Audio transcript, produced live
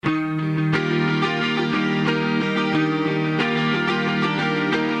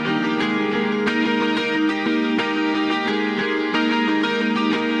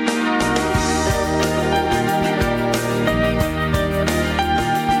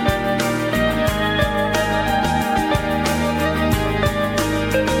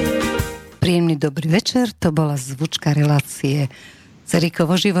dobrý večer. To bola zvučka relácie s Erikou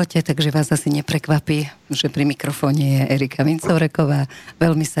vo živote, takže vás asi neprekvapí, že pri mikrofóne je Erika Vincoureková.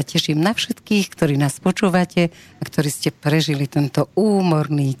 Veľmi sa teším na všetkých, ktorí nás počúvate a ktorí ste prežili tento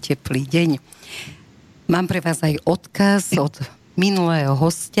úmorný, teplý deň. Mám pre vás aj odkaz od minulého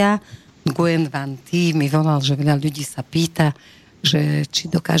hostia. Gwen Van T mi volal, že veľa ľudí sa pýta, že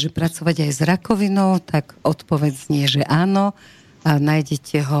či dokáže pracovať aj s rakovinou, tak odpoveď znie, že áno. A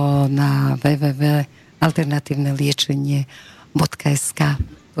nájdete ho na www.alternatívneliečenie.sk.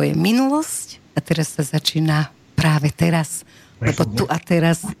 To je minulosť a teraz sa začína práve teraz, lebo tu a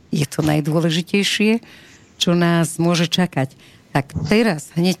teraz je to najdôležitejšie, čo nás môže čakať. Tak teraz,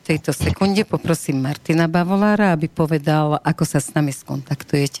 hneď v tejto sekunde, poprosím Martina Bavolára, aby povedal, ako sa s nami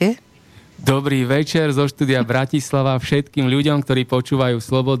skontaktujete. Dobrý večer zo štúdia Bratislava všetkým ľuďom, ktorí počúvajú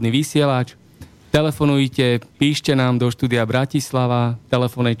Slobodný vysielač. Telefonujte, píšte nám do štúdia Bratislava,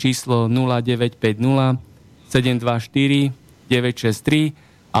 telefónne číslo 0950 724 963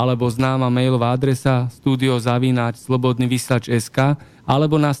 alebo známa mailová adresa studio@slobodnyvysielac.sk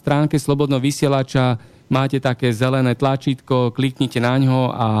alebo na stránke Slobodného vysielača máte také zelené tlačítko, kliknite na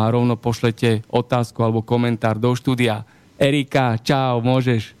ňo a rovno pošlete otázku alebo komentár do štúdia. Erika, čau,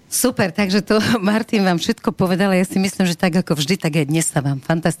 môžeš. Super, takže to Martin vám všetko povedal. Ja si myslím, že tak ako vždy, tak aj dnes sa vám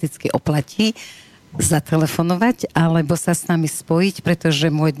fantasticky oplatí zatelefonovať alebo sa s nami spojiť,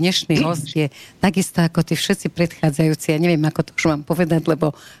 pretože môj dnešný host je takisto ako tí všetci predchádzajúci. Ja neviem, ako to už mám povedať,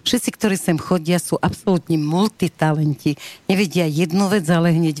 lebo všetci, ktorí sem chodia, sú absolútni multitalenti. Nevedia jednu vec,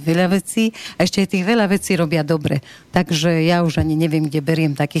 ale hneď veľa vecí a ešte aj tých veľa vecí robia dobre. Takže ja už ani neviem, kde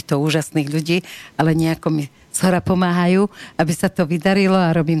beriem takýchto úžasných ľudí, ale nejako mi zhora pomáhajú, aby sa to vydarilo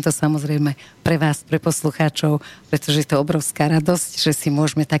a robím to samozrejme pre vás, pre poslucháčov, pretože je to obrovská radosť, že si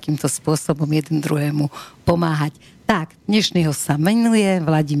môžeme takýmto spôsobom jeden druhému pomáhať. Tak, dnešného sa menuje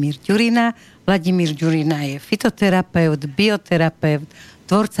Vladimír Ďurina. Vladimír Ďurina je fytoterapeut, bioterapeut,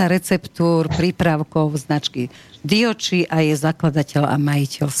 tvorca receptúr, prípravkov značky Diochi a je zakladateľ a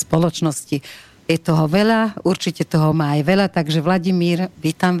majiteľ spoločnosti. Je toho veľa, určite toho má aj veľa, takže Vladimír,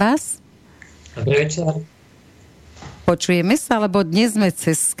 vítam vás. Dobrý večer. Počujeme sa, lebo dnes sme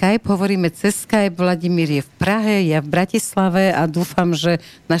cez Skype, hovoríme cez Skype, Vladimír je v Prahe, ja v Bratislave a dúfam, že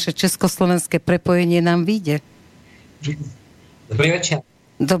naše československé prepojenie nám vyjde. Dobrý večer.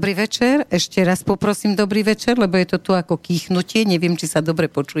 Dobrý večer, ešte raz poprosím dobrý večer, lebo je to tu ako kýchnutie, neviem, či sa dobre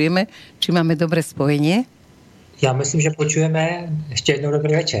počujeme, či máme dobré spojenie. Ja myslím, že počujeme. Ešte jednou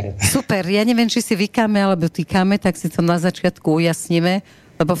dobrý večer. Super, ja neviem, či si vykáme alebo týkáme, tak si to na začiatku ujasníme.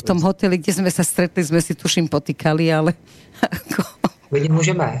 Lebo v tom hoteli, kde sme sa stretli, sme si tuším potýkali, ale ako...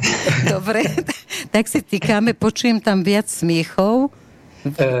 Môžeme. Dobre, tak si týkáme, počujem tam viac smiechov.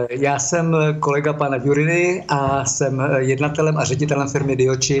 Já jsem kolega pana Ďuriny a jsem jednatelem a ředitelem firmy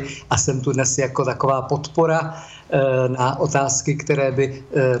Diochi a jsem tu dnes jako taková podpora na otázky, které by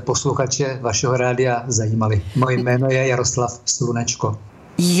posluchače vašeho rádia zajímaly. Moje jméno je Jaroslav Slunečko.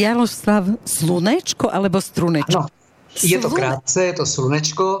 Jaroslav Slunečko alebo Strunečko? Ano. Je to krátce, je to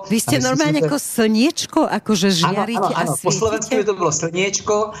slunečko. Vy ste normálne ako slniečko, akože žiarite a svítite? Po slovensku je to bylo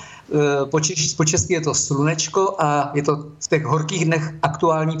slniečko, po česky je to slunečko a je to v těch horkých dnech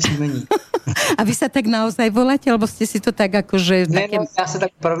aktuální příjmení. A vy sa tak naozaj voláte, alebo ste si to tak akože... Ne, no, já se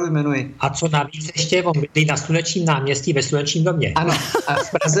tak opravdu jmenuji. A co navíc ještě, on bydlí na Slunečním náměstí ve Slunečním domě. Ano, a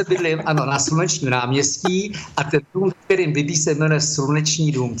v Praze bydlím, ano, na Slunečním náměstí a ten dům, kterým bydlí, se jmenuje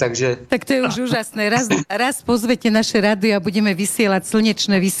Sluneční dům, takže... Tak to je už úžasné. Raz pozvete naše rádio a budeme vysielať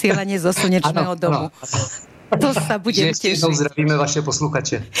slnečné vysielanie zo Slnečného domu. To sa budem tešiť. Ešte zdravíme vaše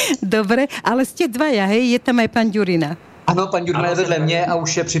posluchače. Dobre, ale ste dvaja, hej? Je tam aj pán Ďurina. Ano, pan Ďurina je vedle mě a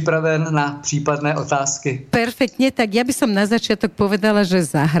už je připraven na případné otázky. Perfektne, tak ja by som na začiatok povedala, že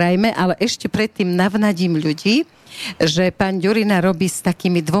zahrajme, ale ešte predtým navnadím ľudí, že pán Ďurina robí s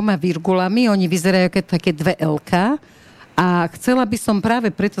takými 2 virgulami, oni vyzerajú ako také 2 L-ka a chcela by som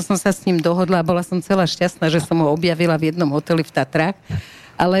práve preto som sa s ním dohodla a bola som celá šťastná, že som ho objavila v jednom hoteli v Tatrách,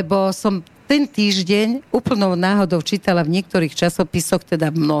 alebo som ten týždeň úplnou náhodou čítala v niektorých časopisoch,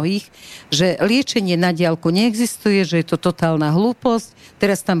 teda mnohých, že liečenie na diaľku neexistuje, že je to totálna hlúposť.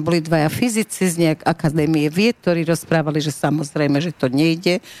 Teraz tam boli 2 fyzici z nejak akadémie vied, ktorí rozprávali, že samozrejme, že to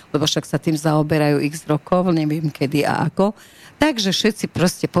nejde, lebo však sa tým zaoberajú x rokov, neviem kedy a ako. Takže všetci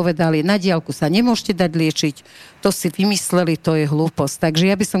proste povedali, na diaľku sa nemôžete dať liečiť, to si vymysleli, to je hlúposť. Takže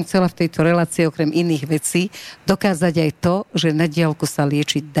ja by som chcela v tejto relácii okrem iných vecí dokázať aj to, že na diaľku sa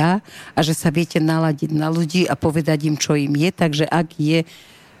liečiť dá a že sa viete naladiť na ľudí a povedať im, čo im je. Takže ak je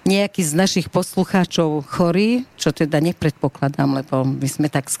nejaký z našich poslucháčov chorý, čo teda nepredpokladám, lebo my sme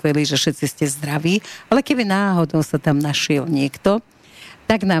tak skvelí, že všetci ste zdraví, ale keby náhodou sa tam našiel niekto,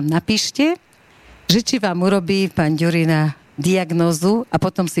 tak nám napíšte že či vám urobí pán Ďurina diagnózu a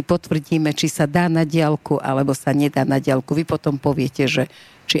potom si potvrdíme, či sa dá na diaľku, alebo sa nedá na diaľku. Vy potom poviete, že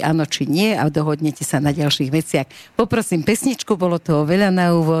či áno, či nie a dohodnete sa na ďalších veciach. Poprosím pesničku, bolo toho veľa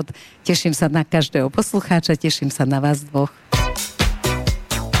na úvod. Teším sa na každého poslucháča, teším sa na vás dvoch.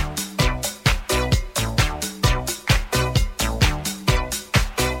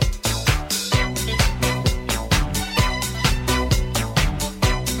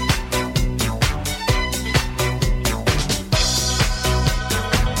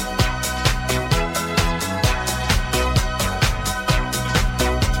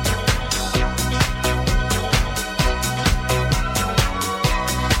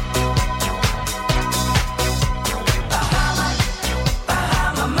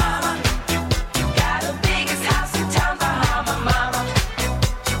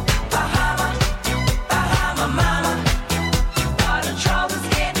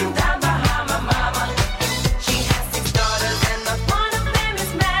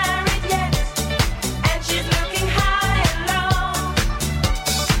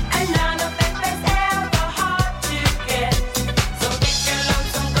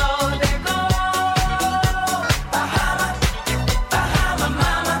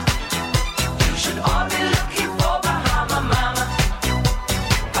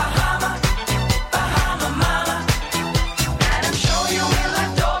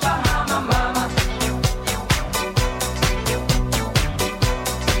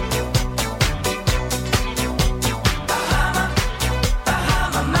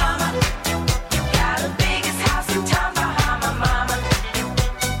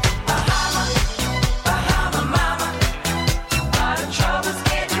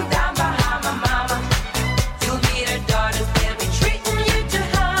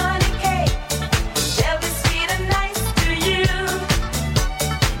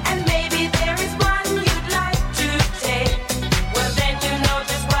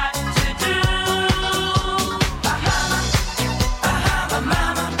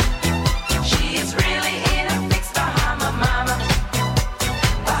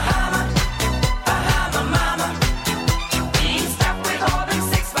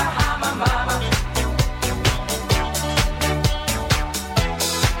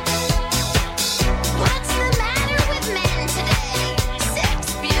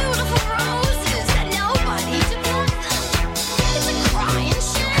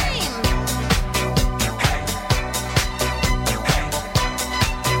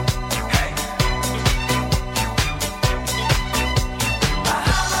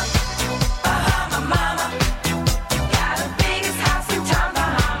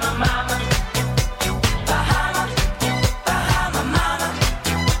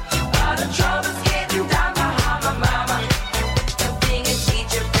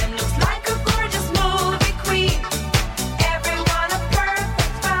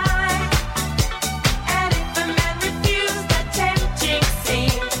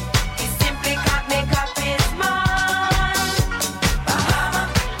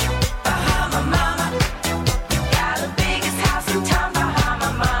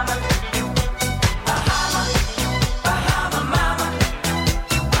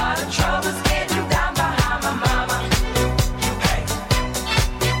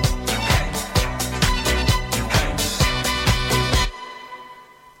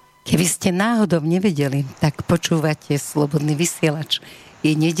 Keby ste náhodou nevedeli, tak počúvate Slobodný vysielač.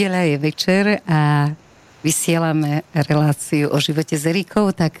 Je nedeľa, je večer a vysielame reláciu o živote s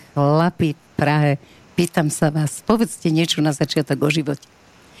Erikou, tak chlapi v Prahe, pýtam sa vás, povedzte niečo na začiatok o živote,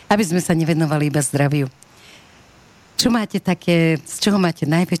 aby sme sa nevenovali iba zdraviu. Čo máte také, z čoho máte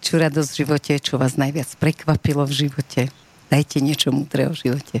najväčšiu radosť v živote, čo vás najviac prekvapilo v živote? Dajte niečo múdre o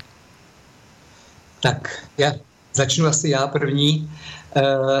živote. Tak, já začnu asi já první.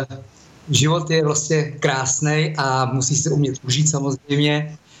 Život je vlastně krásnej a musí se umět užít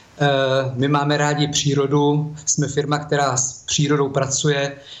samozřejmě. My máme rádi přírodu, jsme firma, která s přírodou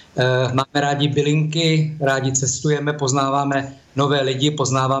pracuje, máme rádi bylinky, rádi cestujeme, poznáváme nové lidi,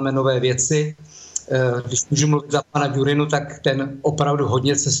 poznáváme nové věci. Když můžu mluvit za pana Ďurinu, tak ten opravdu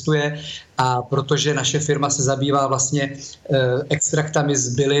hodně cestuje a protože naše firma se zabývá vlastně extraktami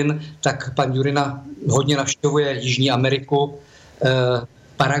z bylin, tak pan Ďurina hodně navštěvuje Jižní Ameriku,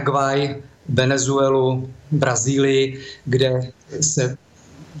 Paraguay, Venezuelu, Brazílii, kde se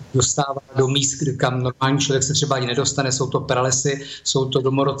dostává do míst, kam normální člověk se třeba ani nedostane. Jsou to pralesy, jsou to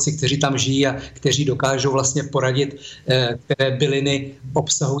domorodci, kteří tam žijí a kteří dokážou vlastně poradit, které byliny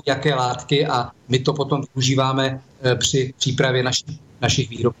obsahují jaké látky a my to potom využíváme při přípravě našich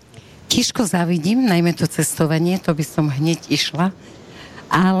výrobků. Tížko závidím, najmä to cestovanie, to by som hneď išla,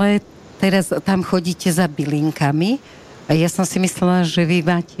 ale teraz tam chodíte za bylinkami. A ja som si myslela, že vy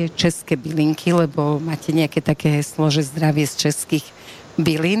máte české bylinky, lebo máte nejaké také heslo, že zdravie z českých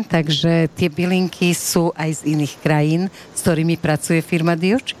bylín, takže tie bylinky sú aj z iných krajín, s ktorými pracuje firma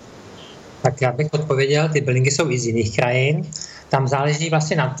Diochi? Tak já bych odpověděl, ty bylinky jsou i z jiných krajin. Tam záleží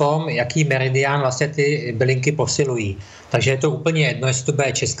vlastně na tom, jaký meridián vlastně ty bylinky posilují. Takže je to úplně jedno, jestli to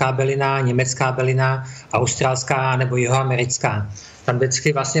bude česká bylina, německá bylina, australská nebo jihoamerická. Tam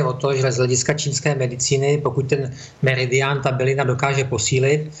vždycky vlastně o to, že z hlediska čínské medicíny, pokud ten meridián, ta bylina dokáže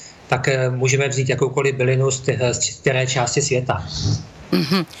posílit, tak můžeme vzít jakoukoliv bylinu z které části světa.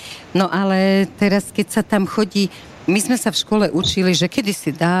 Mm-hmm. No ale teraz, keď sa tam chodí, my sme sa v škole učili, že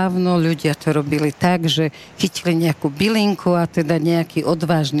kedysi dávno ľudia to robili tak, že chytili nejakú bylinku a teda nejaký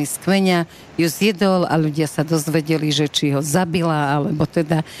odvážny z kmeňa ju zjedol a ľudia sa dozvedeli, že či ho zabila, alebo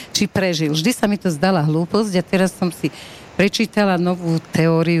teda či prežil. Vždy sa mi to zdala hlúposť a teraz som si prečítala novú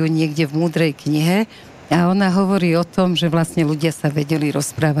teóriu niekde v múdrej knihe a ona hovorí o tom, že vlastne ľudia sa vedeli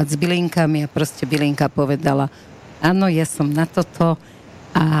rozprávať s bylinkami a proste bylinka povedala, áno, ja som na toto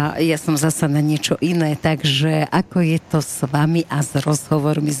a ja som zasa na niečo iné, takže ako je to s vami a s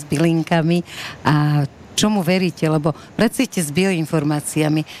rozhovormi s bylinkami a čomu veríte, lebo pracujete s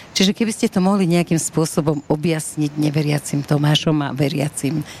bioinformáciami, čiže keby ste to mohli nejakým spôsobom objasniť neveriacim Tomášom a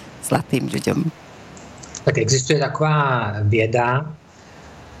veriacim zlatým ľuďom. Tak existuje taková věda,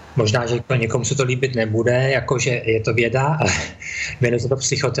 možná, že někomu se to líbit nebude, jakože je to věda, ale jmenuje se to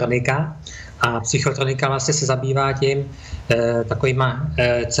psychotronika. A psychotronika vlastně se zabývá tím takovýma,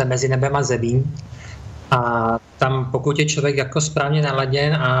 co je mezi nebem a zemí. A tam, pokud je člověk jako správně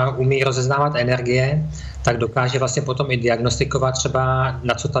naladěn a umí rozeznávat energie, tak dokáže vlastně potom i diagnostikovat třeba,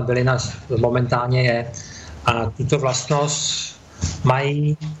 na co ta bylina momentálně je. A tuto vlastnost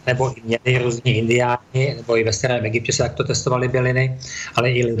mají, nebo i měli různí indiáni, nebo i ve starém Egyptě se takto testovali byliny,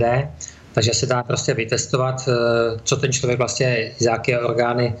 ale i lidé. Takže se dá prostě vytestovat, co ten člověk vlastně, z jaké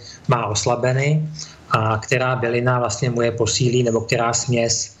orgány má oslabeny a která bylina vlastně mu je posílí, nebo která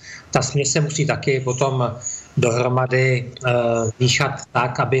směs. Ta směs se musí taky potom dohromady míchat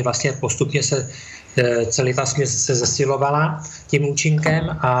tak, aby vlastně postupně se celý ta směs se zesilovala tím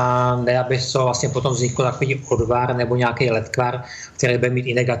účinkem a ne, aby to vlastně potom vznikl takový odvar nebo nějaký ledkvar, který bude mít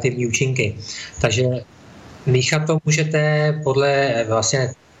i negativní účinky. Takže míchat to můžete podle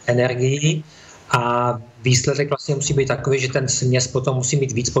vlastně energií a výsledek vlastně musí být takový, že ten směs potom musí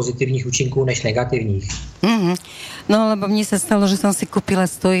mít víc pozitivních účinků než negativních. Mm-hmm. No lebo mne sa stalo, že som si kúpila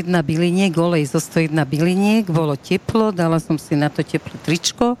 101 byliniek, olej zo 101 byliniek, bolo teplo, dala som si na to teplé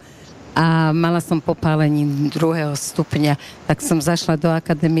tričko a mala som popálení 2. stupňa. Tak som zašla do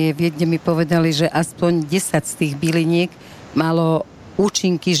akadémie v Viedne, mi povedali, že aspoň 10 z tých byliniek malo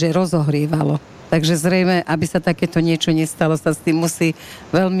účinky, že rozohrievalo. Takže zrejme, aby sa takéto niečo nestalo, sa s tým musí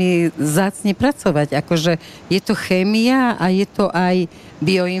veľmi vzácne pracovať. Akože je to chémia a je to aj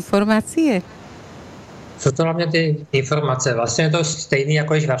bioinformácie? Jsou to hlavně ty informace. Vlastně je to stejný,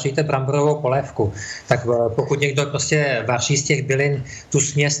 jako když vaříte bramborovou polévku. Tak pokud někdo prostě vaří z těch bylin tu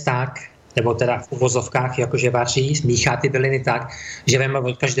směs tak, nebo teda v uvozovkách, jakože vaří, míchá ty byliny tak, že veme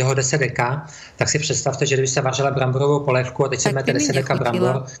od každého 10 deka, tak si představte, že kdybyste vařila bramborovou polévku a teď si máte 10 deka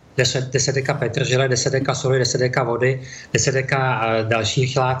brambor, 10 deka petržele, 10 deka soli, 10 deka vody, 10 deka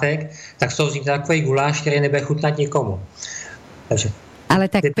dalších látek, tak z toho vznikne takový guláš, který nebude chutnat nikomu. Takže ale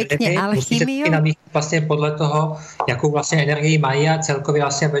tak pekne alchýmiou? Vlastně podle toho, jakou vlastně energii mají a celkově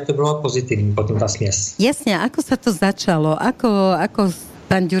vlastně, aby to bylo pozitivní potom ta směs. Jasne, ako sa to začalo? Ako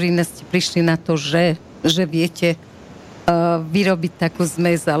pán Ďurina ste prišli na to, že viete vyrobiť takú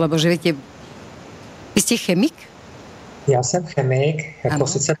zmes, alebo že viete... Vy ste chemik? Já jsem chemik, jako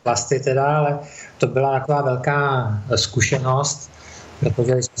sice plasty teda, ale to byla taková velká zkušenost,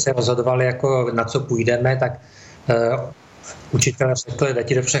 protože když jsme se rozhodovali, jako na co půjdeme, tak učitel řekl, jde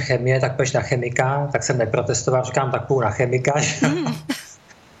ti dobře chemie, tak půjdeš na chemika, tak jsem neprotestoval, říkám, tak půjdu na chemika.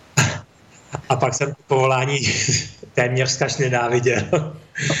 A pak jsem povolání téměř zkaž nenáviděl.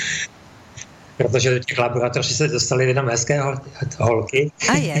 Protože do těch laboratoří se dostaly jenom hezké holky.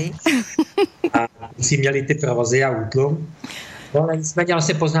 Ajaj. A si měli ty provozy a útlum. No, nicméně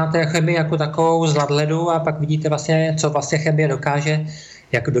vlastně poznáte chemii jako takovou z nadhledu a pak vidíte vlastně, co vlastně chemie dokáže,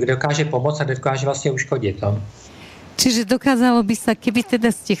 jak dokáže pomoct a dokáže vlastně uškodit. No. Čiže dokázalo by sa, keby teda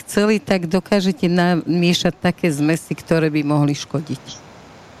ste chceli, tak dokážete namiešať také zmesy, ktoré by mohli škodiť.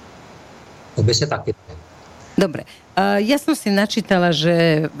 To by sa taky. Dobre. Ja som si načítala,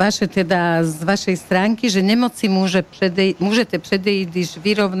 že z vašej stránky, že nemoci môžete predejít, když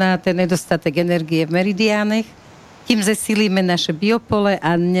vyrovnáte nedostatek energie v meridiánech, tím zesílíme naše biopole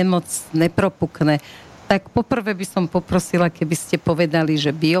a nemoc nepropukne. Tak poprvé by som poprosila, keby ste povedali,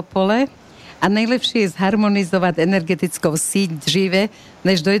 že biopole a najlepšie je zharmonizovať energetickou síť dříve,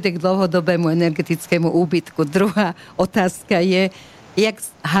 než dojde k dlhodobému energetickému úbytku. Druhá otázka je, jak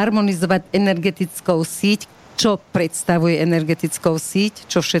harmonizovať energetickou síť, čo predstavuje energetickou síť,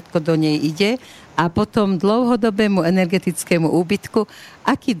 čo všetko do nej ide a potom dlhodobému energetickému úbytku,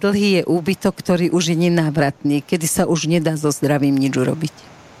 aký dlhý je úbytok, ktorý už je nenávratný, kedy sa už nedá so zdravím nič urobiť.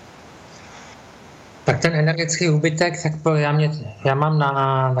 Tak ten energetický úbytek, tak já mám na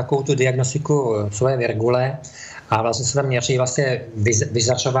takovou tu diagnostiku svoje virgule a vlastně se tam měří vlastně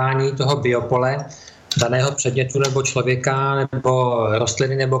vyzařování toho biopole daného předmětu nebo člověka, nebo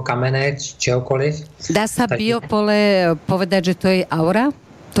rostliny, nebo kamene, čehokoliv. Dá sa biopole povedať, že to je aura?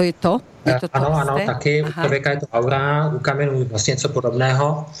 To je to? Je to ano, taky. U člověka je to aura, u kamenů vlastně něco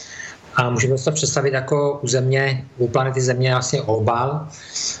podobného. A můžeme si to představit jako u Země, u planety Země vlastně obal,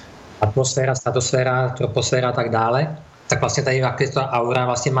 atmosféra, stratosféra, troposféra a tak dále. Tak vlastně tady ta aura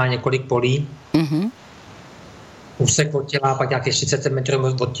vlastně má několik polí. Úsek od těla, pak nějakých 30 cm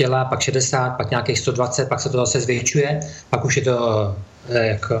od těla, pak 60, pak nějakých 120, pak se to zase zvětšuje, pak už je to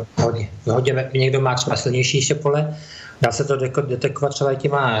hodně, někdo má třeba silnější ještě pole, dá se to detekovat třeba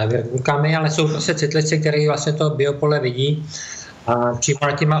těma virgulkami, ale jsou prostě citlivci, kteří vlastně to biopole vidí a přímo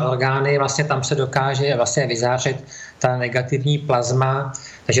na těma orgány vlastně tam se dokáže vlastně vyzářit ta negativní plazma,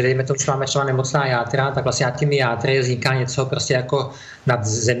 takže dejme tomu, že máme třeba nemocná játra, tak vlastně nad těmi játry vzniká něco prostě jako nad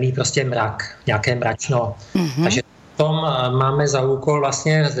zemí prostě mrak, nějaké mračno. Takže tom máme za úkol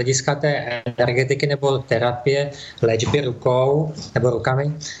vlastně z hlediska té energetiky nebo terapie, léčby rukou nebo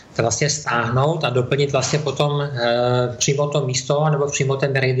rukami, to vlastně stáhnout a doplnit vlastně potom přímo to místo nebo přímo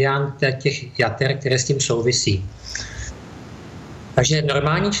ten meridian těch jater, které s tím souvisí. Takže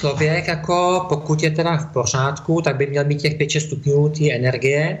normální člověk, jako pokud je teda v pořádku, tak by měl mít těch 5-6 stupňů té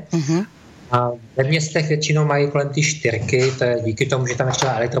energie. A ve městech většinou mají kolem ty 4, to je díky tomu, že tam je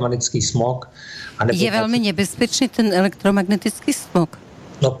třeba elektromagnetický smog. Je velmi nebezpečný ten elektromagnetický smog?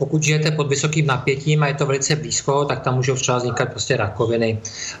 No pokud žijete pod vysokým napětím a je to velice blízko, tak tam můžou třeba vznikat prostě rakoviny.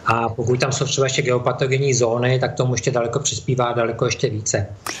 A pokud tam jsou třeba ještě geopatogenní zóny, tak tomu ještě daleko přispívá daleko ještě více.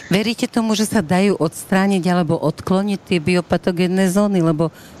 Veríte tomu, že sa dajú odstrániť alebo odkloniť tie biopatogenné zóny?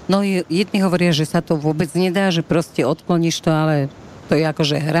 Lebo no, jedni hovoria, že sa to vôbec nedá, že proste odkloníš to, ale to je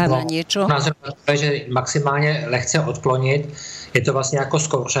akože hra na niečo. Názor je, že maximálně lehce odklonit. Je to vlastně jako s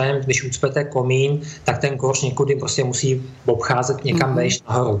kouřem, když ucpete komín, tak ten kouř někudy prostě musí obcházet někam vejš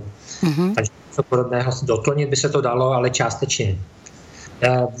nahoru. Takže něco podobného doklonit by se to dalo, ale částečně.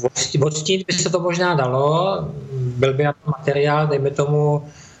 Odstínit by se to možná dalo, byl by na to materiál, dejme tomu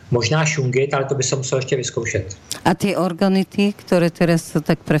možná šungit, ale to by se muselo ještě vyzkoušet. A ty organity, které teraz jsou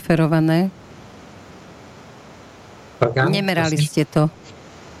tak preferované? Nemerali ste to?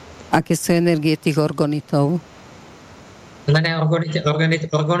 Aké sú energie tých organitov? Ne,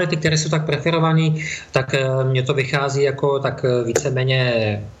 organity, které jsou tak preferované, tak mně to vychází jako tak víceméně,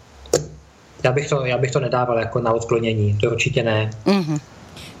 já bych to nedával jako na odklonění, to určitě ne.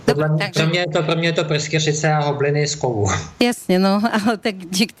 Pro mě je to pryskyřice a hobliny z kovu. Jasne, no, ale tak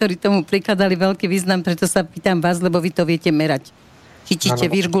niektorí tomu prikladali veľký význam, preto sa pýtam vás, lebo vy to viete merať. Chytíte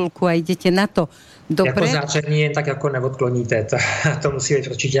virgulku a idete na to. Dobre. Jako záření jen tak jako neodkloníte. To musí být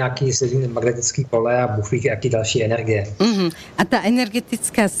určitě nějaký silný magnetický pole a bůh ví, jaký další energie. A tá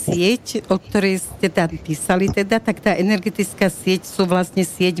energetická sieť, o ktorej ste tam písali teda, tak tá energetická sieť sú vlastne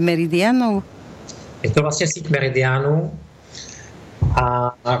sieť meridianov? Je to vlastně síť meridiánů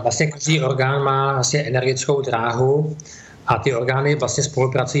a vlastně každý orgán má vlastně energetickou dráhu a ty orgány vlastně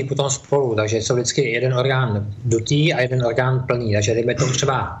spolupracují potom spolu, takže jsou vždycky jeden orgán dutý a jeden orgán plný. Takže dejme tomu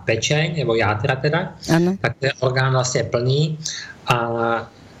třeba pečeň nebo játra teda, ano. Tak to je orgán vlastně plný a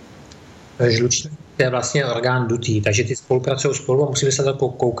žlučník to je vlastně orgán dutý, takže ty spolupracují spolu a musíme se to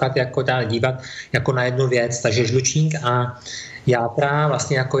koukat, jako dívat jako na jednu věc, takže žlučník a játra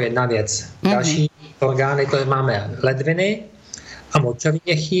vlastně jako jedna věc. Další orgány, to máme ledviny a močový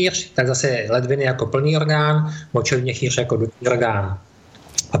měchýř, tak zase ledviny jako plný orgán, močový měchýř jako dutý orgán.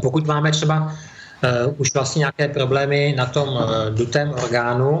 A pokud máme třeba už vlastně nějaké problémy na tom dutém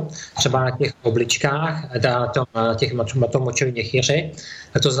orgánu, třeba na těch obličkách, na tom močovém měchýři,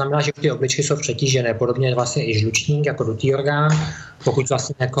 to znamená, že ty obličky jsou přetížené, podobně vlastně i žlučník jako dutý orgán. Pokud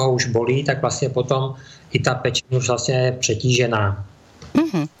vlastně někoho už bolí, tak vlastně potom i ta pečeň už vlastně je přetížená.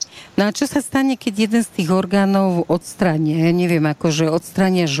 No a čo sa stane, keď jeden z tých orgánov odstranie? Ja neviem, akože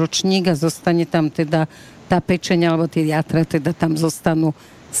odstranie žlčník a zostane tam teda tá pečeň alebo tie játra teda tam zostanú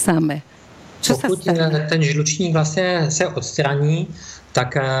samé. Čo pokud sa stane? Ten žlučník vlastně se odstraní,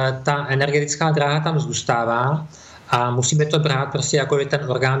 tak ta energetická dráha tam zůstává a musíme to brát prostě, jako by ten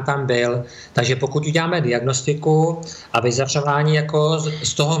orgán tam byl. Takže pokud uděláme diagnostiku a vyzařování jako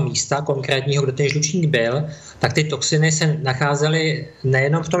z toho místa konkrétního, kde ten žlučník byl, tak ty toxiny se nacházely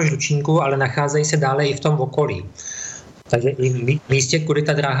nejenom v tom žlučníku, ale nacházejí se dále i v tom okolí. Takže i v místě, kudy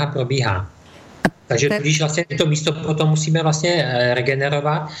ta dráha probíhá. Takže když vlastně to místo potom musíme vlastně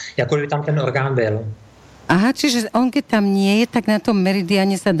regenerovat, jako by tam ten orgán byl. Aha, čiže on, keď tam nie je, tak na tom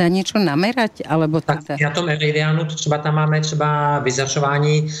meridiáne sa dá niečo namerať? Alebo tak teda? Na tom meridiánu třeba tam máme třeba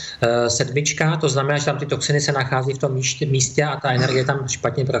vyzařování sedmička, to znamená, že tam ty toxiny se nachází v tom místě a ta energie tam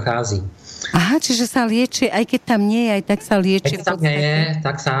špatně prochází. Aha, čiže sa lieči, aj keď tam nie je, aj tak sa lieči. Keď tam nie je,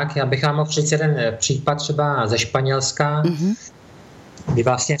 tak. Já bych vám mohl říct jeden případ třeba ze Španělska, kdy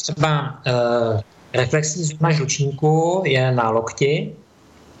vlastně třeba reflexní zóna žlučníku je na lokti.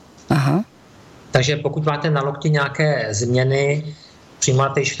 Aha. Takže pokud máte na lokti nějaké změny, přímo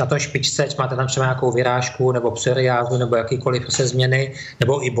na tom špičce, máte tam třeba nějakou vyrážku nebo psoriázu nebo jakýkoliv prostě změny,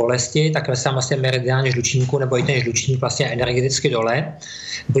 nebo i bolesti, tak se tam vlastně meridián žlučníku nebo i ten žlučník vlastně energeticky dole.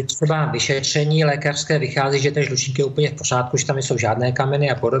 Byť třeba vyšetření lékařské vychází, že ten žlučník je úplně v pořádku, že tam nejsou žádné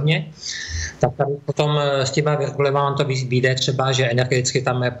kameny a podobně, tak tady potom s těma virgulema on to vyjde třeba, že energeticky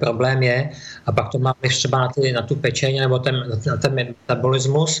tam problém je a pak to máme třeba na tu pečeň nebo na ten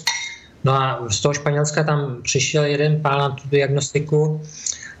metabolismus. No a z toho Španělska tam přišel jeden pán na tu diagnostiku,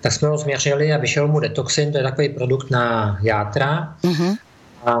 tak jsme ho změřili a vyšel mu detoxin, to je takový produkt na játra.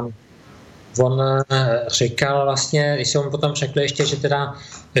 A on říkal vlastně, když jsem mu potom řekl ještě, že teda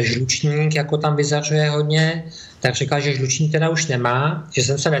žlučník jako tam vyzařuje hodně, tak říkal, že žlučník teda už nemá, že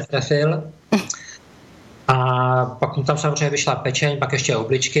jsem se netrefil. A pak mu tam samozřejmě vyšla pečeň, pak ještě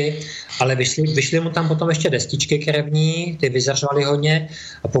obličky, ale vyšly mu tam potom ještě destičky krevní, ty vyzařovaly hodně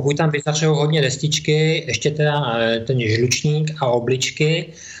a pokud tam vyzařují hodně destičky, ještě teda ten žlučník a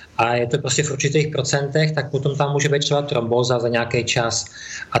obličky a je to prostě v určitých procentech, tak potom tam může být třeba trombóza za nějaký čas.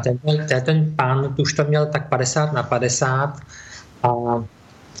 A ten pán už to měl tak 50/50 a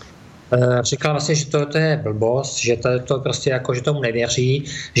říkal vlastně, že to je blbost, že to prostě jako, že tomu nevěří,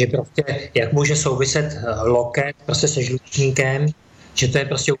 že prostě jak může souviset loket prostě se žlučníkem, že to je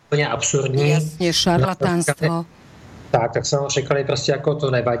prostě úplně absurdní. Jasně, šarlatánstvo. Tak jsem mu říkali prostě jako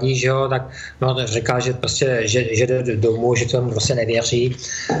to nevadí, že jo, tak no, říkal, že prostě, že jde domů, že tomu prostě nevěří.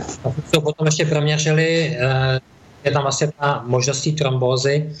 A to potom ještě proměřili, je tam vlastně ta možností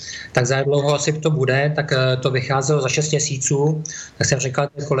trombózy, tak za jak dlouho asi to bude, tak to vycházelo za 6 měsíců, tak jsem říkal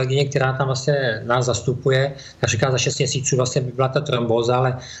té kolegyně, která tam vlastně nás zastupuje, tak říkala, za 6 měsíců vlastně by byla ta trombóza,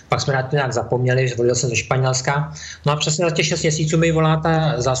 ale pak jsme na to nějak zapomněli, že volil jsem ze Španělska. No a přesně za těch 6 měsíců mi volá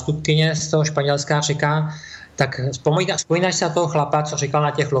ta zástupkyně z toho Španělska a říká, tak vzpomínáš se na toho chlapa, co říkal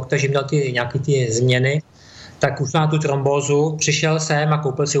na těch loktech, že měl nějaký ty změny, tak už má tu trombózu, přišel sem a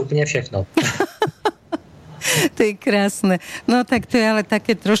koupil si úplně všechno. To je krásne. No tak to je ale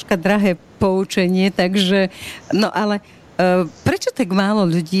také troška drahé poučenie, takže, no ale prečo tak málo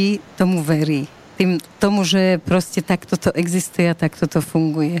ľudí tomu verí? Tomu, že prostě takto to existuje a takto to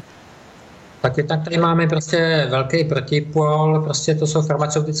funguje? Tak tady máme prostě velký protipol, prostě to jsou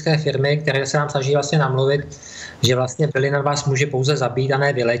farmaceutické firmy, které se nám snaží vlastně namluvit, že vlastně bylina vás může pouze zabít a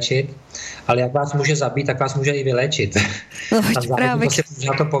ne vylečit, ale jak vás může zabít, tak vás může i vylečit. No, právě. Prostě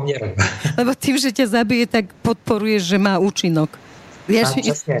na to poměru. Lebo tým, že tě zabije, tak podporuješ, že má účinok.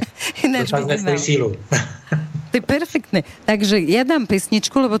 Přesně. To je svoji sílu. To je perfektné. Takže ja dám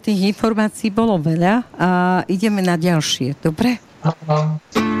pesničku, lebo tých informácií bolo veľa a ideme na ďalšie. Dobre? Aha.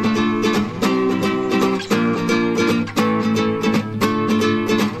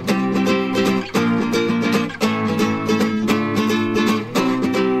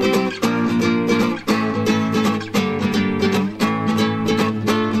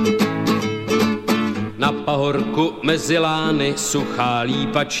 Pahorku mezi lány suchá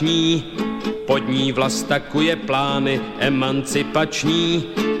lípační, pod ní vlastakuje plány emancipační.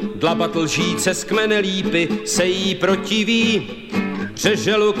 Dlabat lžíce z kmene lípy se jí protiví, přes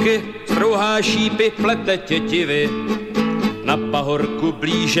želuky strouhá šípy, plete tětivy. Na pahorku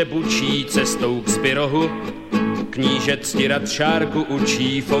blíže bučí cestou k zbyrohu, kníže ctirat šárku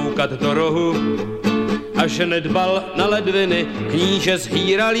učí foukat do rohu. A že nedbal na ledviny kníže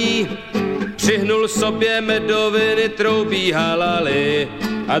zhýralý, přihnul sobě medoviny, troubí halali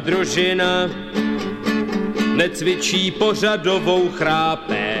a družina necvičí pořadovou,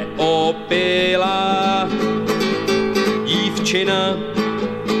 chrápe opila. Dívčina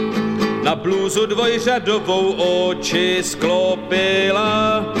na blůzu dvojřadovou oči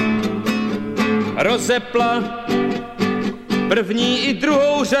sklopila, rozepla první i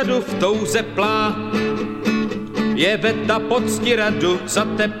druhou řadu v touze plá, je veta pod stiradu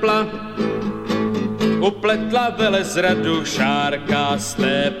zatepla. upletla velezradu šárka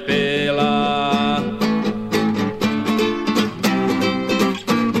stepila.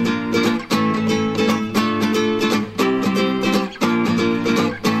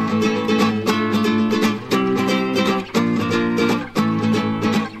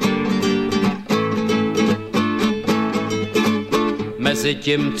 Mezi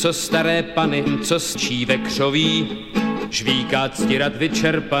tím, co staré pany, co sčí vekřový, žvíká ctirad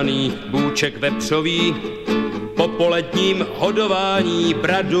vyčerpaný bůček vepřový, po poledním hodování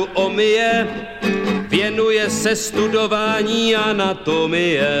bradu omyje, věnuje se studování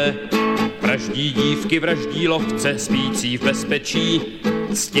anatomie. Vraždí dívky, vraždí lovce, spící v bezpečí,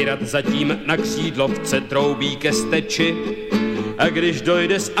 ctirad zatím na křídlovce troubí ke steči. A když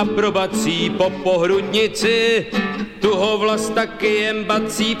dojde s aprobací po pohrudnici, tu ho vlast taky jen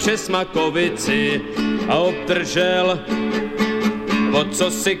bací přes makovici a obdržel, o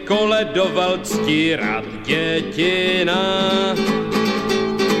co si koledoval ctirad dětina.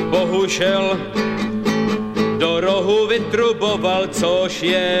 Bohužel do rohu vytruboval, což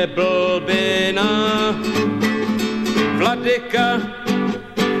je blbina. Vladyka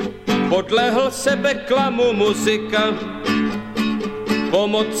podlehl sebeklamu muzika,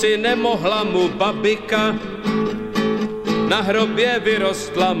 pomoci nemohla mu babika, na hrobě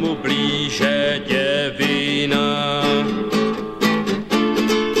vyrostla mu blíže děvina.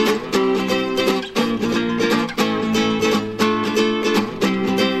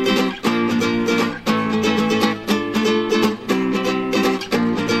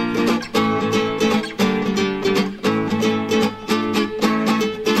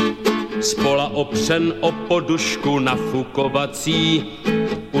 Spola opřen o podušku nafukovací,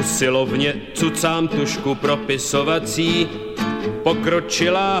 usilovně cucám tušku propisovací.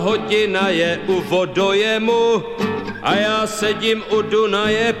 Pokročilá hodina je u vodojemu a já sedím u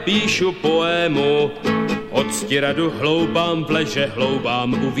Dunaje, píšu poému. Od ctiradu hloubám vleže,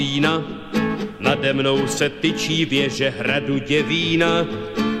 hloubám u vína, nade mnou se tyčí věže hradu Děvína.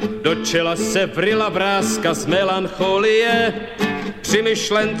 Do čela se vryla vrázka z melancholie, při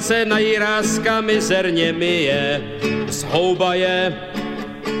myšlence na jiráska mizerně myje. Zhouba je,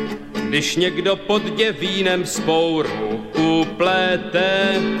 když někdo pod Děvínem spouru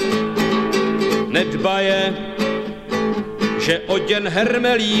uplete, nedbaje, že oděn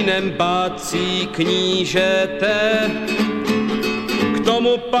hermelínem bácí knížete. K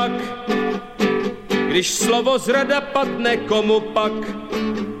tomu pak, když slovo zrada padne, komu pak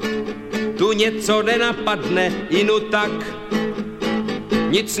tu něco nenapadne, inu tak.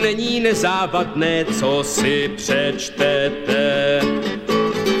 Nic není nezávadné, co si přečtete.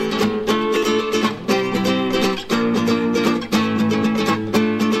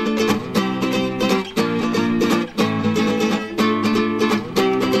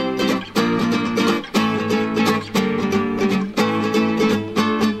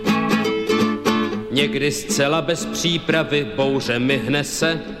 Někdy zcela bez přípravy bouře myhne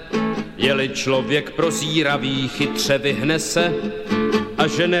se, je-li člověk prozíravý, chytře vyhne se, a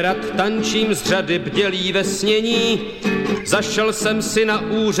že nerad tančím z řady bdělý ve snění, zašel jsem si na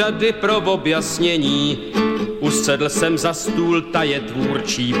úřady pro objasnění. Usedl jsem za stůl taje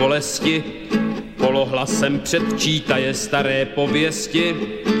tvůrčí bolesti, polohlasem předčítaje staré pověsti.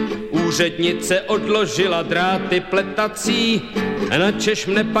 Úřednice odložila dráty pletací, načež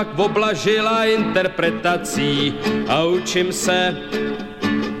mne pak oblažila interpretací. A učím se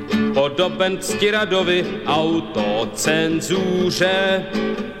podoben ctiradovi autocenzuře.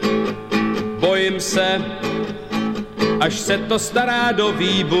 Bojím se, až se to stará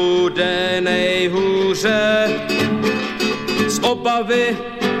doví, bude nejhůře. Z obavy,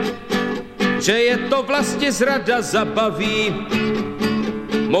 že je to vlastně zrada, zabaví.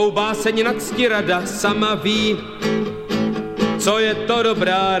 Mou báseň nad ctirada sama ví, co je to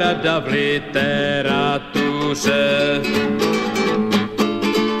dobrá rada v literatuře.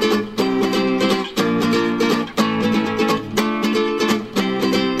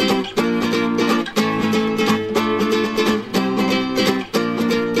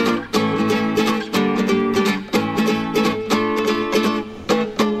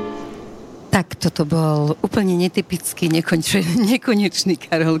 Toto bol úplne netypický, nekonečný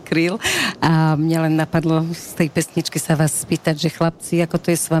Karol Kryl a mňa len napadlo z tej pesničky sa vás spýtať, že chlapci, ako to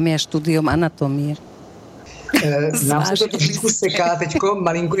je s vami a štúdium anatómie? Nám se to trošičku seká teďko,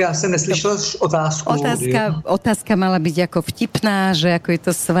 malinko, já jsem neslyšel otázku. Otázka mala byť ako vtipná, že ako je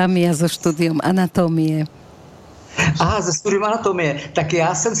to s vami a so štúdium anatómie. Aha, ze studium anatomie. Tak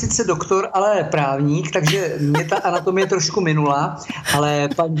já jsem sice doktor, ale právník, takže mě ta anatomie trošku minula, ale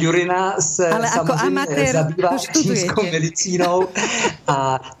pan Ďurina se samozřejmě zabývá čínskou medicínou,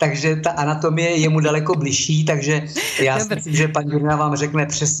 a takže ta anatomie je mu daleko bližší, takže já si myslím, že pan Ďurina vám řekne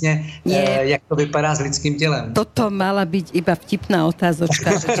přesně, jak to vypadá s lidským tělem. Toto mala byť iba vtipná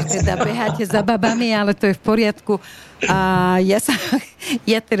otázočka, že teda beháte za babami, ale to je v poriadku. A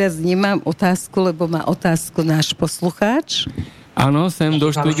ja teraz nemám otázku, lebo má otázku náš poslucháč. Áno, sem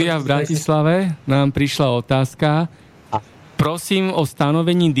do štúdia v Bratislave nám prišla otázka. Prosím o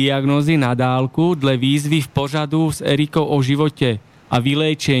stanovení diagnózy na dálku dle výzvy v pořadu s Erikou o živote a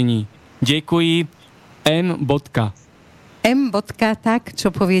vyléčení. Ďakujem. M. Tak, čo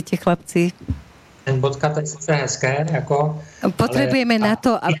poviete, chlapci? Ten bodka, to je sice hezké, jako... Potrebujeme na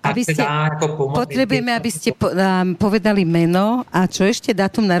to, aby ste... Potrebujeme, aby ste povedali meno a čo ešte,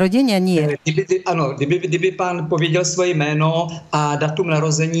 dátum narodenia? Nie. Kdyby pán pověděl svoje jméno a datum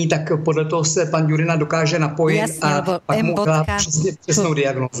narození, tak podle toho se pan Ďurina dokáže napojit. Jasne, a pak mu dá presnú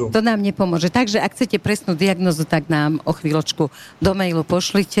diagnózu. To nám nepomôže. Takže ak chcete presnú diagnózu, tak nám o chvíľočku do mailu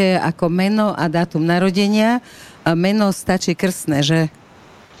pošlite ako meno a dátum narodenia. A meno stačí krstné, že?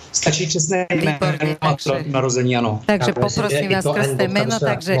 Stačí čestné jméno a narození, ano. Takže poprosím vás krstné meno,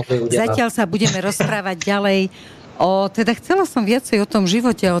 takže zatiaľ sa budeme rozprávať ďalej teda chcela som viacej o tom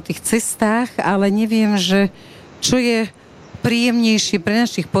živote, o tých cestách, ale neviem, že čo je príjemnejšie pre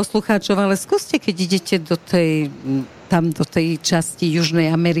našich poslucháčov, ale skúste, keď idete do tej časti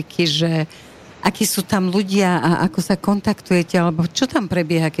Južnej Ameriky, že akí sú tam ľudia a ako sa kontaktujete, alebo čo tam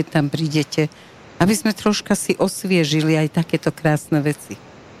prebieha, keď tam prídete, aby sme troška si osviežili aj takéto krásne veci.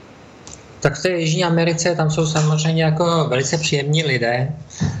 Tak v té Jižní Americe tam jsou samozřejmě jako velice příjemní lidé.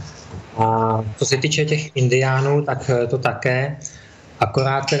 A co se týče těch indiánů, tak to také.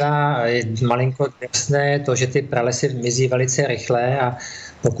 Akorát teda je malinko jasné to, že ty pralesy mizí velice rychle a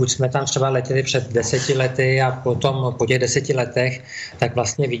pokud jsme tam třeba letěli před 10 lety a potom po těch 10 letech, tak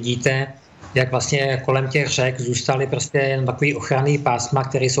vlastně vidíte, jak vlastně kolem těch řek zůstaly prostě jen takový ochranný pásma,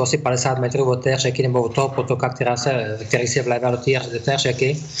 které jsou asi 50 metrů od té řeky nebo od toho potoka, který se vlévá do té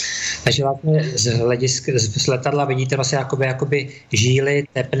řeky. Takže vlastně z letadla vidíte vlastně jakoby žíly,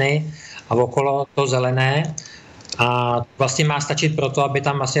 tepny a okolo to zelené. A vlastně má stačit pro to, aby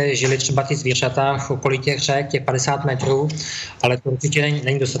tam vlastně žili třeba ty zvířata v okolí těch řek, těch 50 metrů, ale to určitě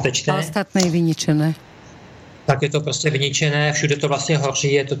není dostatečné. A ostatné je vyničené. Tak je to prostě vyničené, všude to vlastně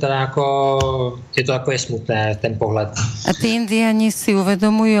hoří, je to je smutné, ten pohled. A tí indiáni si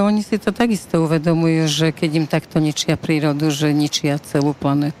uvedomujú, oni si to takisto uvedomujú, že keď im takto ničia prírodu, že ničia celú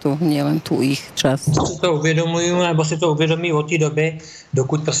planetu, nielen tú ich časť. Si to uvědomují, nebo si to uvědomí od té doby,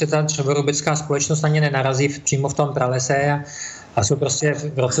 dokud prostě ta dřevorubická společnost na ně nenarazí přímo v tom pralese a jsou prostě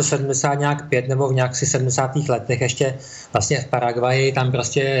v roce 75 nebo v nějakých 70. letech ještě vlastně v Paraguaji, tam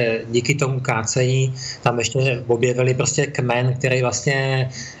prostě díky tomu kácení, tam ještě objevili prostě kmen, který vlastně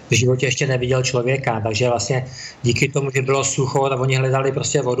v životě ještě neviděl člověka, takže vlastně díky tomu, že bylo sucho a oni hledali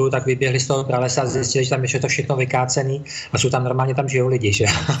prostě vodu, tak vyběhli z toho pralesa a zjistili, že tam ještě to všechno vykácený a jsou tam normálně tam žijou lidi, že?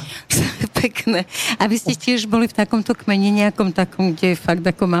 Pekné. A vy ste tiež boli v takomto kmene nejakom takom, kde fakt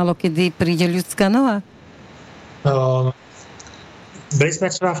ako málo kedy príde ľudská noha? Byli jsme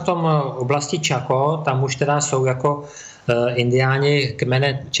třeba v tom oblasti Chaco, tam už teda jsou jako indiáni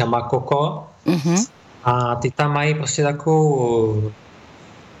kmene Chamacoko a ty tam mají prostě takovou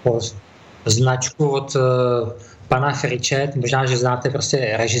značku od pana Friče, možná, že znáte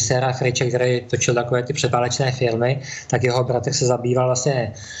prostě režiséra Friče, který točil takové ty předválečné filmy, tak jeho bratr se zabýval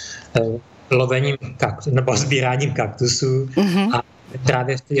vlastně lovením nebo sbíráním kaktusů a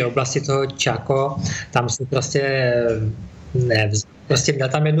právě v té oblasti toho Chaco, tam se prostě měl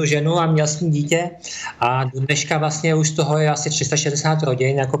tam jednu ženu a měl s ní dítě a dneška vlastně už z toho je asi 360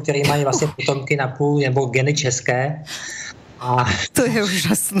 rodin, jako který mají vlastně potomky na půl nebo geny české. A to je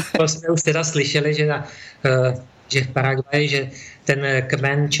úžasné. To jsme už teda slyšeli, že v Paraguaji, že ten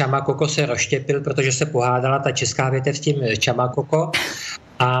kmen Chamacoko se rozštěpil, protože se pohádala ta česká větev s tím Chamacoko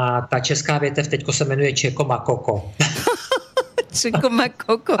a ta česká větev teďko se jmenuje Čekomakoko.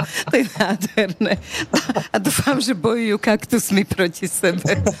 Čekomakoko, to je nádherné. A dúfam, že bojujú kaktusmi proti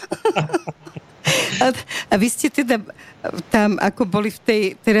sebe. A vy ste teda tam, ako boli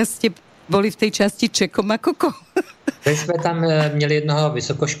teraz ste boli v tej časti Čekomakoko? My jsme tam měli jednoho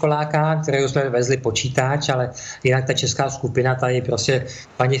vysokoškoláka, kterého jsme vezli počítač, ale jinak ta česká skupina, tady prostě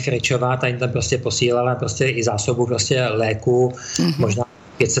paní Fričová, ta jim tam prostě posílala prostě i zásobu prostě léku, možná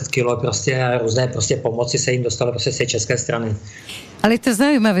 500 kilo prostě a různé prostě pomoci se jim dostalo prostě z tej české strany. Ale je to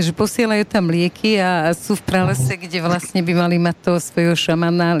zaujímavé, že posielajú tam lieky a sú v pralese, kde vlastne by mali mať toho svojho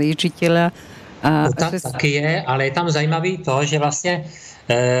šamana, liečiteľa Taky je, ale je tam zajímavý to, že vlastně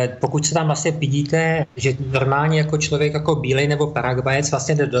pokud se tam vlastně vidíte, že normálně jako člověk jako bílej nebo Paragvajec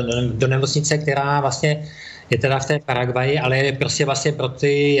vlastně jde do nemocnice, která vlastně je teda v té Paragvaji, ale je prostě vlastně pro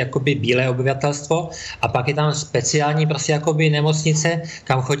ty jakoby bílé obyvatelstvo a pak je tam speciální prostě jakoby nemocnice,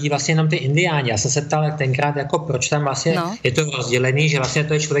 kam chodí vlastně jenom ty indiáni. Já jsem se ptal tenkrát, jako proč tam vlastně je to rozdělený, že vlastně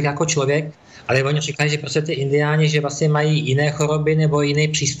to je člověk jako člověk, ale oni říkají, že prostě ty indiáni, že vlastně mají jiné choroby nebo jiný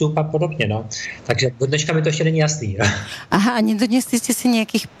přístup a podobně, no. Takže do dneška mi to ještě není jasný. Aha, a nedoniesli ste si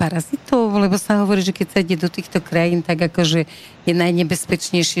nejakých parazitov? Lebo sa hovorí, že keď sa ide do týchto krajín, tak akože je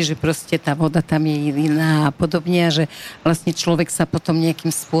najnebezpečnejšie, že proste tá voda tam je iná a podobne, a že vlastne človek sa potom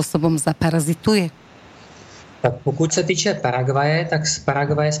nejakým spôsobom zaparazituje. Tak pokud se týče Paragvaje, tak z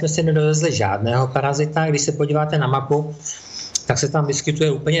Paragvaje jsme si nedovezli žádného parazita. Když se podíváte na mapu, tak se tam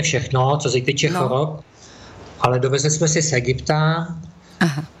vyskytuje úplně všechno, co se týče chorob. Ale dovezli jsme si z Egypta.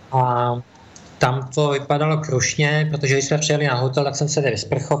 Aha. A tam to vypadalo krušně, protože když jsme přijeli na hotel, tak jsem se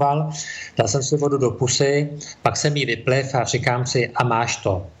vysprchoval, dal jsem si vodu do pusy, pak jsem jí vypliv a říkám si, a máš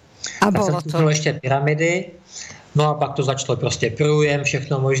to. A tak jsem si ještě pyramidy, no a pak to začalo prostě průjem,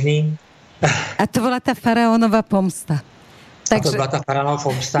 všechno možný. A to byla ta faraónová pomsta. Takže... A to byla ta faraónová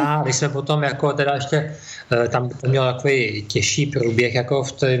pomsta, když jsme potom jako teda ještě, tam to mělo takový těžší průběh jako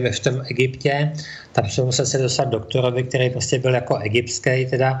v tom Egyptě, tam jsem musel se dostat doktorovi, který prostě byl jako egyptský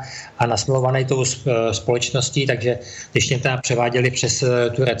teda a nasmlouvaný tou společností, takže když mě teda převáděli přes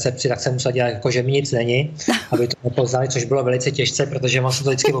tu recepci, tak jsem musel dělat jako, že mi nic není, aby to nepoznali, což bylo velice těžce, protože se to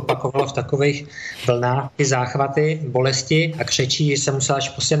vždycky opakovalo v takových vlnách, ty záchvaty, bolesti a křečí, že jsem musel až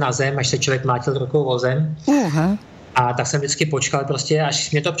prostě na zem, až se člověk mlátil rukou o zem. A tak jsem vždycky počkal prostě,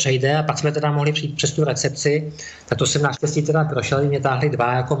 až mě to přejde a pak jsme teda mohli přijít přes tu recepci. Tak to jsem naštěstí teda prošel, mě táhli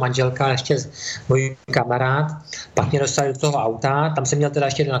dva jako manželka a ještě můj kamarád. Pak mě dostali do toho auta, tam jsem měl teda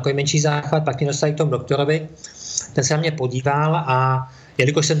ještě takový menší záchvat, pak mě dostali k tomu doktorovi. Ten se na mě podíval a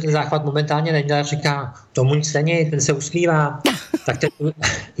jelikož jsem ten záchvat momentálně neměl, říká, tomu nic není, ten se usmívá, tak ten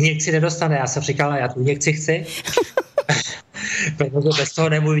injekci nedostane. Já jsem říkal, já tu injekci chci. Protože bez toho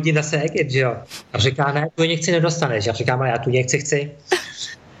nemůžu vidět zase Egypt, že jo. A říká, ne, tu injekci nedostaneš. Já říkám, ale já tu injekci chci.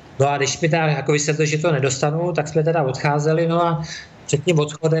 No a když mi teda jako vysvětlil, že to nedostanu, tak jsme teda odcházeli, no a před tím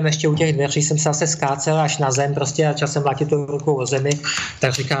odchodem ještě u těch dveří jsem se zase skácel až na zem prostě a časem mlátil tou rukou o zemi,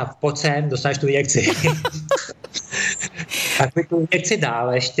 tak říká, pojď sem, dostaneš tu injekci. Tak mi tu injekci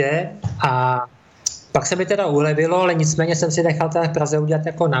dál ještě a pak se mi teda ulevilo, ale nicméně jsem si nechal teda v Praze udělat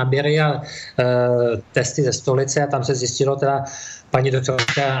jako náběry a testy ze stolice a tam se zjistilo teda, paní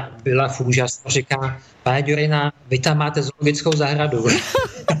doktorka byla v úžasu, říká, pane Ďurina, vy tam máte zoologickou zahradu.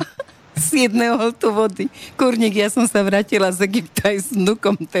 Z jedného holtu vody. Kurník, ja som sa vrátila z Egypta aj s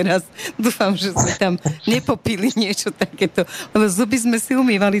vnukom teraz. Dúfam, že sme tam nepopili niečo takéto. Lebo zuby sme si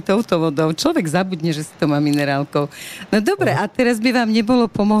umývali touto vodou. Človek zabudne, že si to má minerálkou. No dobre, a teraz by vám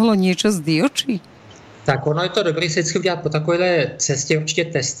nebolo pomohlo niečo z dioči? Tak ono je to dobré si vždycky udělat po takovéhle cestě určitě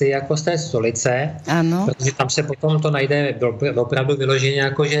testy jako z té stolice, ano. Protože tam se potom to najde opravdu vyloženě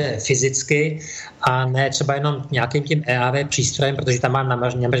jakože fyzicky a ne třeba jenom nějakým tím EAV přístrojem, protože tam mám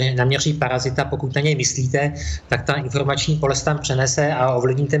naměří parazita, pokud na něj myslíte, tak ta informační pole se tam přenese a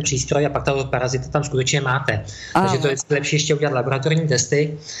ovlivní ten přístroj a pak toho parazita tam skutečně máte. Takže to je lepší ještě udělat laboratorní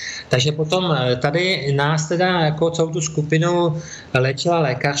testy. Takže potom tady nás teda jako celou tu skupinu léčila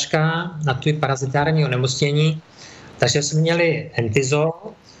lékařka na tu parazitární onemocnění, takže jsme měli entizol,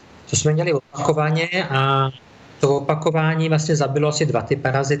 to jsme měli opakovaně a to opakování vlastně zabilo asi 2 ty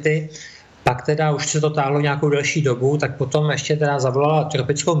parazity. Pak teda už se to táhlo nějakou delší dobu, tak potom ještě teda zavolala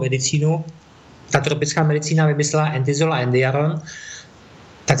tropickou medicínu. Ta tropická medicína vymyslela entizol a endiaron,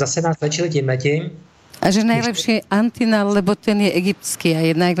 tak zase nás léčili tímhletím. A že najlepší je antinal, lebo ten je egyptský a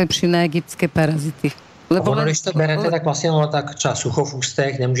je najlepší na egyptské parazity. Lebo když to berete, tak vlastně tak třeba sucho v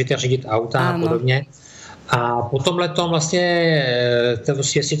ústech, nemůžete řídit auta a podobně. A po tomhletom vlastně,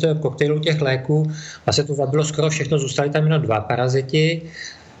 jestli to je koktejlu těch léků, vlastně to zabilo skoro všechno, zůstali tam jenom 2 paraziti.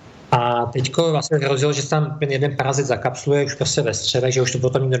 A teďko vlastně hrozilo, že tam ten jeden parazit zakapsluje už prostě ve střevech, že už to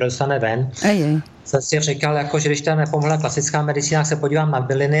potom nikdo nedostane ven. Jsem si říkal, jako, že když tam nepomohla klasická medicína, se podívám na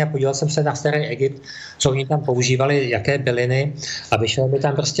byliny a podíval jsem se na starý Egypt, co oni tam používali, jaké byliny a vyšel mi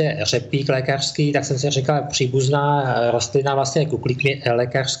tam prostě řepík lékařský, tak jsem si říkal příbuzná rostlina vlastně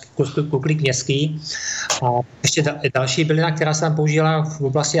kuklík městský. A ještě další bylina, která se tam použila v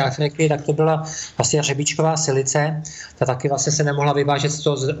oblasti Afriky, tak to byla vlastně řebíčková silice, ta taky vlastně se nemohla vyvážet z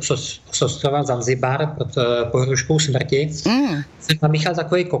toho z ostrova Zanzibar pod pohruškou smrti. Jsem namíchal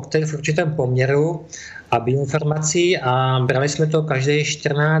takový koktejl v určitém poměru a bioinformací a brali jsme to každý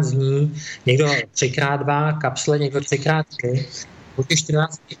 14 dní, někdo 3x2 kapsle, někdo 3x3 Po těch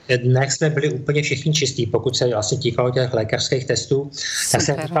 14 dnech jsme byli úplně všichni čistí, pokud se vlastně týkalo těch lékařských testů. Tak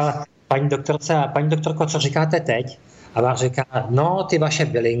jsem říkala paní doktorko, co říkáte teď? A vám říká, no, ty vaše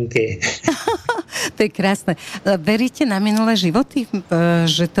bylinky. To je krásne. Veríte na minulé životy,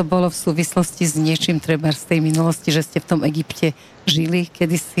 že to bolo v súvislosti s niečím treba z tej minulosti, že ste v tom Egypte žili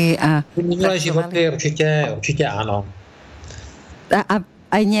kedysi a... Minulé životy určite áno. A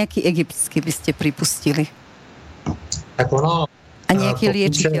aj nejaký egyptský by ste pripustili? Tak ono... A nejaký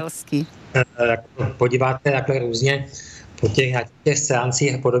liečiteľský? Podíváte takhle různě po těch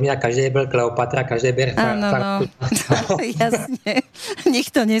seancích a podobně a každý byl Kleopatra, každý byl... Áno, jasne.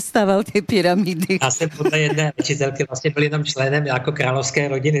 Nikto nestával tie pyramídy. Já jsem podle jedné léčitelky vlastně byl jenom členem jako královské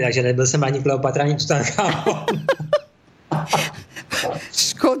rodiny, takže nebyl jsem ani Kleopatra, ani Tutankamon.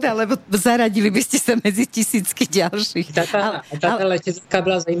 Škoda, lebo zaradili by ste sa medzi tisícky ďalších. Tato léčitelka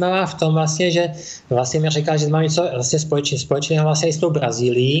byla zajímavá v tom vlastně, že vlastně mi říkala, že mám něco vlastně společného vlastně i s tou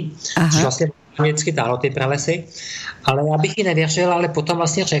Brazílií, což vlastně vždycky táhlo ty pralesy, ale já bych ji nevěřila, ale potom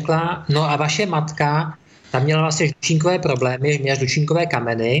vlastně řekla, no a vaše matka tam měla vlastně žlučníkové problémy, měla žlučníkové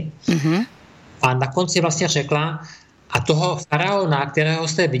kameny a na konci vlastně řekla, a toho faraona, kterého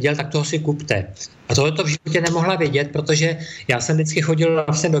jste viděl, tak toho si kupte. A tohle to v životě nemohla vědět, protože já jsem vždycky chodil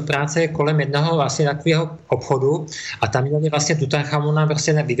vlastně do práce kolem jednoho vlastně takového obchodu a tam měli vlastně Tutanchamona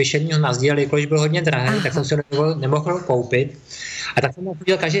vlastně na vyvěšení na zdi, ale jakož byl hodně drahý, tak jsem si ho nemohl koupit. A tak jsem ho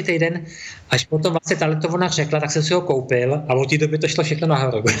chodil každý týden, až potom vlastně tato ona řekla, tak jsem si ho koupil a od té doby to šlo všechno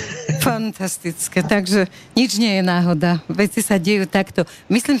nahoru. Fantastické, takže nič nie je náhoda. Veci sa dejú takto.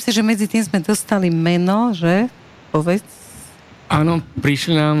 Myslím si, že medzi tým sme dostali meno, že? Povedz. Áno,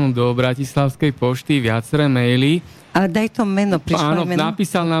 prišli nám do Bratislavskej pošty viaceré maily. Ale daj to meno, Áno,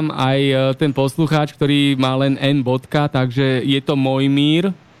 napísal nám aj ten poslucháč, ktorý má len N bodka, takže je to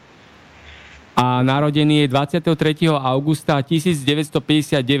Mojmír a narodený je 23. augusta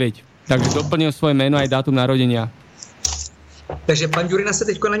 1959. Takže doplnil svoje meno aj dátum narodenia. Takže pan Ďurina se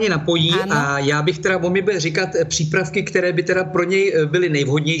teďko na něj napojí a já bych teda, on mi bude říkat přípravky, které by teda pro něj byly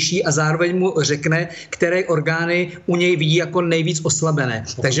nejvhodnější a zároveň mu řekne, které orgány u něj vidí jako nejvíc oslabené.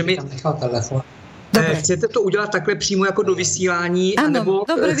 Takže mi... Chcete to udělat takhle přímo jako do vysílání? Áno,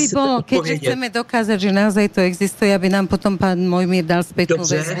 dobre by bolo, keďže chceme dokázať, že naozaj to existuje, aby nám potom pán Mojmír dal spätnú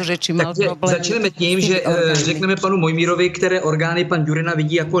väzbu, že či mal problém. Začneme tím, že řekneme panu Mojmírovi, které orgány pan Ďurina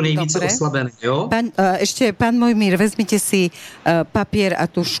vidí jako nejvíce oslabené. Jo? Ešte, pán Mojmír, vezmite si papier a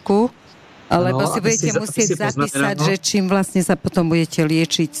tušku, lebo si budete musieť zapísať, že čím vlastne sa potom budete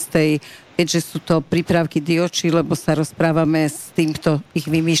liečiť z tej, keďže sú to prípravky diochi, lebo sa rozprávame s tým, kto ich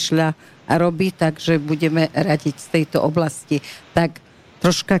vymýšľa a robí, takže budeme radiť z tejto oblasti. Tak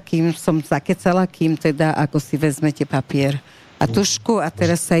troška, kým som zakecala, kým teda, ako si vezmete papier a tušku a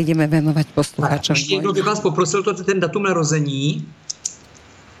teraz sa ideme venovať poslucháčom. Ešte jednou bych vás poprosil ten datum narození.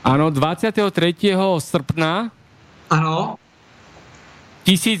 Áno, 23. srpna. Áno.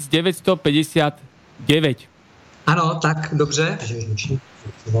 1959. Ano, tak, dobře.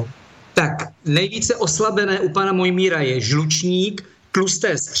 Tak, nejvíce oslabené u pana Mojmíra je žlučník,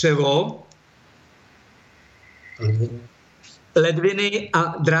 tlusté střevo, ledviny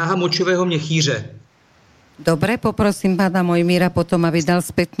a dráha močového měchýře. Dobre, poprosím pána Mojmíra potom, aby dal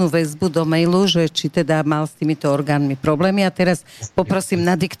spätnú väzbu do mailu, že či teda mal s týmito orgánmi problémy. A teraz poprosím,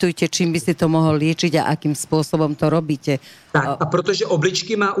 nadiktujte, čím by si to mohol liečiť a akým spôsobom to robíte. Tak, a protože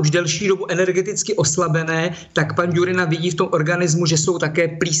obličky má už delší dobu energeticky oslabené, tak pan Ďurina vidí v tom organismu, že jsou také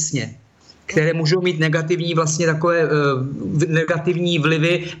plísně, které můžou mít negativní vlastně takové negativní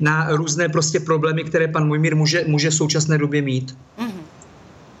vlivy na různé prostě problémy, které pan Mojmír může v současné době mít.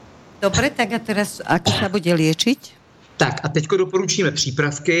 Dobre, tak a teraz ako sa bude liečiť? Tak a teďko doporučíme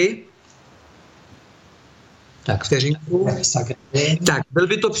přípravky. Tak, vteřinku. Tak, byl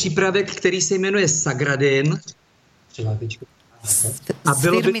by to přípravek, který se jmenuje Sagradin. A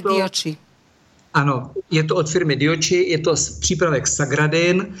bylo by to... Diochi. Ano, je to od firmy Diochi, je to přípravek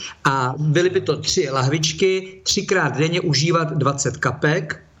Sagradin a byly by to 3 lahvičky, 3krát denně užívat 20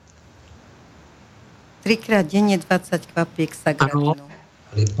 kapek. 3krát denně 20 kapek Sagradinu. Ano.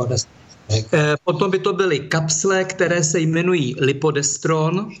 Potom by to byly kapsle, které se jmenují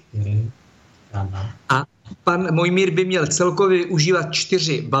lipodestron a pan Mojmír by měl celkově užívat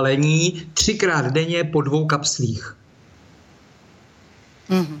 4 balení, 3krát denně po 2 kapslích.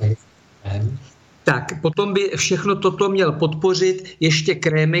 Tak, potom by všechno toto měl podpořit ještě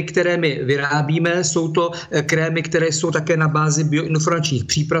krémy, které my vyrábíme. Jsou to krémy, které jsou také na bázi bioinformačních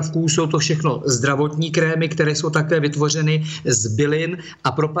přípravků. Jsou to všechno zdravotní krémy, které jsou také vytvořeny z bylin.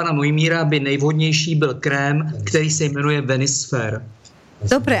 A pro pana Mojmíra by nejvhodnější byl krém, který se jmenuje Venisfer.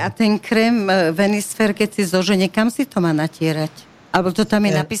 Dobre, a ten krém Venisfer, keď si zoženie, kam si to má natierať? Alebo to tam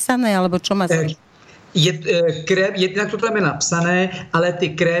je napísané, alebo čo má Jednak to tam je napsané, ale ty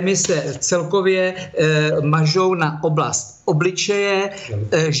krémy se celkově mažou na oblast obličeje,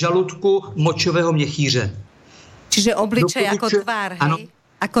 žaludku, močového měchýře. Čiže obličej ako tvár, hej? Ano,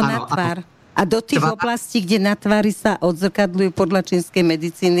 ako na tvár. Ano. A do tých oblastí, kde na tvári sa odzrkadľujú podľa čínskej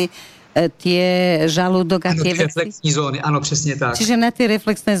medicíny tie žalúdok a tie veci? Reflexní zóny, áno, presne tak. Čiže na tie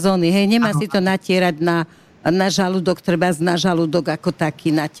reflexné zóny, hej? Nemá si to natierať na žalúdok, treba na žalúdok ako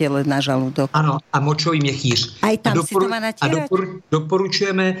taký, na tele na žalúdok. Ano, a močový měchýř. Aj tam si to má natierať?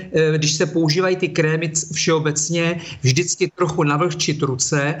 Doporučujeme, když se používají ty krémy všeobecně, vždycky trochu navlhčit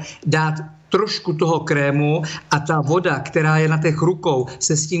ruce, dát trošku toho krému a ta voda, která je na těch rukou,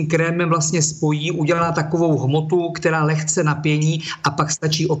 se s tím krémem vlastně spojí, udělá takovou hmotu, která lehce napění a pak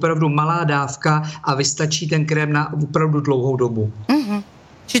stačí opravdu malá dávka a vystačí ten krém na opravdu dlouhou dobu. Uh-huh.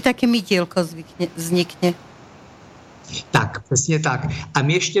 Či také mytielko vznikne. Tak, přesně tak. A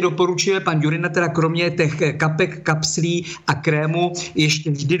my ještě doporučuje pan Ďurina, teda kromě těch kapek, kapslí a krému,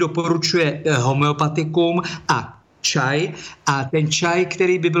 ještě vždy doporučuje homeopatikum a čaj. A ten čaj,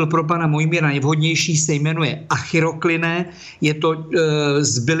 který by byl pro pana Mojmíra nejvhodnější, se jmenuje achyrokline. Je to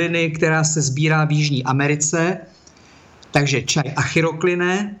z byliny, která se sbírá v Jižní Americe. Takže čaj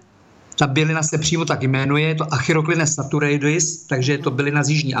achyrokline. Ta bylina se přímo tak jmenuje, je to Achyrocline saturatus, takže je to bylina z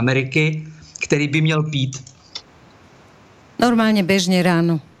Jižní Ameriky, který by měl pít. Normálně běžně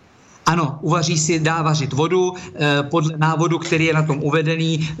ráno. Ano, dá vařit vodu, podle návodu, který je na tom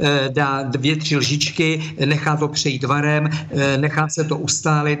uvedený, dá 2-3 lžičky, nechá to přejít varem, nechá se to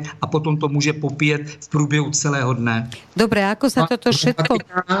ustálit a potom to může popíjet v průběhu celého dne. Dobre, ako sa toto všetko...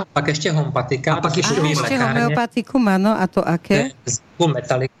 Pak ještě homeopatika. A pak ještě homeopatikum, áno, a to aké? Zinkum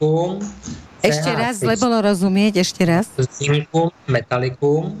metalikum. Ešte raz, zle bolo rozumieť, ešte raz. Zinkum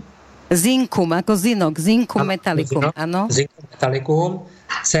metalikum. Zinkum, ako zinok, zinkum metalikum, áno. Zinkum metalikum.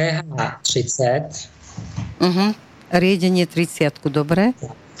 CH30. Riedenie 30, dobre.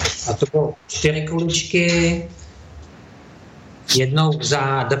 A to bylo 4 kuličky jednou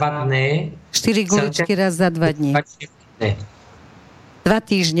za 2 dny. 4 kuličky raz za 2 dní. 2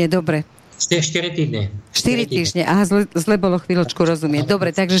 týždne, dobre. 4 týdny. 4 týždne. Aha, zle bolo chvíľočku rozumieť.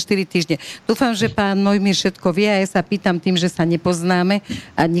 Dobre, takže 4 týždne. Dúfam, že pán Mojmír všetko vie a ja sa pýtam tým, že sa nepoznáme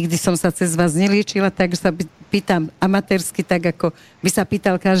a nikdy som sa cez vás neliečila, takže sa pýtam amatérsky, tak ako by sa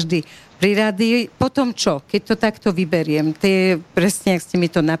pýtal každý pri rádiu. Potom čo? Keď to takto vyberiem, to je presne, ak ste mi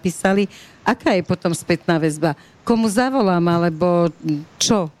to napísali, aká je potom spätná väzba? Komu zavolám, alebo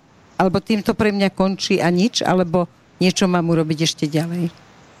čo? Alebo týmto pre mňa končí a nič, alebo niečo mám urobiť ešte ďalej?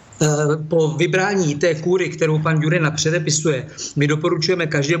 Po vybrání té kůry, kterou pan Ďurina předepisuje, my doporučujeme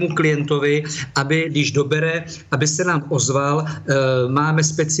každému klientovi, aby, když dobere, aby se nám ozval. Máme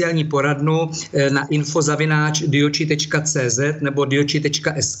speciální poradnu na info@diochi.cz nebo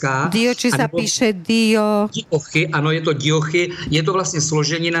diochi.sk. Diochi sa píše diochi, ano, je to diochi. Je to vlastně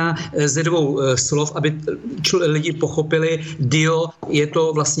složenina ze 2 slov, aby lidi pochopili. Dio je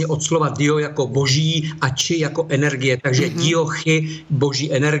to vlastně od slova dio jako boží a či jako energie. Takže diochi,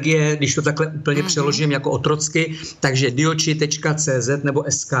 boží energie, když to takhle úplně přeložím jako otrocky, takže diochi.cz nebo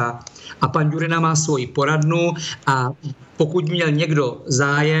SK. A pan Ďurina má svoji poradnu a pokud měl někdo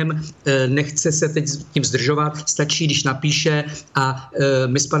zájem, nechce se teď tím zdržovat, stačí, když napíše a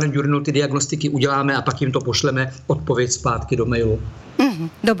my s panem Ďurinou ty diagnostiky uděláme a pak jim to pošleme odpověď zpátky do mailu.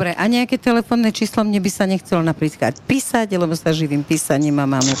 Dobre, a nejaké telefónne číslo mne by sa nechcelo napríklad písať, lebo sa živím písaním a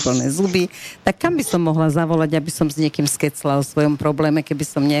mám úplné zuby. Tak kam by som mohla zavolať, aby som s niekým skecla o svojom probléme, keby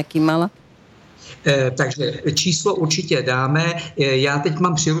som nejaký mala? Takže číslo určitě dáme. Já teď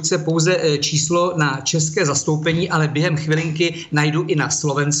mám při ruce pouze číslo na české zastoupení, ale během chvilinky najdu i na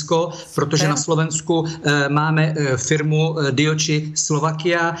Slovensko, protože na Slovensku máme firmu Diochi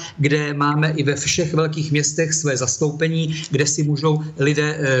Slovakia, kde máme i ve všech velkých městech své zastoupení, kde si můžou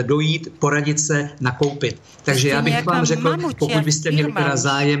lidé dojít, poradit se, nakoupit. Takže já bych vám řekl, pokud byste měli teda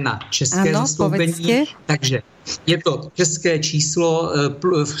zájem na české zastoupení, takže je to české číslo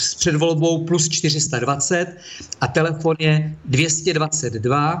s předvolbou plus 420 a telefon je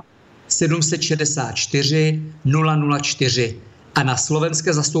 222 764 004. A na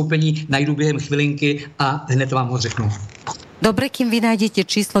slovenské zastoupení najdu během chvilinky a hned vám ho řeknu. Dobre, kým vy nájdete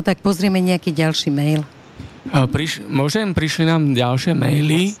číslo, tak pozrieme nejaký ďalší mail. Prišli nám ďalšie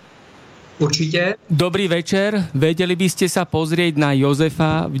maily. Určite. Dobrý večer, vedeli by ste sa pozrieť na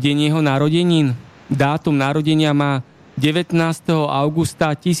Jozefa v deň jeho narodenín? Dátum narodenia má 19.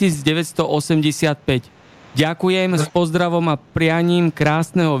 augusta 1985. Ďakujem, s pozdravom a prianím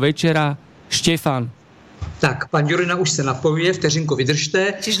krásneho večera, Štefan. Tak, pan Ďurina už se napojuje, vteřinku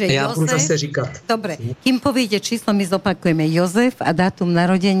vydržte. Čiže a já Jozef, budu zase říkat. Dobre, kým poviete číslo, my zopakujeme Jozef a dátum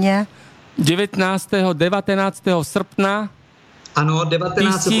narodenia. 19. srpna Ano,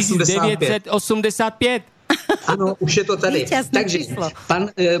 1985. 1985. Ano, už je to tady. Víťazné Takže číslo. pan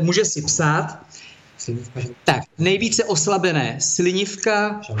může si psát. Tak, nejvíce oslabené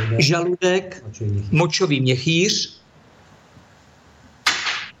slinivka, žaludek, močový měchýř.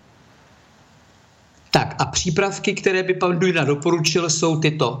 Tak a přípravky, které by pan Ďurina doporučil, jsou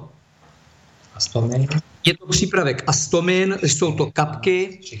tyto. Astomin. Je to přípravek Astomin, jsou to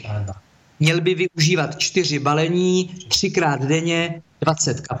kapky. Měl by využívat 4 balení, 3krát denně,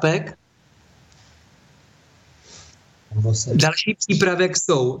 20 kapek. Další přípravek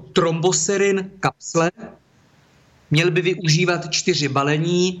jsou tromboserin kapsle. Měl by využívat 4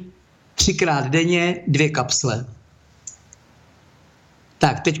 balení, 3krát denně, 2 kapsle.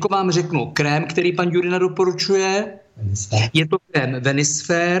 Tak, teďko vám řeknu krém, který pan Ďurina doporučuje. Je to krém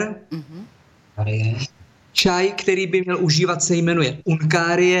Venisfer. Čaj, který by měl užívat, se jmenuje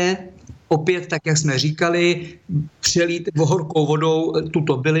Unkárie. Opět, tak jak jsme říkali, přelít horkou vodou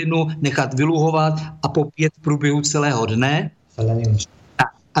tuto bylinu, nechat vyluhovat a popít v průběhu celého dne.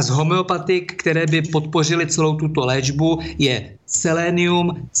 A z homeopatik, které by podpořily celou tuto léčbu, je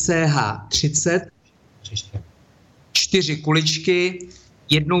selenium CH30, 4 kuličky,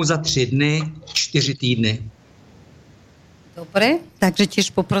 jednou za 3 dny, 4 týdny. Dobre, takže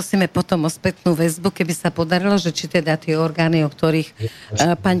tiež poprosíme potom o spätnú väzbu, keby sa podarilo, že či teda tie orgány, o ktorých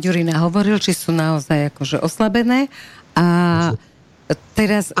pán Ďurina hovoril, či sú naozaj akože oslabené. A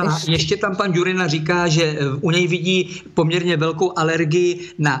teraz ještě tam pan Ďurina říká, že u něj vidí poměrně velkou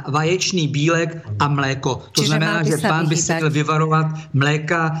alergii na vaječný bílek a mléko. To znamená, že pán by se měl vyvarovat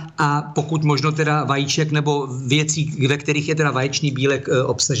mléka a pokud možno teda vajíček nebo věcí, ve kterých je teda vaječný bílek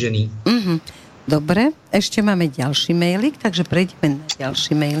obsažený. Dobre, ešte máme ďalší mailík, takže prejdeme na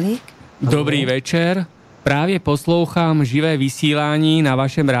ďalší mailík. Dobrý večer. Právě poslouchám živé vysílání na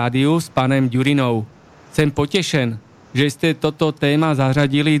vašem rádiu s panem Ďurinou. Jsem potěšen, že jste toto téma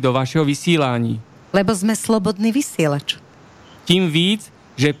zařadili do vašeho vysílání. Lebo sme slobodný vysielač. Tím víc,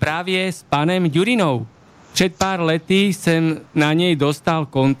 že právě s panem Ďurinou. Před pár lety jsem na něj dostal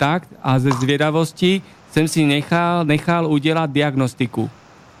kontakt a ze zvědavosti jsem si nechal udělat diagnostiku.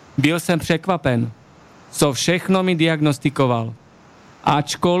 Byl jsem překvapen, co všechno mi diagnostikoval.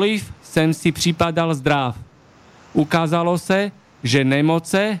 Ačkoliv jsem si připadal zdrav. Ukázalo se, že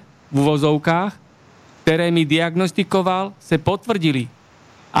nemoce v uvozovkách, které mi diagnostikoval, se potvrdily.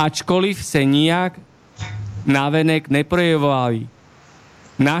 Ačkoliv se nijak navenek neprojevovaly.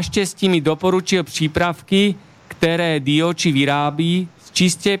 Naštěstí mi doporučil přípravky, které diochi vyrábí z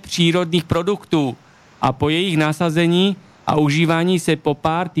čistě přírodních produktů a po jejich nasazení a užívání se po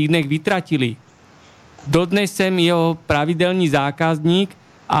pár týdnech vytratili. Dodnes jsem jeho pravidelný zákazník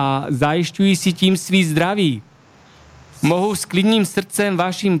a zajišťuji si tím svý zdraví. Mohu s klidným srdcem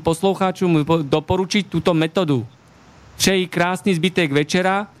vašim posluchačům doporučit tuto metodu. Přeji krásný zbytek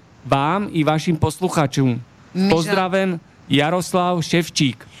večera vám i vašim posluchačům. Pozdravím, Jaroslav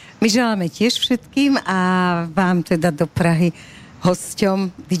Ševčík. My želáme tiež všetkým a vám teda do Prahy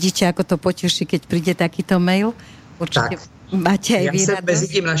hosťom. Vidíte, ako to poteší, keď príde takýto mail? Určitě máte aj Já jsem mezi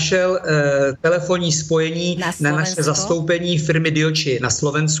tím našel telefonní spojení na naše zastoupení firmy Diochi na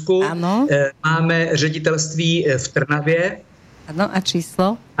Slovensku. Ano. Máme ředitelství v Trnavě. Ano, a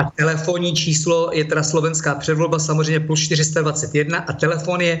číslo? A telefonní číslo je teda slovenská předvolba, samozřejmě plus 421 a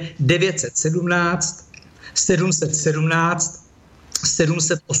telefon je 917 717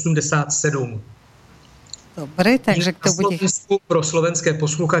 787. Dobre, takže kto bude... Pro slovenské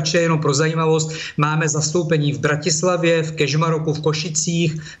posluchače, jenom pro zajímavost, máme zastoupení v Bratislavě, v Kežmaroku, v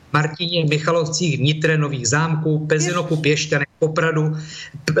Košicích, Martině, Michalovcích, Nitre, Nových Zámků, Pezinoku, Piešťanech, Popradu,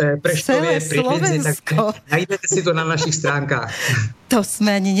 Preštově, Prievidzi. Najdete si to na našich stránkách. To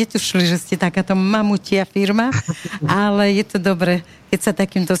sme ani netušili, že ste takáto mamutia firma, ale je to dobre, keď sa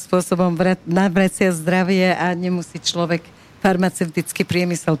takýmto spôsobom navracia zdravie a nemusí človek farmaceutický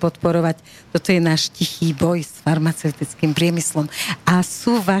priemysel podporovať. Toto je náš tichý boj s farmaceutickým priemyslom. A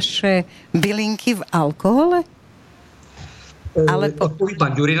sú vaše bylinky v alkohole? Odpoví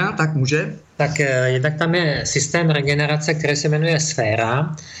pan Ďurina, tak může. Tak jednak tam je systém regenerace, který se jmenuje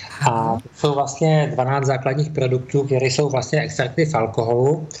Sféra a jsou vlastně 12 základních produktů, které jsou vlastně extrakty v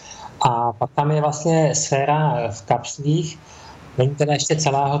alkoholu a pak tam je vlastně Sféra v kapslích. Není teda ještě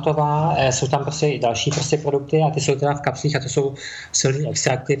celá hotová, jsou tam prostě i další prostě produkty a ty jsou teda v kapslích a to jsou silné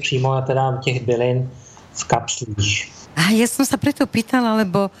extrakty přímo teda těch bylin v kapslích. A ja som sa preto pýtala,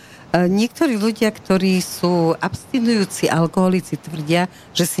 lebo niektorí ľudia, ktorí sú abstinujúci alkoholici, tvrdia,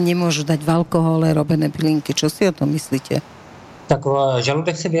 že si nemôžu dať v alkohole robené bylinky. Čo si o tom myslíte? Tak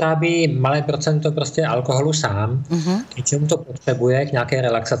žaludek si vyrábí malé procento prostě alkoholu sám. K něčemu to potřebuje, k nějaké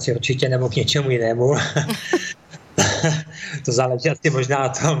relaxaci určitě, nebo k něčemu jinému. To záleží asi možná na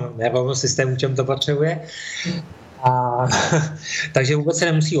tom nervovém systému, čem to potřebuje. Takže vůbec se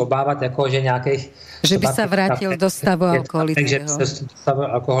nemusí obávat, jako, že nějakých... Že by se vrátil do stavu alkoholiku. Takže do stavu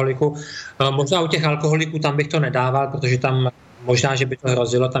alkoholiku. Možná u těch alkoholiků tam bych to nedával, protože tam možná, že by to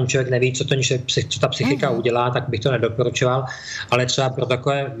hrozilo, tam člověk neví, co ta psychika udělá, tak bych to nedoporučoval, ale třeba pro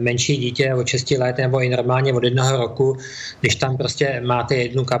takové menší dítě od 6 let nebo i normálně od 1 roku, když tam prostě máte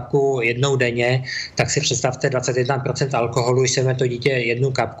 1 kapku jednou denně, tak si představte 21% alkoholu, když se to dítě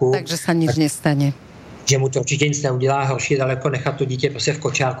 1 kapku. Takže se nic nestane. Že mu to určitě nic neudělá, horší je daleko nechat to dítě prostě v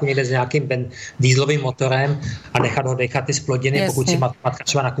kočárku někde s nějakým dieselovým motorem a nechat ho dechat ty splodiny, jasne. Pokud si matka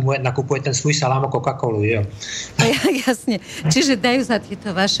třeba nakupuje ten svůj salám a Coca-Colu, jo. Jasne. Čiže dajú sa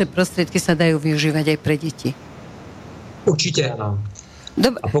tieto vaše prostriedky sa dajú využívať aj pre deti. Určitě, ano.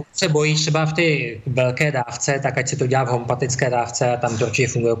 A pokud se bojí třeba v té velké dávce, tak ať se to dělá v homeopatické dávce a tam to určitě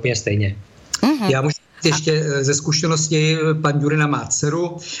funguje úplně stejně. Já můžu ještě ze zkušenosti, pan Ďurina má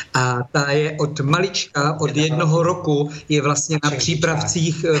dceru a ta je od malička, od 1 roku je vlastně na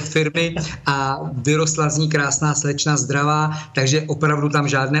přípravcích firmy a vyrostla z ní krásná slečna, zdravá, takže opravdu tam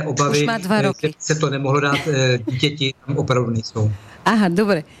žádné obavy, už má 2 roky. Že se to nemohlo dát děti, tam opravdu nejsou. Aha,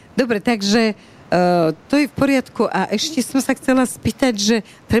 dobre, takže to je v poriadku a ešte som sa chcela spýtať, že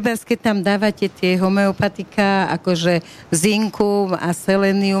trebárs, keď tam dávate tie homeopatika, akože zinku a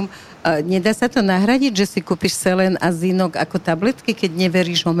selenium, nedá sa to nahradiť, že si kúpiš selen a zinok ako tabletky, keď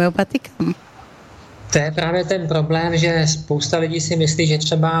neveríš homeopatikám? To je právě ten problém, že spousta lidí si myslí, že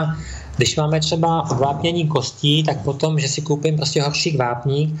třeba, když máme třeba vápnění kostí, tak potom, že si koupím prostě horší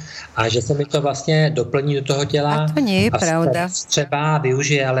vápník a že se mi to vlastně doplní do toho těla. A to nie je pravda. Třeba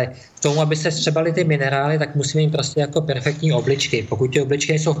využije, ale k tomu, aby se střebaly ty minerály, tak musíme mít prostě jako perfektní obličky. Pokud ty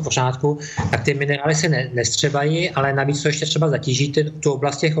obličky jsou v pořádku, tak ty minerály se nestřebají, ale navíc to ještě třeba zatíží tu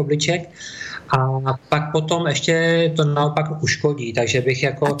oblast těch obliček. A pak potom ještě to naopak uškodí, takže bych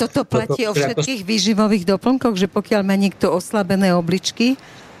jako... A toto platí o všetkých výživových doplnkoch, že pokiaľ má niekto oslabené obličky,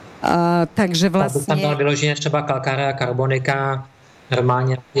 takže vlastne... Tam byla vyloženě třeba kalkária, karbonika,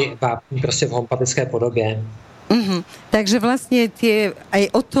 normálně vápní prostě v homeopatické podobě. Takže vlastne aj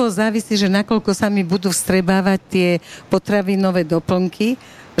od toho závisí, že nakoľko sa mi budú vstrebávať tie potravinové doplnky,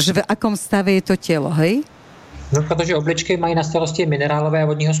 že v akom stave je to telo, hej? No, protože obličky mají na starosti minerálové a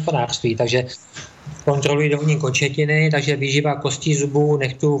vodní hospodářství, takže kontrolují dolní končetiny, takže výživa kostí, zubů,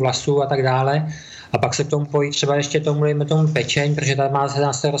 nechtů, vlasů a tak dále. A pak se k tomu pojí třeba ještě tomu pečeň, protože tam má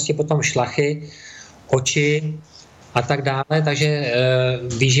na starosti potom šlachy, oči a tak dále. Takže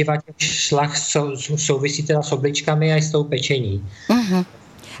výživa těch šlach souvisí teda s obličkami a i s tou pečení.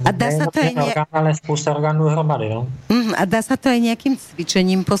 A dá sa to aj ale spousta orgánů hromady, no. A dá sa to aj nejakým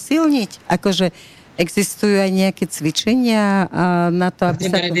cvičením posilniť? Akože existujú aj nejaké cvičenia na to,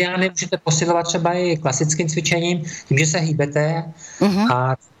 aby sa... Meridiány můžete posilovat třeba i klasickým cvičením, tím, že se hýbete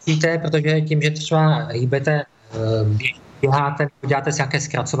a cítíte, protože tím, že třeba hýbete, běháte, děláte si nějaké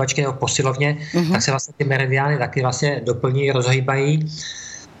zkracovačky nebo posilovně, tak se vlastně ty meridiány taky vlastně doplní, rozhýbají.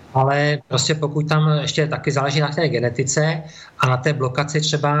 Ale prostě pokud tam ještě taky záleží na té genetice a na té blokaci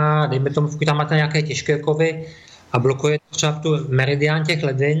třeba, dejme tomu, pokud tam máte nějaké těžké kovy a blokuje třeba tu meridián těch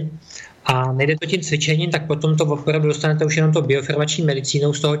ledvin, a nejde to tím cvičením, tak potom to opravdu dostanete už jenom to biofarmační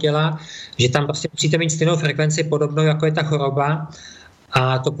medicínou z toho těla, že tam prostě musíte mít stejnou frekvenci podobnou, jako je ta choroba.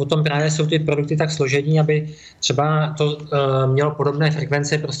 A to potom právě jsou ty produkty tak složení, aby třeba to mělo podobné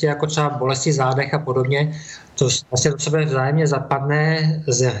frekvence, prostě jako třeba bolesti zádech a podobně. To vlastně do sebe vzájemně zapadne,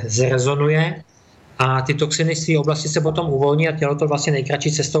 zrezonuje a ty toxiny z té oblasti se potom uvolní a tělo to vlastně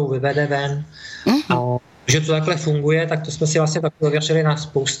nejkratší cestou vyvede ven. A že to takhle funguje, tak to jsme si vlastně tak ověřili na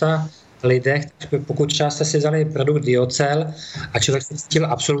spousta lidech. Pokud třeba jste si vzali produkt Diocel a člověk se cítil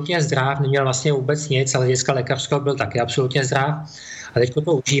absolutně zdrav, neměl vlastně vůbec nic, ale hlediska lékařského byl taky absolutně zdrav. A teď to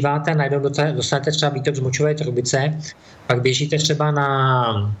užíváte, najednou dostanete třeba výtok z močové trubice, pak běžíte třeba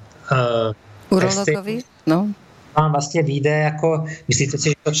na urologovi, no. Vám vlastně vyjde jako, myslíte si,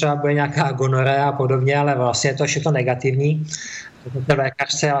 že to třeba bude nějaká gonorrea a podobně, ale vlastně je to všechno negativní. Ten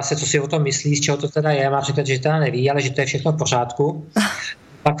lékař se vlastně, co si o tom myslí, z čeho to teda je, má říkat, že teda neví, ale že to je všechno v pořádku.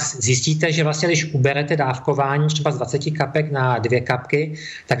 pak zjistíte, že vlastně, když uberete dávkování třeba z 20 kapek na 2 kapky,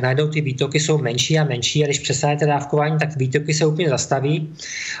 tak najednou ty výtoky jsou menší a menší a když přestanete dávkování, tak výtoky se úplně zastaví.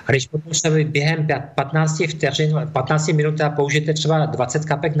 A když potom se během 15 minut použijete třeba 20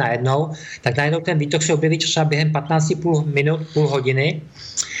 kapek najednou, tak najednou ten výtok se objeví třeba během 15 minut, půl hodiny.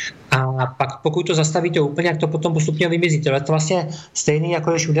 A pak pokud to zastavíte úplně, jak to potom postupně vymizí. To je to vlastně stejný,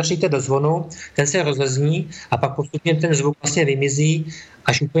 jako když udeříte do zvonu, ten se rozezní a pak postupně ten zvuk vlastně vymizí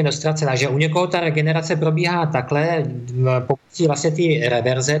až úplně do ztracena. Že u někoho ta regenerace probíhá takhle, pomocí vlastně ty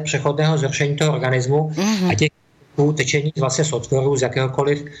reverze, přechodného zhoršení toho organismu a těch tečení vlastně z otvorů, z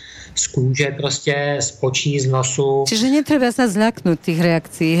jakéhokoliv z kůže, prostě z očí, z nosu. Čiže netreba sa zľaknúť tých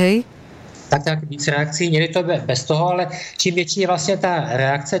reakcií, hej? Tak víc reakcí, někdy to bez toho, ale čím větší je vlastně ta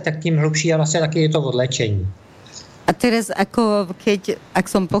reakce, tak tím hlubší je vlastně taky je to odléčení. A teraz, ak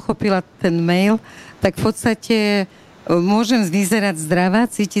som pochopila ten mail, tak v podstate môžem vyzerať zdravá,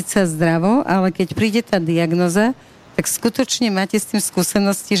 cítiť sa zdravo, ale keď príde tá diagnoza, tak skutočne máte s tým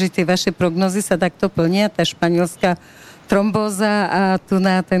skúsenosti, že tie vaše prognozy sa takto plnia, tá španielská trombóza a tu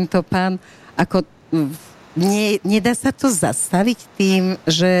na tento pán, ako nedá sa to zastaviť tým,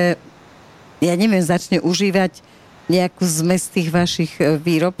 že ja neviem, začne užívať nejakú zmes tých vašich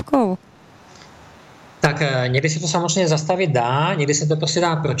výrobkov? Tak někdy se to samozřejmě zastavit dá, někdy se to prostě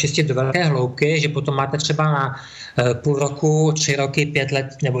dá pročistit do velké hloubky, že potom máte třeba na půl roku, 3 roky, 5 let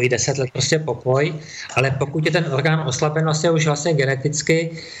nebo i 10 let prostě pokoj, ale pokud je ten orgán oslaben vlastně už vlastně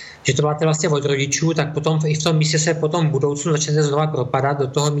geneticky, že to máte vlastně od rodičů, tak potom i v tom místě se potom v budoucnu začnete znova propadat do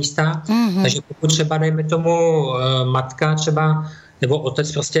toho místa, takže pokud třeba dejme tomu matka třeba nebo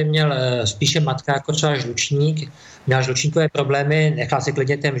otec prostě měl spíše matka jako třeba žlučník, měl žlučníkové problémy, nechal si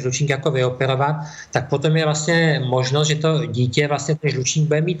klidně ten žlučník jako vyoperovat, tak potom je vlastně možnost, že to dítě vlastně ten žlučník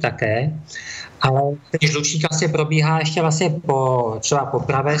bude mít také, ale ten žlučník vlastně probíhá ještě vlastně třeba po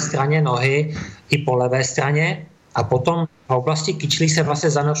pravé straně nohy i po levé straně a potom v oblasti kyčlí se vlastně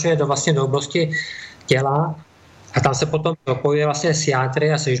zanořuje do oblasti těla a tam se potom propojuje vlastně s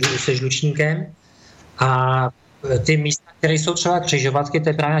játry a se žlučníkem a ty místa, které jsou třeba křižovatky, to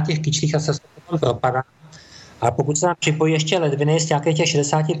je právě na těch kyčlích a se potom propadá. A pokud se nám připojí ještě ledviny z nějakých těch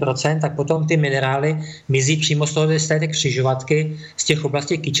 60%, tak potom ty minerály mizí přímo z té křižovatky, z těch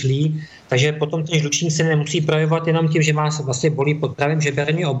oblastí kyčlí, takže potom ten žlučník se nemusí projevovat jenom tím, že má vlastně bolí pod pravým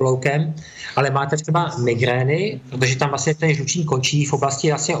žeberním obloukem, ale máte třeba migrény, protože tam vlastně ten žlučník končí v oblasti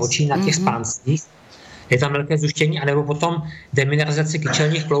vlastně očí na těch spáncích, je tam velké zuštění, anebo potom demineralizace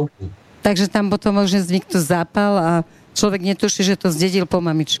kyčelních kloubů. Takže tam potom môže vzniknúť zápal a človek netuší, že to zdedil po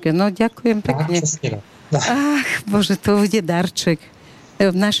mamičke. No, ďakujem pekne. Ach, Bože, to bude darček.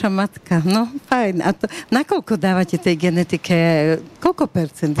 Naša matka. No, fajn. A to, nakoľko dávate tej genetike? Koľko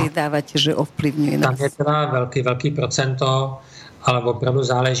percent dávate, že ovplyvňuje nás? Tam je teda velký procento, ale opravdu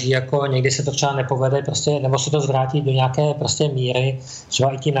záleží, jako někdy se to třeba nepovede, prostě, nebo se to zvrátí do nějaké prostě míry, třeba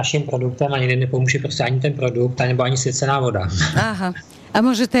i tím naším produktem a někdy nepomůže prostě ani ten produkt, nebo ani svěcená voda. Aha. A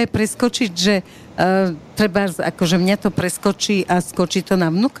môže to aj preskočiť, že treba, akože mňa to preskočí a skočí to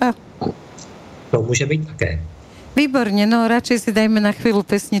na vnuka? To môže byť také. Výborne, no radšej si dajme na chvíľu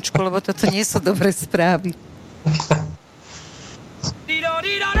pesničku, lebo toto nie sú dobré správy.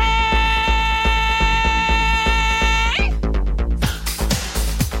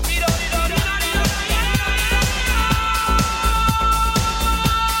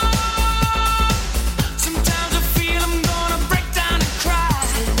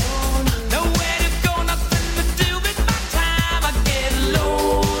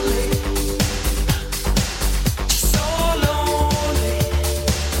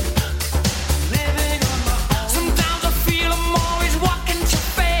 Sometimes I feel I'm always walking too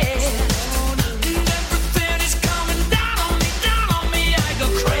fast.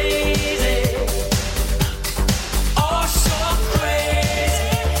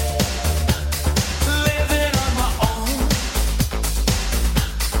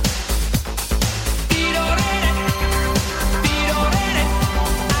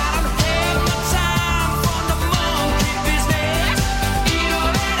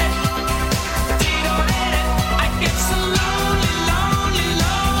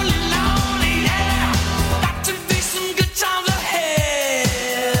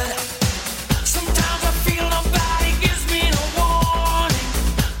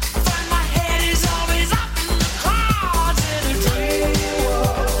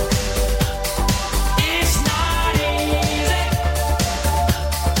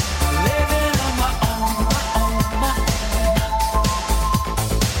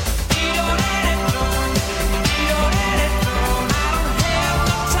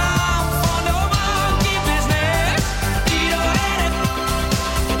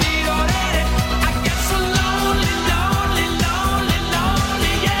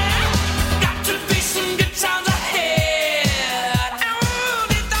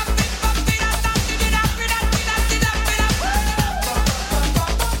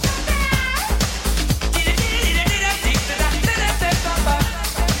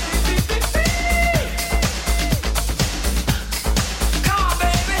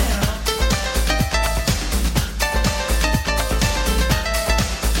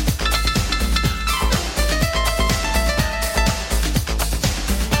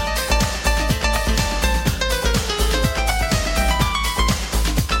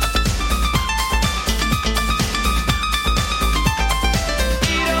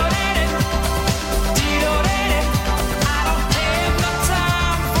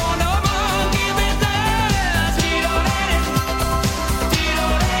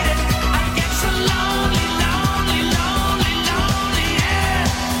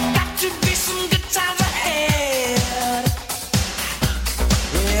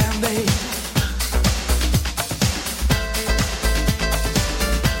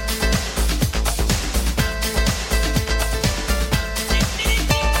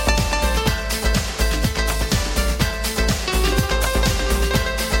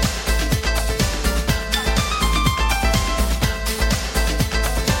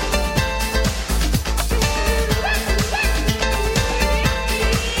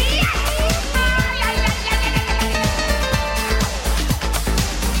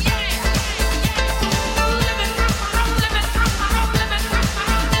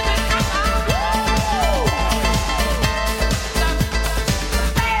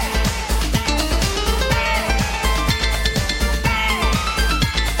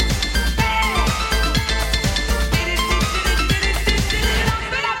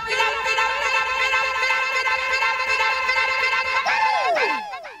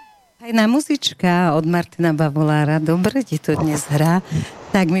 Fajná muzička od Martina Bavolára. Dobre, ti to dnes hrá.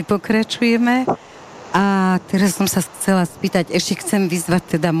 Tak my pokračujeme. A teraz som sa chcela spýtať, ešte chcem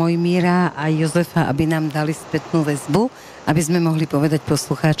vyzvať teda Mojmíra a Jozefa, aby nám dali spätnú väzbu, aby sme mohli povedať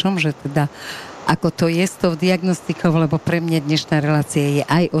poslucháčom, že teda ako to je s tou diagnostikou, lebo pre mňa dnešná relácia je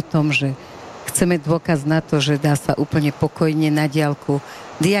aj o tom, že chceme dôkaz na to, že dá sa úplne pokojne na diaľku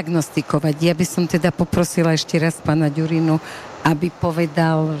diagnostikovať. Ja by som teda poprosila ešte raz pána Ďurinu, aby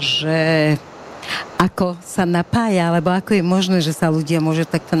povedal, že ako sa napája, alebo ako je možné, že sa ľudia môžu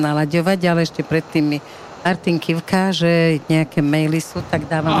takto nalaďovať, ale ešte predtým mi Martin kývka, že nejaké maily sú, tak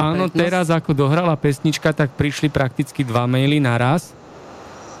dávam prednosť. Áno, teraz ako dohrala pesnička, tak prišli prakticky 2 maily naraz.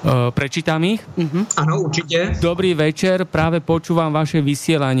 Prečítam ich? Áno, určite. Dobrý večer, práve počúvam vaše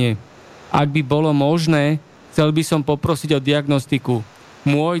vysielanie. Ak by bolo možné, chcel by som poprosiť o diagnostiku.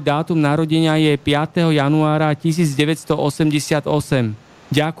 Môj dátum narodenia je 5. januára 1988.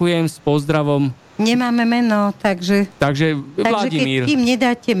 Ďakujem, s pozdravom. Nemáme meno, takže Vladimír. Keď kým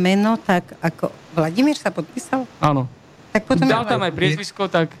nedáte meno, tak ako... Vladimír sa podpísal? Áno. Tak potom dal tam aj priezvisko,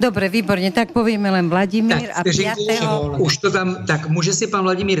 tak... Dobre, výborne, tak povieme len Vladimír tak, a 5. Už to tam... Tak může si pan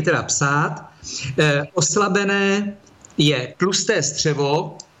Vladimír teda psát. Oslabené je tlusté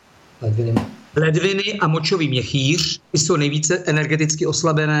střevo, ledviny a močový měchýř. Ty jsou nejvíce energeticky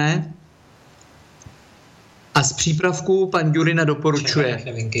oslabené. A z přípravků pan Ďurina doporučuje.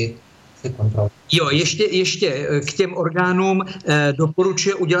 Jo, ještě k těm orgánům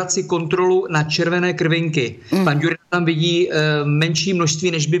doporučuje udělat si kontrolu na červené krvinky. Pan Ďurina tam vidí menší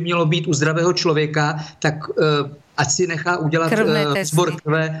množství, než by mělo být u zdravého člověka, tak ať si nechá udělat sbor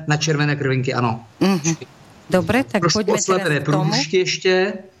krve na červené krvinky, ano. Dobre, tak poďme teraz k tomu.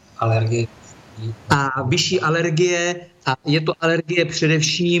 Ještě. Alergie. A vyšší alergie, a je to alergie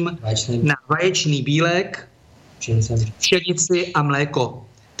především na vaječný bílek, pšenici a mléko.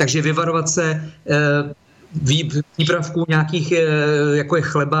 Takže vyvarovat se přípravků nějakých, jako je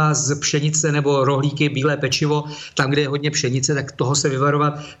chleba z pšenice nebo rohlíky, bílé pečivo, tam, kde je hodně pšenice, tak toho se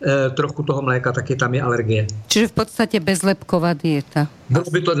vyvarovat, trochu toho mléka, taky tam je alergie. Čiže v podstatě bezlepková dieta. Bylo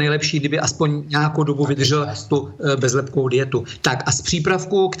by to nejlepší, kdyby aspoň nějakou dobu vydržel tu bezlepkovou dietu. Tak a z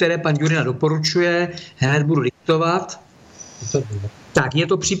přípravků, které pan Ďurina doporučuje, hned budu diktovat. Tak, je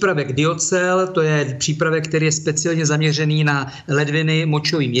to přípravek diocel, to je přípravek, který je speciálně zaměřený na ledviny,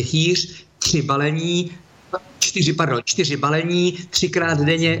 močový měchýř, 4 balení, 3krát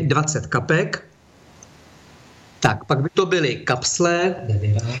denně 20 kapek. Tak, pak by to byly kapsle,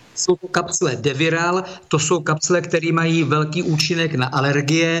 jsou to kapsle Deviral, to jsou kapsle, které mají velký účinek na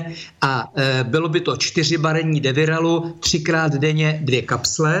alergie a bylo by to 4 balení Deviralu, 3krát denně 2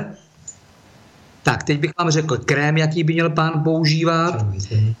 kapsle. Tak, teď bych vám řekl krém, jaký by měl pán používat.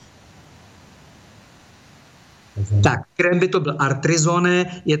 Tak, krém by to byl Artrizone,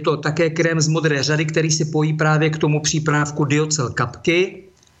 je to také krém z modré řady, který si pojí právě k tomu přípravku diocel kapky.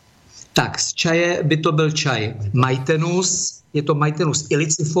 Tak, z čaje by to byl čaj Maitenus, je to Maitenus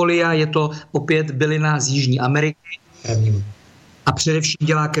ilicifolia, je to opět bylina z Jižní Ameriky. A především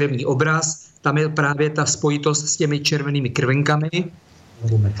dělá krevní obraz, tam je právě ta spojitost s těmi červenými krvinkami.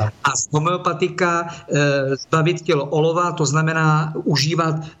 A z homeopatika zbavit tělo olova, to znamená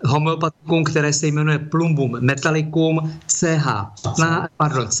užívat homeopatikum, které se jmenuje Plumbum metallicum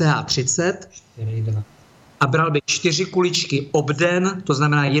CH30 a bral by 4 kuličky obden, to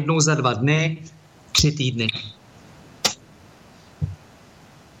znamená jednou za 2 dny, 3 týdny.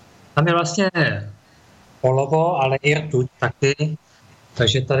 Tam je vlastně olovo, ale i rtuť taky,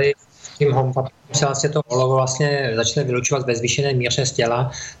 takže tady tím homeopatikum se vlastně to olovo vlastně začne vylučovat ve zvýšené míře z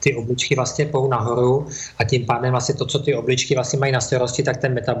těla, ty obličky vlastně půjdou nahoru a tím pádem vlastně to, co ty obličky vlastně mají na starosti, tak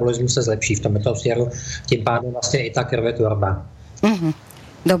ten metabolismus se zlepší v tom směru, tím pádem vlastně i ta krvetvorba.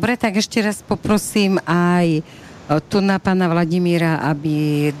 Dobre, tak ešte raz poprosím aj tu na pána Vladimíra,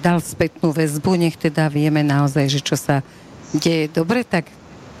 aby dal spätnú väzbu, nech teda vieme naozaj, že čo sa deje. Dobre, tak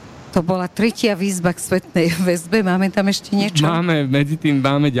to bola 3. výzva k spätnej väzbe. Máme tam ešte niečo? Medzi tým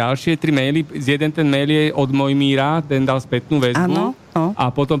máme ďalšie 3 maily. Ten mail je od Mojmíra, ten dal spätnú väzbu. Áno, no.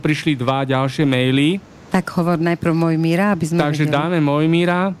 A potom prišli 2 ďalšie maily. Tak hovor najprv Mojmíra, aby sme Takže vedeli. dáme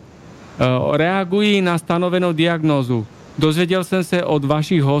Mojmíra. Reagují na stanovenú diagnózu. Dozvedel som sa od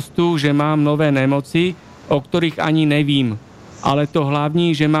vašich hostů, že mám nové nemoci, o ktorých ani nevím. Ale to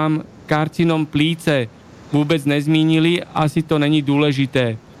hlavní, že mám karcinom plíce. Vôbec nezmínili, asi to není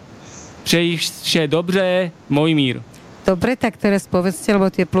dôležité. Přeji vše dobré, Mojmír. Dobre, tak teraz povedzte, lebo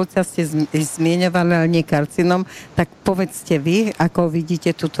tie plúca ste zmieňovali, ale nie karcinom, tak povedzte vy, ako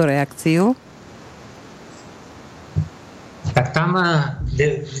vidíte túto reakciu. Tak tam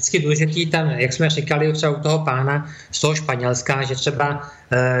je vždycky důležitý, tam, jak jsme říkali třeba u toho pána z toho Španělska, že třeba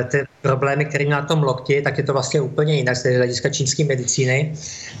problémy, které na tom lokti, tak je to vlastně úplně jinak z hlediska čínské medicíny.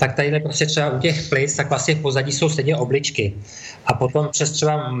 Tak tady prostě třeba u těch plic, tak vlastně v pozadí jsou stejně obličky. A potom přes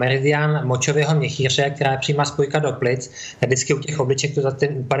třeba meridian močového měchýře, která je přímá spojka do plic, tak vždycky u těch obliček to ten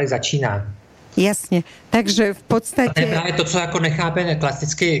úpadek začíná. Jasně, takže v podstatě... A to je právě to, co jako nechápe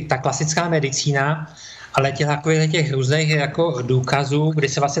ta klasická medicína, ale těch různých jako důkazů, kdy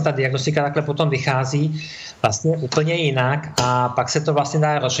se vlastně ta diagnostika takhle potom vychází vlastně úplně jinak a pak se to vlastně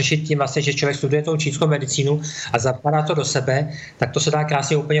dá rozřešit tím vlastně, že člověk studuje tou čínskou medicínu a zapadá to do sebe, tak to se dá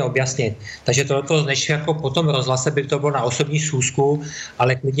krásně úplně objasnit. Takže tohoto než jako potom rozhlase by to bylo na osobní schůzku,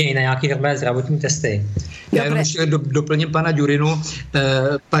 ale klidně i na nějaký normální zdravotní testy. Já jenom ještě doplním pana Ďurinu.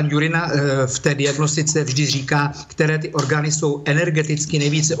 Pan Ďurina v té diagnostice vždy říká, které ty orgány jsou energeticky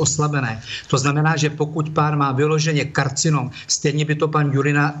nejvíce oslabené. To znamená, že pokud pán má vyloženě karcinom, stejně by to pan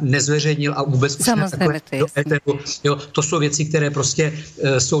Ďurina nezveřejnil a vůbec už do éteru. Jo, to jsou věci, které prostě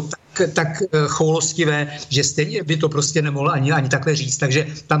jsou tak choulostivé, že stejně by to prostě nemohlo ani takhle říct. Takže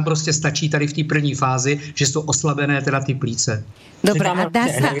tam prostě stačí tady v té první fázi, že jsou oslabené teda ty plíce. Dobré, a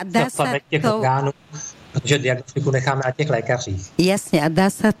dá sa to... orgánů, protože diagnostiku necháme na těch lékařích. Jasne, a dá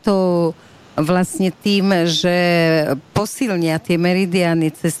sa to vlastne tým, že posilnia tie meridiany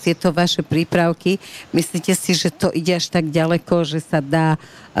cez tieto vaše prípravky. Myslíte si, že to ide až tak ďaleko, že sa dá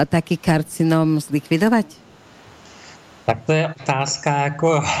taký karcinom zlikvidovať? Tak to je otázka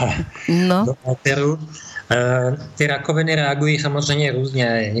jako do éteru. Ty rakoviny reagují samozřejmě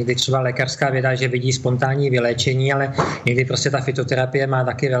různě. Někdy třeba lékařská věda, že vidí spontánní vyléčení, ale někdy prostě ta fytoterapie má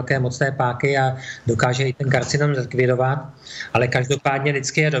taky velké mocné páky a dokáže i ten karcinom zlikvidovat. Ale každopádně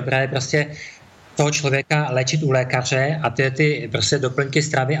vždycky je dobré prostě toho člověka léčit u lékaře a ty prostě doplňky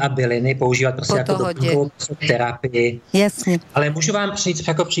stravy a byliny používat prostě jako doplňkovou terapii. Jasně. Ale můžu vám přijít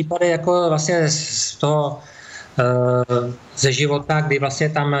jako případy jako vlastně z toho ze života, kdy vlastně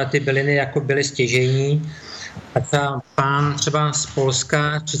tam ty byliny jako byly stěžejní. A třeba pán třeba z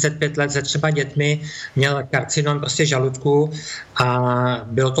Polska, 35 let, se třeba dětmi, měl karcinom prostě žaludku a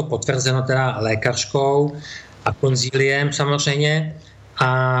bylo to potvrzeno teda lékařkou a konzíliem samozřejmě.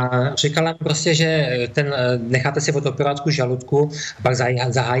 A říkala prostě, že necháte si odoperovat žaludku a pak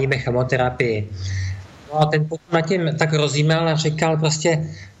zahájíme chemoterapii. No a ten potom nad tím tak rozjímal a říkal prostě,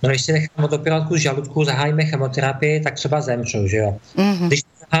 no když si nechám odoperovat žaludku, zahájíme chemoterapii, tak třeba zemřu, že jo. Mm-hmm. Když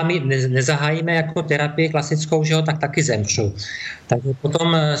nezahájíme jako terapii klasickou, že jo, tak taky zemřu. Takže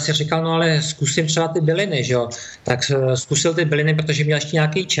potom si říkal, no ale zkusím třeba ty byliny, že jo. Tak zkusil ty byliny, protože měl ještě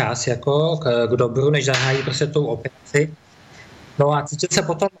nějaký čas jako k dobru, než zahájí prostě tou operaci. No a cítil se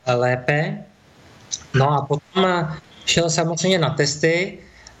potom lépe. No a potom šel samozřejmě na testy,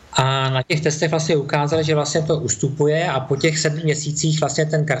 a na těch testech vlastně ukázali, že vlastně to ustupuje a po těch 7 měsících vlastně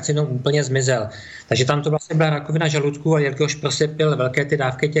ten karcinom úplně zmizel. Takže tam to vlastně byla rakovina žaludku a jelikož prostě pil velké ty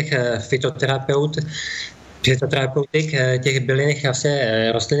dávky těch fytoterapeutik, těch bylinných vlastně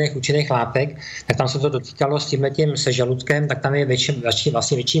rostlinných účinných látek, tak tam se to dotýkalo s tímhletím se žaludkem, tak tam je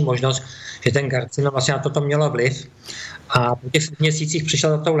větší možnost, že ten karcinom vlastně na to mělo vliv. A po těch 7 měsících přišel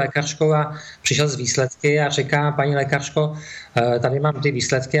za tou lékařkou a přišel z výsledky a říká, paní lékařko, tady mám ty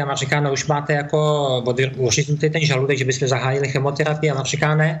výsledky a ona říká, no už máte jako oříznutý ten žaludek, že bychom zahájili chemoterapii a ona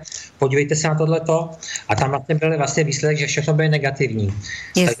říká, ne, podívejte se na tohleto a tam vlastně byly vlastně výsledek, že všechno bylo negativní.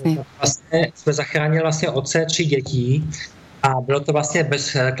 Jasně. Takže vlastně jsme zachránili vlastně otce 3 dětí a bylo to vlastně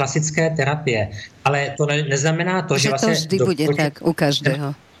bez klasické terapie. Ale to neznamená to, že vlastně... to vždy bude tak u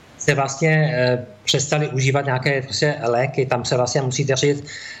každého. Se vlastně přestali užívat nějaké prostě léky, tam se vlastně musíte říct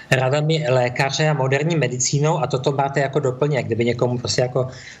radami lékaře a moderní medicínou a toto máte jako doplněk, kdyby někomu prostě jako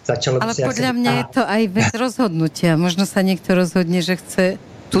začalo... Ale podľa mňa je to aj vec rozhodnutia. Možno sa niekto rozhodne, že chce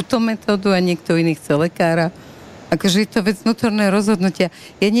túto metódu a niekto iný chce lekára. Akože je to vec vnútorného rozhodnutia.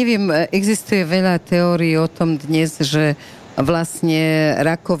 Ja neviem, existuje veľa teórií o tom dnes, že vlastne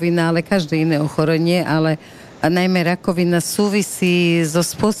rakovina, ale každé iné ochorenie, ale a najmä rakovina súvisí so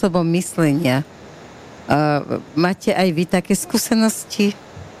spôsobom myslenia. Máte aj vy také skúsenosti?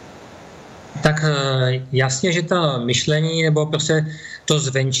 Tak jasně, že to myšlení nebo prostě to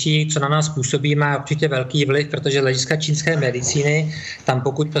zvenčí, co na nás působí, má určitě velký vliv, protože z hlediska čínské medicíny, tam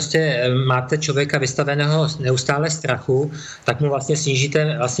pokud prostě máte člověka vystaveného neustále strachu, tak mu vlastně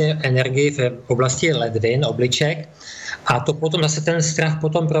snížíte vlastně energii v oblasti ledvin, obliček, a to potom zase ten strach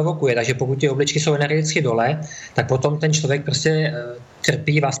potom provokuje. Takže pokud ty obličky jsou energeticky dole, tak potom ten člověk prostě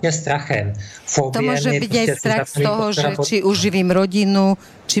trpí vlastně strachem. To môže byť aj strach z toho, že či uživím rodinu,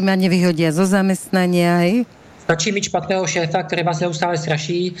 či ma nevyhodia zo zamestnania, aj? Stačí mít špatného šéfa, který vás neustále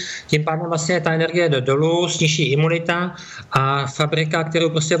straší, tím pádem vlastně ta energie jde dolů, sníží imunita a fabrika, kterou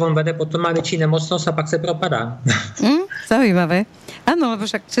prostě on vede, potom má větší nemocnost a pak se propadá. Zaujímavé. Áno, lebo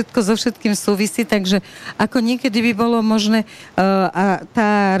však všetko so všetkým súvisí, takže ako niekedy by bolo možné a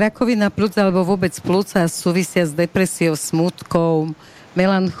tá rakovina plúc alebo vôbec plúca súvisia s depresiou, smútkou,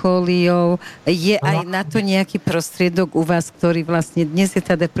 melanchóliou. Je aj na to nejaký prostriedok u vás, ktorý vlastne dnes je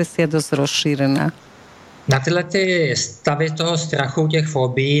tá depresia dosť rozšírená? Na tyhle ty stavy toho strachu, těch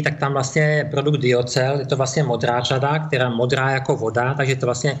fobí, tak tam vlastně je produkt diocel, je to vlastně modrá řada, která modrá jako voda, takže to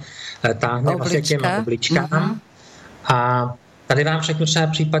vlastně táhne vlastně těm obličkám. A tady vám řeknu třeba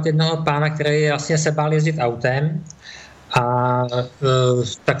případ jednoho pána, který vlastně se bál jezdit autem a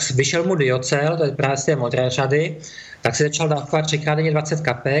tak vyšel mu diocel, to je právě z té modré řady, tak se začal dávkovat 3x denně 20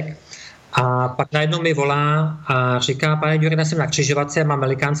 kapek a pak najednou mi volá a říká, pane Ďurina, jsem na křižovatce, mám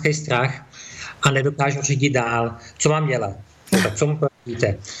velikánský strach a nedokážu řídit dál. Co mám dělat? No, tak co mu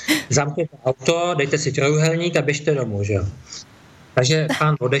poradíte? Zamkněte auto, dejte si trojuhelník a běžte domů, že jo? Takže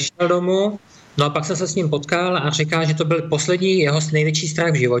pán odešel domů, no a pak jsem se s ním potkal a říká, že to byl poslední jeho největší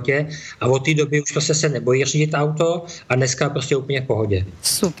strach v životě a od té doby už prostě se nebojí řídit auto a dneska prostě úplně v pohodě.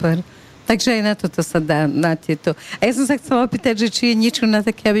 Super. Takže aj na toto sa dá, na tieto. A ja som sa chcela opýtať, že či je niečo na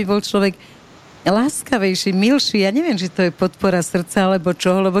také, aby bol človek láskavejší, milší. Ja neviem, či to je podpora srdca, alebo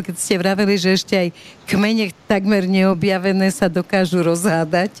čoho, lebo keď ste vraveli, že ešte aj kmene takmer neobjavené sa dokážu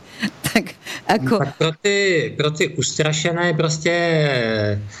rozhádať, tak ako... Tak pro ty ustrašené prostě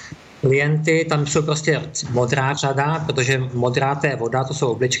klienty, tam jsou prostě modrá řada, protože modrá to je voda, to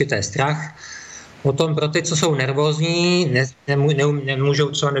jsou obličky, to je strach. Potom pro ty, co jsou nervózní, nemůžou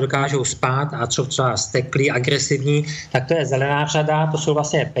třeba, nedokážou spát a jsou třeba steklí, agresivní, tak to je zelená řada, to jsou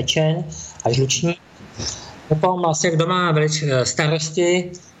vlastně pečeň a žluční. Potom vlastně, kdo má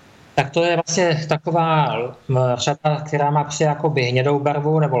starosti, tak to je vlastně taková řada, která má prostě jakoby hnědou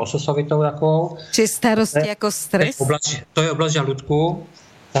barvu nebo lososovitou takovou. Či starosti jako stres? To je oblast žaludku.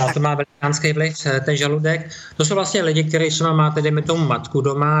 To má velikánský vliv, ten žaludek. To jsou vlastně lidi, kteří třeba máte, dejme tomu matku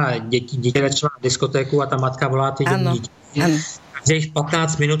doma, dítě třeba na diskotéku a ta matka volá ty děti. Za jich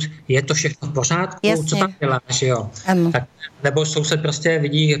 15 minut je to všechno v pořádku, jasně. Co tam děláš, jo? Tak, nebo soused prostě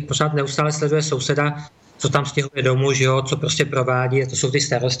vidí, pořád neustále sleduje souseda, co tam stěhuje domů, že jo, co prostě provádí, to jsou ty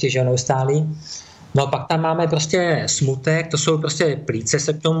starosti, že jo, neustálí. No pak tam máme prostě smutek, to jsou prostě plíce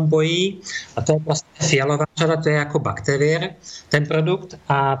se k tomu bojí a to je prostě fialová řada, to je jako bakterie, ten produkt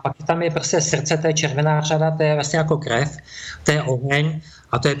a pak tam je prostě srdce, to je červená řada, to je vlastně jako krev, to je oheň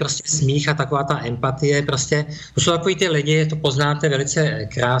a to je prostě smích a taková ta empatie prostě. To jsou takový ty lidi, to poznáte velice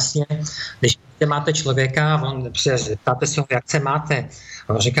krásně, když máte člověka, on prostě ptáte se ho, jak se máte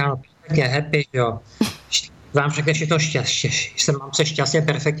a on říká, no je happy, jo. Vám řekne všechno šťastně, mám se šťastně,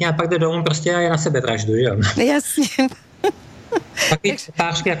 perfektně a pak jde domů prostě a je na sebevraždu, jo. Jasně. Takový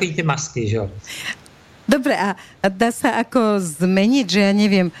pářky, jako ty masky, jo. Dobre, a dá sa ako zmeniť, že ja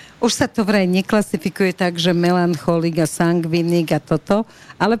neviem, už sa to vraj neklasifikuje tak, že melancholik a sangvinik a toto,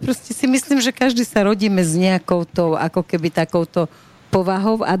 ale proste si myslím, že každý sa rodíme s nejakou tou, ako keby takouto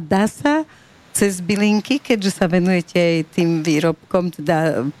povahou a dá sa cez bylinky, keďže sa venujete aj tým výrobkom,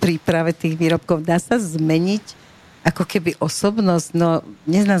 teda príprave tých výrobkov, dá sa zmeniť ako keby osobnosť? No,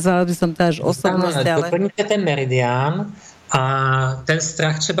 neznazvala by som to až osobnosť, ale... Doplníte ten meridián a ten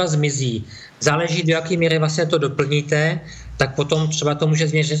strach třeba zmizí. Záleží, do jaký míry vlastně to doplníte, tak potom třeba to může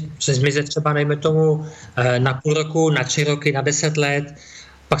zmizet třeba, nejme tomu, na půl roku, na 3 roky, na 10 let.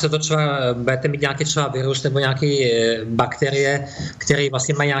 Pak se to třeba, budete mít nějaký třeba virus nebo nějaký bakterie, které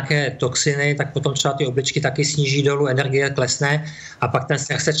vlastně mají nějaké toxiny, tak potom třeba ty obličky taky sníží dolů, energie klesne a pak ten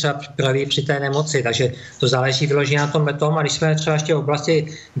strach se třeba projeví při té nemoci. Takže to záleží vyloženě na tom metom. A když jsme třeba ještě v oblasti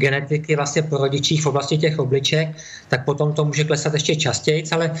genetiky, vlastně po rodičích, v oblasti těch obliček, tak potom to může klesat ještě častěji,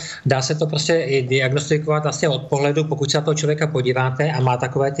 ale dá se to prostě i diagnostikovat vlastně od pohledu, pokud se na toho člověka podíváte a má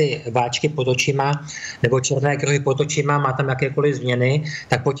takové ty váčky pod očima nebo černé kruhy pod očima, má tam jakékoliv změny,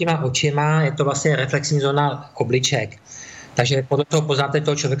 tak pod těma očima je to vlastně reflexní zóna obliček. Takže podle toho poznáte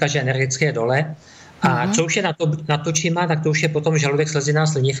toho člověka, že energeticky je dole. A co už je nad očima, tak to už je potom žaludek, slezina,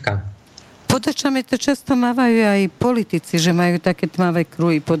 slinivka. Pod očami to často mávajú aj politici, že majú také tmavé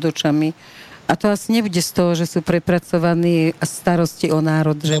kruhy pod očami. A to asi nebude z toho, že sú prepracovaní starosti o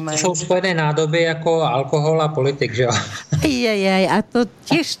národ. Že majú... To sú spojené nádoby ako alkohol a politik, že jo? A to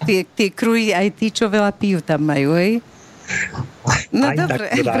tiež tie kruhy, aj tí, čo veľa pijú, tam majú, hej? No dobre,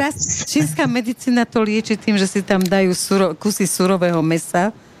 čínska medicína to lieči tým, že si tam dajú kusy surového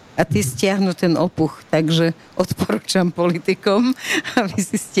mesa a tie stiahnu ten opuch. Takže odporúčam politikom, aby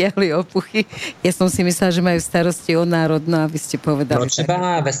si stiahli opuchy. Ja som si myslela, že majú starosti o národno, a vy ste povedali. No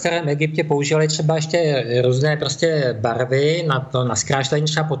třeba ve starém Egyptě používali třeba ještě různé prostě barvy na zkrášlení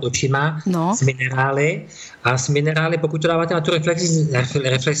třeba pod očima, z minerály. A z minerály, pokud to dáváte na tu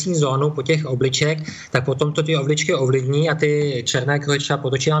reflexní zónu po těch obliček, tak potom to ty obličky ovlivní a ty černé kruhy třeba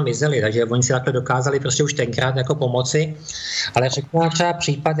pod očima mizely. Takže oni si takhle dokázali prostě už tenkrát jako pomoci. Ale řeknu třeba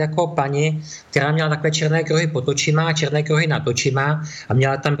případ jako paní, která měla takové černé kruhy pod očima, černé kruhy nad očima a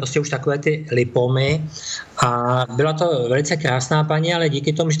měla tam prostě už takové ty lipomy. A byla to velice krásná paní, ale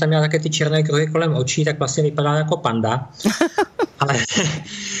díky tomu, že tam měla také ty černé kruhy kolem očí, tak vlastně vypadala jako panda. Ale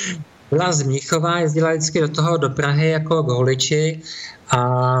byla z Mnichova, jezdila vždycky do Prahy jako k holiči a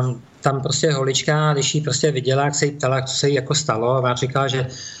tam prostě holička, když jí prostě viděla, jak se jí ptala, co se jí jako stalo, a říkala, že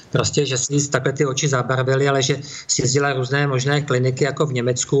prostě, že si takhle ty oči zabarvily, ale že si jezdila různé možné kliniky jako v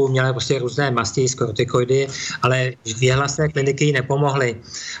Německu, měla prostě různé masti z kortikoidy, ale věhlasné kliniky jí nepomohly.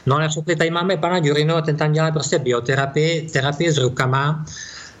 No a řekli, tady máme pana Ďurinu a ten tam dělá prostě terapii s rukama.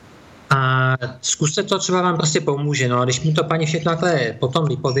 A zkuste to, třeba vám prostě pomůže. No a když mi to paní všechno takhle potom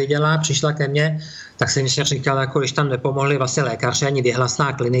vypověděla, přišla ke mně, tak jsem si říkal, jako když tam nepomohli vlastně lékaři, ani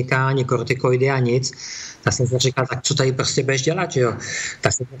věhlasná klinika, ani kortikoidy a nic, tak jsem si říkal, tak co tady prostě budeš dělat, že jo.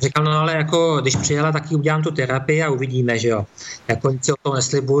 Tak jsem si říkal, no ale jako když přijela, tak udělám tu terapii a uvidíme, že jo. Jako nic si o tom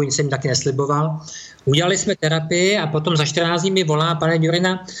neslibuju, nic jsem taky nesliboval. Udělali jsme terapii a potom za 14 dní mi volá pane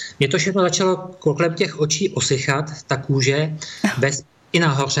Ďurina, mě to všechno začalo kolem těch očí osychat, ta kůže, bez i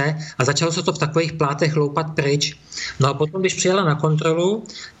nahoře a začalo se to v takových plátech loupat pryč. No a potom, když přijela na kontrolu,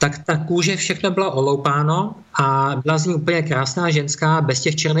 tak ta kůže všechno bylo oloupáno a byla z ní úplně krásná ženská, bez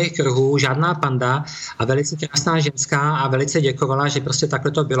těch černých kruhů, žádná panda a velice krásná ženská a velice děkovala, že prostě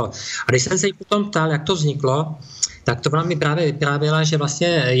takhle to bylo. A když jsem se jí potom ptal, jak to vzniklo, tak to ona mi právě vyprávěla, že vlastně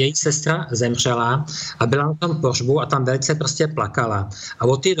její sestra zemřela a byla na tom pohřbu a tam velice prostě plakala. A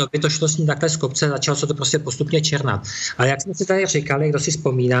od té doby to šlo s ní takhle z kopce, začalo se to prostě postupně černat. Ale jak jsme si tady říkali, kdo si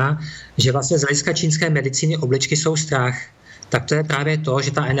vzpomíná, že vlastně z hlediska čínské medicíny obličky jsou strach, tak to je právě to,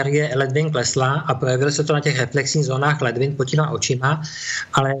 že ta energie ledvin klesla a projevilo se to na těch reflexních zónách ledvin pod těma očima,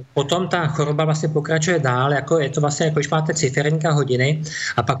 ale potom ta choroba vlastně pokračuje dál, jako je to vlastně, jako když máte ciferníka hodiny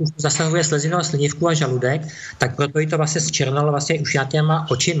a pak už zasahuje slezinu a slinivku a žaludek, tak proto jí to vlastně zčernalo vlastně už nad těma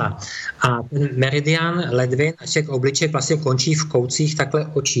očima. A ten meridian ledvin a těch obliček vlastně končí v koutcích takhle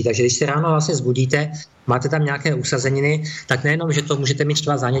očí. Takže když se ráno vlastně zbudíte, máte tam nějaké usazeniny, tak nejenom, že to můžete mít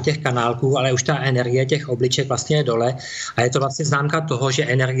třeba zánět těch kanálků, ale už ta energie těch obliček vlastně je dole a je to vlastně známka toho, že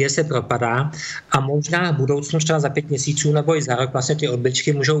energie se propadá a možná v budoucnu třeba za 5 měsíců nebo i za rok vlastně ty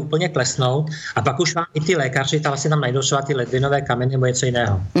obličky můžou úplně klesnout a pak už vám i ty lékaři vlastně tam najdou třeba ty ledvinové kameny nebo něco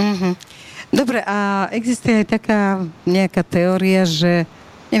jiného. Mm-hmm. Dobre, a existuje aj taká nejaká teória, že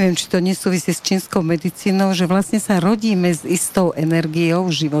neviem, či to nesúvisí s čínskou medicínou, že vlastne sa rodíme s istou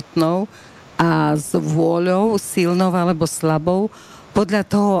energiou životnou a s vôľou, silnou alebo slabou, podľa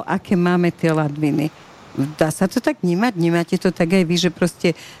toho, aké máme tie ladviny. Dá sa to tak vnímať? Vnímate to tak aj vy, že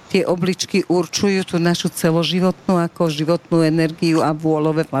proste tie obličky určujú tú našu celoživotnú ako životnú energiu a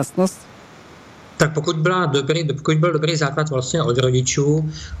vôľové vlastnosti? Tak pokud byl dobrý základ vlastně od rodičů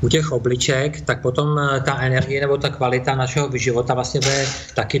u těch obliček, tak potom ta energie nebo ta kvalita našeho života vlastně bude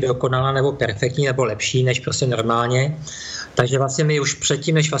taky dokonalá nebo perfektní nebo lepší než prostě normálně. Takže vlastně my už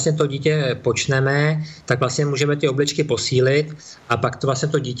předtím, než vlastně to dítě počneme, tak vlastně můžeme ty obličky posílit a pak to vlastně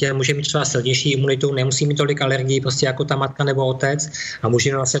to dítě může mít třeba silnější imunitu, nemusí mít tolik alergií prostě jako ta matka nebo otec a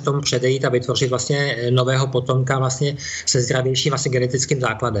můžeme vlastně tomu předejít a vytvořit vlastně nového potomka vlastně se zdravějším vlastně genetickým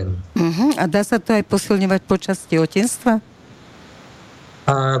základem. A dá se to aj posilňovať počas tehotenstva?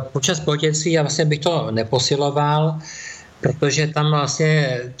 Počas tehotenství já vlastně bych to neposiloval, protože tam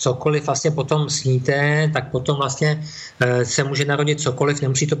vlastně cokoliv vlastně potom sníte, tak potom vlastně se může narodit cokoliv,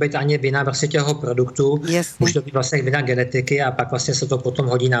 nemusí to být ani vina vlastně těho produktu, může to být vlastně vina genetiky a pak vlastně se to potom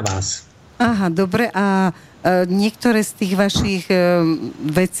hodí na vás. Aha, dobre, a niektoré z tých vašich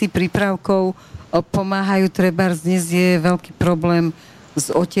vecí, prípravkov pomáhajú, trebárs dnes je veľký problém s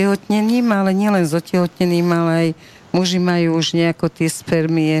otehotnením, ale nielen s otehotnením, ale aj muži majú už nejako tie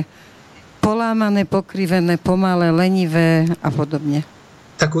spermie polámané, pokrivené, pomalé, lenivé a podobne.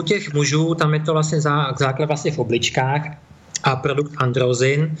 Tak u těch mužů, tam je to vlastně základ vlastně v obličkách a produkt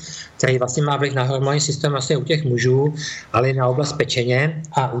androzin, který vlastně má vliv na hormonální systém vlastně u těch mužů, ale i na oblast pečeně.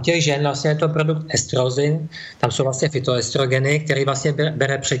 A u těch žen vlastně je to produkt estrozin, tam jsou vlastně fytoestrogeny, který vlastně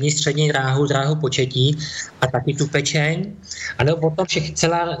bere přední střední dráhu početí a taky tu pečeň. A nebo potom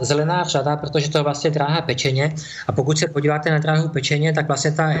celá zelená řada, protože to je vlastně dráha pečeně. A pokud se podíváte na dráhu pečeně, tak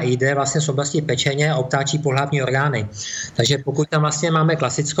vlastně ta jde vlastně z oblasti pečeně a obtáčí pohlavní orgány. Takže pokud tam vlastně máme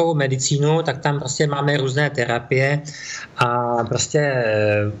klasickou medicínu, tak tam prostě máme různé terapie a prostě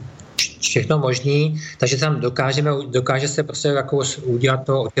všechno možný, takže tam dokáže se prostě jako udělat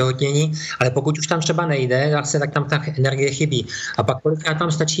to otěhotnění, ale pokud už tam třeba nejde, tak tam ta energie chybí. A pak kolikrát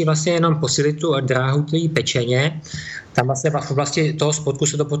tam stačí vlastně jenom posilit tu dráhu té pečeně, tam vlastně v oblasti toho spodku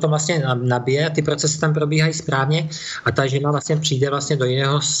se to potom vlastně nabije a ty procesy tam probíhají správně a ta žena vlastně přijde vlastně do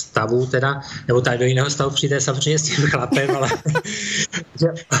jiného stavu, teda, nebo do jiného stavu přijde samozřejmě s tím chlapem, ale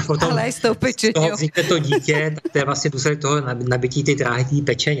potom ale aj s tou pečeňou. Vznikne to dítě, tak to je vlastně důsledek toho nabití ty dráhy té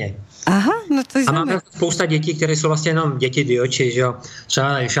pečeně. Aha, no to je a máme spousta dětí, které jsou vlastně jenom děti diochi, že jo.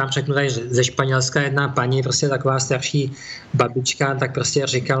 Třeba, když vám řeknu tady ze Španělska jedna paní, prostě taková starší babička, tak prostě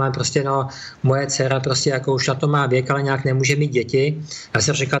říkala, prostě no, moje dcera prostě jako už na to má věk, ale nějak nemůže mít děti. Já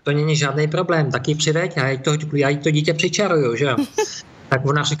jsem říkala, to není žádný problém, taky přiveď, já jí to dítě přičaruju, že jo. Tak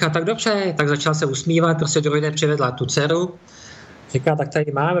ona říká, tak dobře, tak začala se usmívat, prostě druhý den přivedla tu dceru. Říká, tak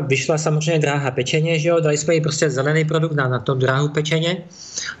tady mám, vyšla samozřejmě dráha pečeně, že jo, dali jsme jí prostě zelený produkt na tu dráhu pečeně,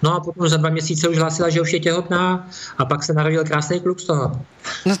 no a potom za 2 měsíce už hlásila, že už je těhotná a pak se narodil krásný kluk z toho.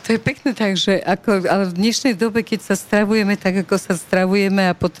 No to je pekné, takže ale v dnešnej dobe, keď sa stravujeme tak, ako sa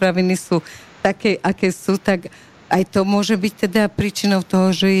stravujeme a potraviny sú také, aké sú, tak aj to môže byť teda príčinou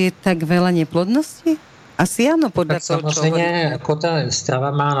toho, že je tak veľa neplodnosti? Asi áno, podľa toho, samozřejmě, jako ta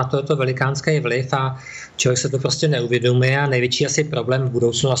strava má na to velikánský vliv a člověk se to prostě neuvědomuje a největší asi problém v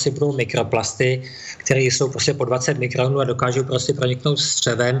budoucnu asi budou mikroplasty, které jsou prostě po 20 mikronů a dokážou prostě proniknout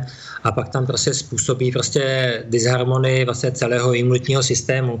střevem a pak tam prostě způsobí prostě disharmonii vlastně celého imunitního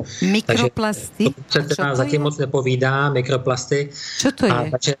systému. Mikroplasty? Takže to se teda zatím moc nepovídá, mikroplasty. Co to je?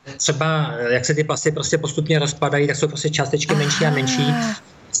 Takže třeba, jak se ty plasty prostě postupně rozpadají, tak jsou prostě částečky menší a menší.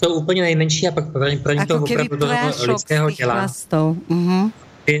 Jsou úplně nejmenší a pak proniknou opravdu do lidského těla.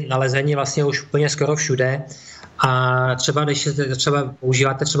 Ty nalezení vlastně už úplně skoro všude. A třeba když třeba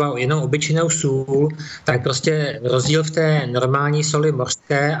používáte třeba jenom obyčejnou sůl, tak prostě rozdíl v té normální soli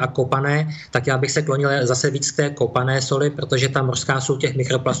mořské a kopané, tak já bych se klonil zase víc k té kopané soli, protože ta mořská sůl těch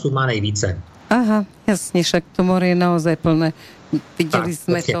mikroplastů má nejvíce. Aha, jasne, však to more je naozaj plné. Videli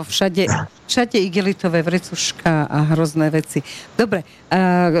sme to všade igelitové vrecuška a hrozné veci. Dobre,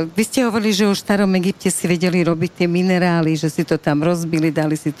 vy ste hovorili, že už v starom Egypte si vedeli robiť tie minerály, že si to tam rozbili,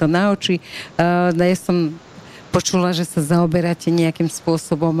 dali si to na oči. Ja som počula, že sa zaoberáte nejakým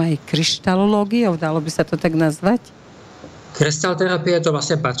spôsobom aj kryštalológiou, dalo by sa to tak nazvať? Krystalterapie to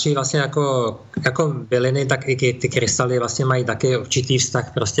vlastně patří vlastně jako byliny, tak i ty krystaly vlastně mají taky určitý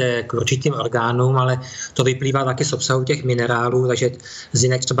vztah prostě k určitým orgánům, ale to vyplývá taky z obsahu těch minerálů, takže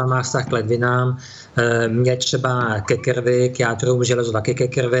zinek třeba má vztah k ledvinám, měď třeba ke krvi, k játrům, železo taky ke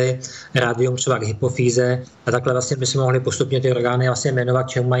krvi, rádium třeba k hypofýze a takhle vlastně by se mohli postupně ty orgány vlastně jmenovat,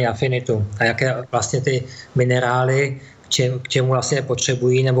 čemu mají afinitu a jaké vlastně ty minerály k čemu vlastně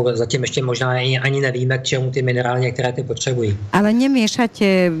potřebují, nebo zatím ještě možná ani nevíme, k čemu ty minerály některé ty potřebují. Ale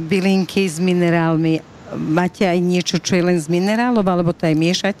nemiešate bylinky s minerálmi. Máte aj niečo, čo je len z minerálov, alebo to aj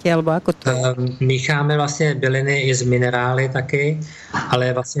miešate, alebo ako to? Mícháme vlastně byliny i z minerály taky,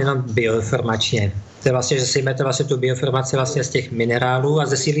 ale vlastně jenom bioinformačně. To je vlastně, že si jmete vlastně tu bioinformaci vlastně z těch minerálů a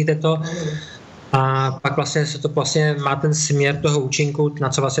zesílíte to a pak vlastně se to vlastně má ten směr toho účinku, na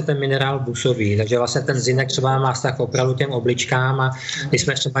co vlastně ten minerál působí. Takže vlastně ten zinek třeba má vztah opravdu těm obličkám a když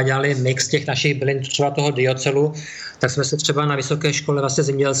jsme třeba dělali mix těch našich bylin, třeba toho diocelu, tak jsme se třeba na vysoké škole vlastně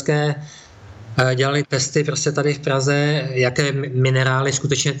zemědělské dělali testy prostě tady v Praze, jaké minerály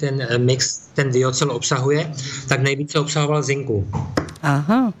skutečně ten mix, ten diocel obsahuje, tak nejvíce obsahoval zinku.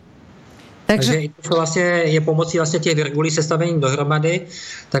 Aha. Takže i to vlastně je pomocí vlastně těch virgulí sestavení dohromady,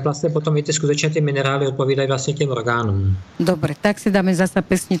 tak vlastně potom i ty skutečně ty minerály odpovídají vlastně těm orgánům. Dobre, tak si dáme zasa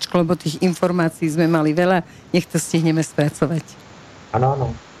pesničku, lebo tých informácií sme mali veľa, nech to stihneme spracovať. Ano, ano.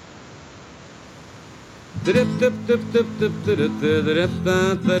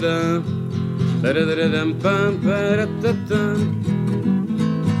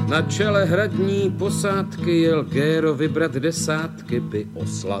 Na čele hradní posádky jel Géro vybrat desátky, by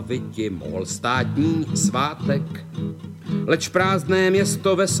oslaviti mohl státní svátek. Leč prázdné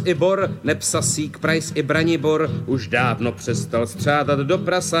město ves i bor, nepsasík Price i Branibor už dávno přestal střádat do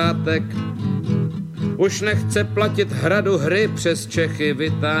prasátek. už nechce platit hradu hry, přes Čechy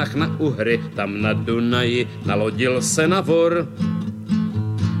vytáh na Uhry, tam na Dunaji nalodil se na vor.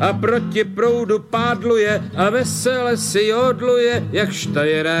 A proti proudu pádluje a vesele si jodluje, jak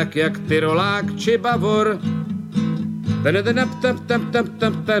štajerák, jak tyrolák či bavor.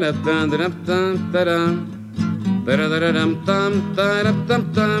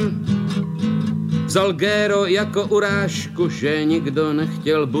 Vzal Géro jako urážku, že nikdo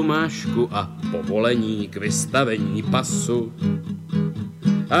nechtěl bumášku a povolení k vystavení pasu.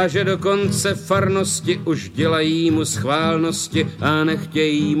 A že dokonce farnosti už dělají mu schválnosti a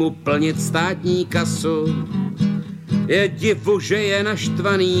nechtějí mu plnit státní kasu. Je divu, že je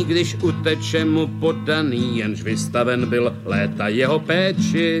naštvaný, když uteče mu podaný, jenž vystaven byl léta jeho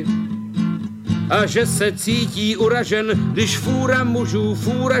péči. A že se cítí uražen, když fůra mužů,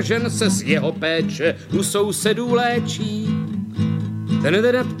 fůra žen se z jeho péče u sousedů léčí.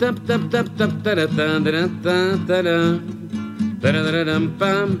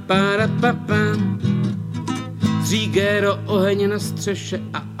 Géro oheň na střeše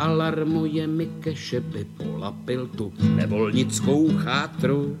a alarmuje Mikeš, by polapil tu nevolnickou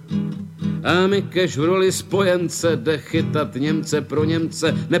chátru. A Mikeš v roli spojence jde chytat Němce pro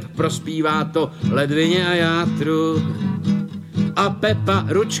Němce, neb prospívá to ledvině a játru. A Pepa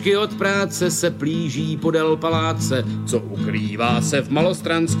ručky od práce se plíží podél paláce, co ukrývá se v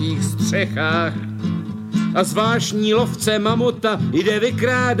malostranských střechách. A zvláštní lovce mamuta jde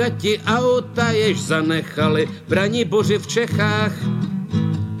vykrádati auta, jež zanechali Braniboři v Čechách.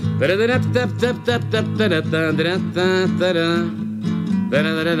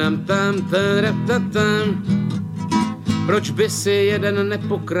 Proč by si jeden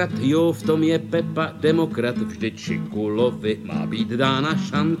nepokrat, jo, v tom je Pepa demokrat, vždyť Čikulovi má být dána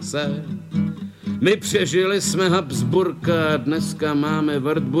šance. My přežili jsme Habsburka, dneska máme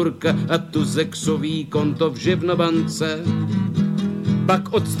Wartburka a tu Zexový konto v živnobance.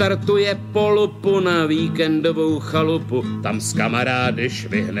 Pak odstartuje polupu na víkendovou chalupu, tam s kamarády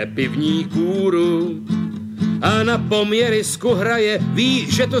švihne pivní kůru. A na poměrisku hraje,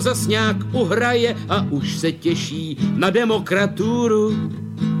 ví, že to zas nějak uhraje a už se těší na demokraturu.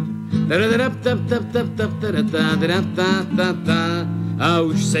 A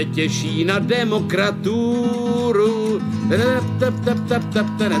už se těší na demokraturu.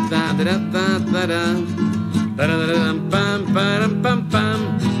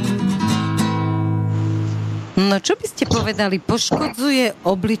 No čo by ste povedali, poškodzuje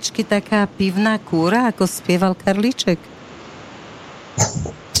obličky taká pivná kúra, ako spieval Karlíček?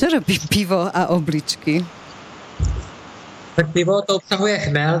 Čo robí pivo a obličky? Tak pivo to obsahuje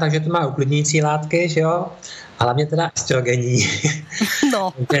chmel, takže to má uklidňující látky, že jo? A hlavně teda estrogenní.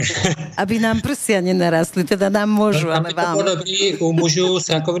 No, aby nám prsia nenarastli, teda nám môžu, no, ale vám. To bylo dobrý u mužů s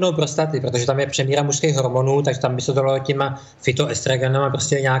rakovinou prostaty, protože tam je přemíra mužských hormonů, takže tam by se to dalo těma fytoestrogenama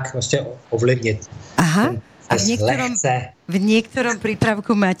prostě nějak prostě ovlivnit. Aha, a v niektorom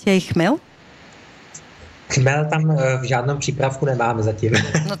prípravku máte aj chmel? Chmel tam v žádnom přípravku nemáme zatím.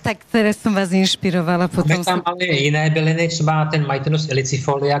 No tak teraz som vás inšpirovala. Potom tam máme jiné byliny, třeba ten Mytinus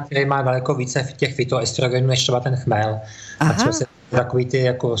ilicifolia, který má daleko více těch fytoestrogenů než třeba ten chmel. Aha. A třeba se takový ty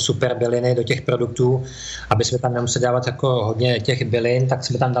jako super byliny do těch produktů, aby jsme tam nemuseli dávat jako hodně těch bylin, tak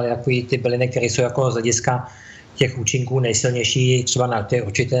jsme tam dali takový ty byliny, které jsou jako z hlediska těch účinků nejsilnější třeba na ty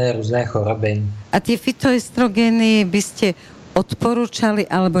určité různé choroby. A ty fytoestrogeny byste odporúčali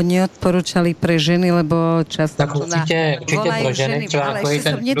alebo neodporúčali pre ženy, lebo často tak určite pro ženy. Ale ešte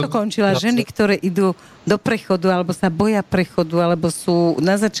som nedokončila. Ženy, ktoré idú do prechodu, alebo sa boja prechodu, alebo sú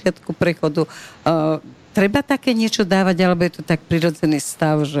na začiatku prechodu. Treba také niečo dávať, alebo je to tak prirodzený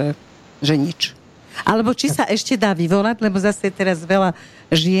stav, že nič? Alebo či sa ešte dá vyvolať, lebo zase je teraz veľa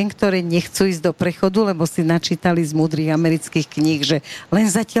žien, ktoré nechcú ísť do prechodu, lebo si načítali z múdrych amerických kníh, že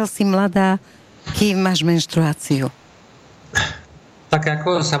len zatiaľ si mladá, kým máš menštruáciu. Tak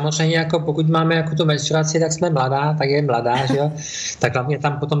jako samozřejmě, jako pokud máme jako tu menstruaci, tak jsme mladá, tak je mladá, že jo? Tak hlavně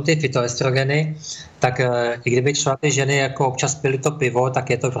tam potom ty fytoestrogeny, tak i kdyby třeba ty ženy jako občas pili to pivo, tak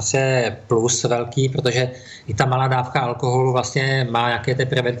je to prostě plus velký, protože i ta malá dávka alkoholu vlastně má nějaké ty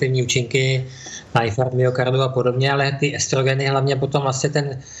preventivní účinky na infarkt myokardu a podobně, ale ty estrogeny hlavně potom vlastně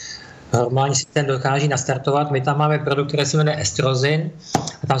ten hormonální systém dokáží nastartovat. My tam máme produkt, který se jmenuje estrozin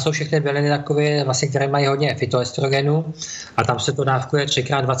a tam jsou všechny byliny takové, vlastně, které mají hodně fytoestrogenů a tam se to dávkuje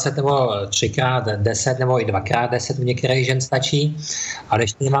 3x20 nebo 3x10 nebo i 2x10, u některých žen stačí. A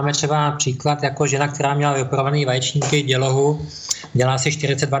když máme třeba příklad jako žena, která měla vyoperovaný vaječníky, dělohu, měla asi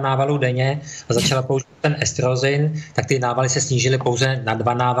 42 návalů denně a začala použít ten estrozin, tak ty návaly se snížily pouze na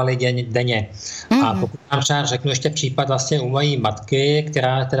 2 návaly denně. A pokud vám třeba řeknu ještě případ vlastně u mojí matky,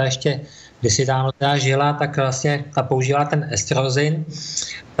 která teda ještě kdysi dávno teda žila, tak vlastně ta používala ten estrozin,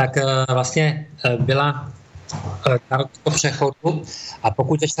 tak vlastně byla po přechodu a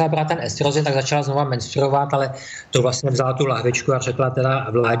pokud začala brát ten estrozin, tak začala znova menstruovat, ale to vlastně vzala tu lahvičku a řekla teda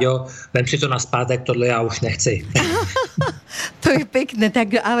Vláďo, vem si to naspátek, tohle já už nechci. To je pekné, tak,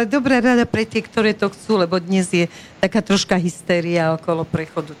 ale dobrá rada pre tie, ktoré to chcú, lebo dnes je taká troška hystéria okolo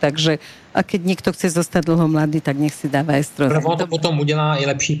prechodu, takže a keď niekto chce zostať dlho mladý, tak nech si dáva estrozin. Ono to potom udělá i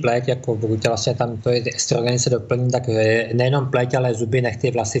lepší pleť, jako pokud vlastně tam to je estrogen se doplní, tak nejenom pleť, ale zuby,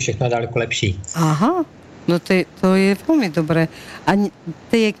 nechty, vlasy, všechno je daleko lepší. Aha. No to je veľmi dobré. A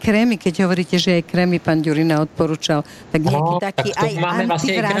tie krémy, keď hovoríte, že aj krémy pán Ďurina odporúčal, tak nejaký taký tak aj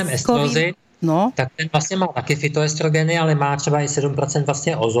antivráskový, no. Tak ten vlastně má taky fytoestrogeny, ale má třeba i 7%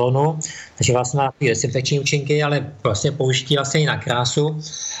 vlastně ozónu, takže vlastně má taky dezinfekční účinky, ale vlastně použití vlastně i na krásu.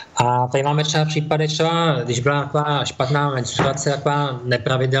 A tady máme třeba případy, když byla taková špatná menstruace, taková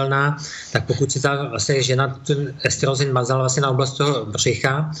nepravidelná, tak pokud si ta vlastně žena ten estrozin mazala vlastně na oblast toho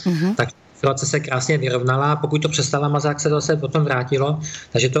břicha, tak situace se krásně vyrovnala a pokud to přestala mazat, se to zase potom vrátilo,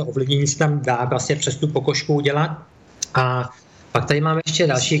 takže to ovlivnění se tam dá vlastně přes tu pokožku udělat. A pak tady máme ještě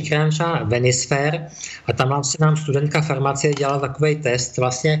další krém, třeba Venisfer, a tam vlastně nám studentka farmacie dělala takový test,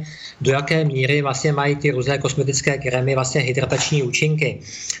 vlastně do jaké míry vlastně mají ty různé kosmetické krémy vlastně hydratační účinky.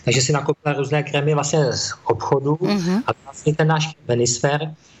 Takže si nakoupila různé krémy vlastně z obchodu a vlastně ten náš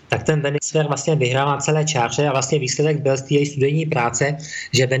Venisfer, tak ten Venisfer vlastně vyhrál na celé čáře a vlastně výsledek byl z té její studijní práce,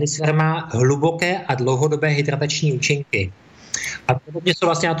 že Venisfer má hluboké a dlouhodobé hydratační účinky. A podobně jsou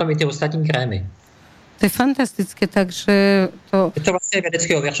vlastně na tom i ty ostatní krémy. To je fantastické, takže to... Je to vlastně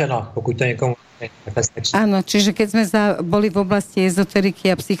vedecky ověřeno, pokud to někomu takhle stačí. Áno, čiže keď sme boli v oblasti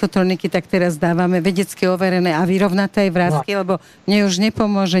ezoteriky a psychotroniky, tak teraz dávame vedecky overené a vyrovnaté aj vrásky, lebo mne už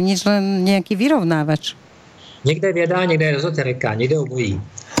nepomôže nič, len nejaký vyrovnávač. Niekde je vieda, niekde je ezoterika, niekde obojí.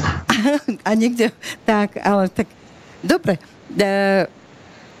 A niekde, tak, ale tak, dobre.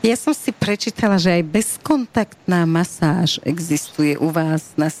 Ja som si prečítala, že aj bezkontaktná masáž existuje u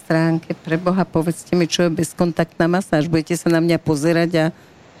vás na stránke. Preboha, povedzte mi, čo je bezkontaktná masáž. Budete sa na mňa pozerať a...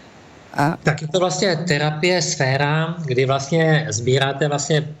 Tak je to vlastně terapie sféra, kdy vlastně sbíráte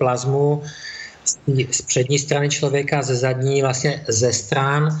vlastně plazmu z přední strany člověka, ze zadní, vlastně ze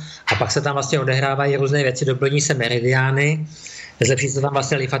stran a pak se tam vlastně odehrávají různé věci, doplní se meridiány, zlepší se tam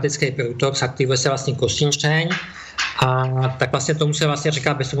vlastně lymfatický průtok, aktivuje se vlastně kostní čteň a tak vlastně tomu se vlastně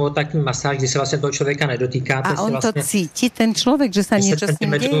říká bezkontaktní masáž, kdy se vlastně toho člověka nedotýkáte. A on vlastně to cítí, ten člověk, že sa niečo s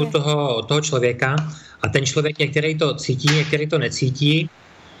ním deje? toho člověka a ten člověk některý to cítí, některý to necítí.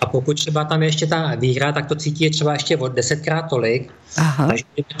 A pokud třeba tam je ještě ta víra, tak to cítí třeba ještě od 10krát tolik. Aha. Takže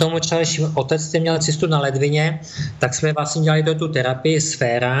kdyby tomu třeba, když otec měl cystu na ledvině, tak jsme vlastně dělali tu terapii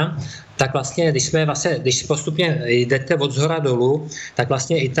sféra, tak vlastně, když postupně jdete od zhora dolů, tak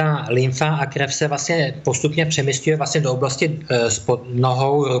vlastně i ta lymfa a krev se vlastně postupně přemysťuje vlastně do oblasti spod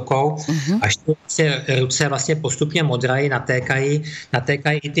nohou, rukou, až to vlastně ruce vlastně postupně modrají,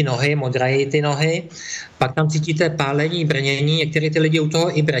 natékají i ty nohy, modrají ty nohy. Pak tam cítíte pálení, brnění, některé ty lidi u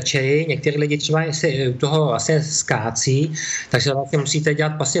toho i brečejí, některé lidi třeba si u toho vlastně skácí, takže vlastně musíte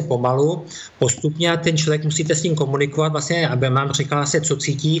dělat vlastně pomalu, postupně a ten člověk musíte s ním komunikovat, vlastně, aby vám řekla vlastně, co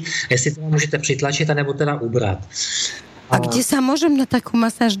cítí, jestli to můžete přitlačit, anebo teda ubrat. A kde sa môžem na takú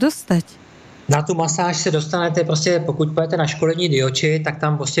masáž dostať? Na tu masáž se dostanete prostě, pokud půjdete na školení diochi, tak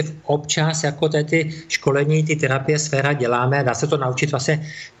tam prostě občas jako ty školení, ty terapie sféra děláme, dá se to naučit vlastně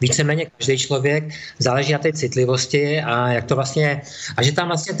víceméně každý člověk, záleží na té citlivosti a jak to vlastně, a že tam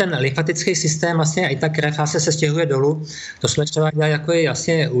vlastně ten lymfatický systém vlastně i ta krev vlastně se stěhuje dolů. To jsme třeba dělali jako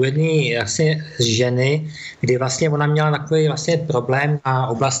vlastně u jedné vlastně ženy, kdy vlastně ona měla takový vlastně problém na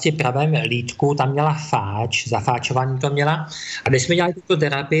oblasti pravém lítku, tam měla zafáčování to měla a když jsme dělali tuto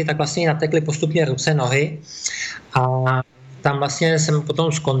terapii, tak vlastně natekly postupně ruce, nohy a tam vlastně jsem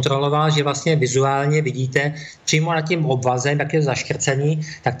potom zkontroloval, že vlastně vizuálně vidíte přímo nad tím obvazem, jak je zaškrcený,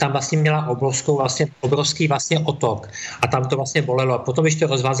 tak tam vlastně měla obrovský vlastně otok a tam to vlastně bolelo. Potom, když to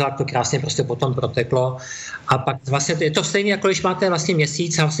rozvázala, to krásně prostě potom proteklo a pak vlastně je to stejné, jako když máte vlastně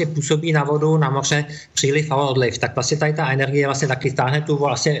měsíc a vlastně působí na vodu, na moře příliv a odliv, tak vlastně tady ta energie vlastně taky táhne tu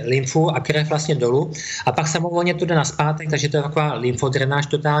vlastně lymfu a krev vlastně dolů a pak samovolně to jde naspátek, takže to je taková lymfodrenáž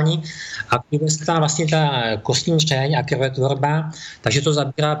totální a když se tam vlastně ta kostní čteň a krvetvorba, takže to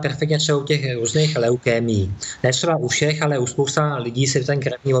zabírá perfektně třeba u těch různých leukémií. Ne třeba u všech, ale u spousta lidí se ten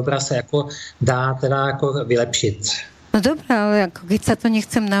krevní obraz jako dá teda jako vylepšit. No dobré, ale ako keď sa to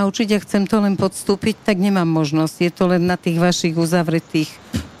nechcem naučiť a chcem to len podstúpiť, tak nemám možnosť. Je to len na tých vašich uzavretých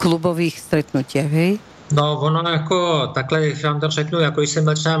klubových stretnutiach, hej? No ono jako takhle, když vám to řeknu, jako když jsem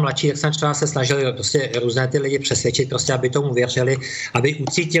byl třeba mladší, tak jsem třeba se snažil prostě různé ty lidi přesvědčit, prostě aby tomu věřili, aby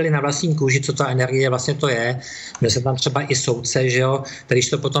ucítili na vlastní kůži, co ta energie vlastně to je. Byl jsem tam třeba i soudce, že jo, když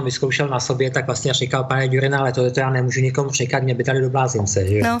to potom vyzkoušel na sobě, tak vlastně říkal, pane Ďurina, ale to já nemůžu nikomu říkat, mě by tady do blázince,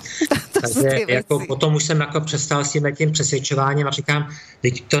 že jo. No, takže jako potom už jsem jako přestal s tím přesvědčováním a říkám,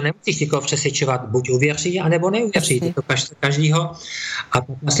 teď to nemusíš nikoho přesvědčovat, buď uvěří, anebo neuvěří, to každýho. A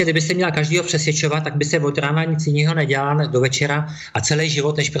vlastně, kdyby se měla každýho přesvědčovat, tak by se od rána nic jiného nedělala do večera a celý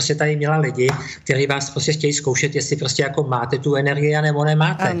život, než prostě tady měla lidi, kteří vás prostě chtějí zkoušet, jestli prostě jako máte tu energii, nebo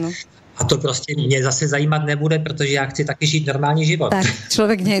nemáte. Ano. A to prostě mě zase zajímat nebude, protože já chci taky žít normální život. Tak,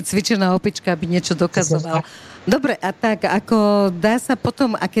 človek nie je cvičená opička, aby niečo dokazoval. Dobre, a tak, ako dá sa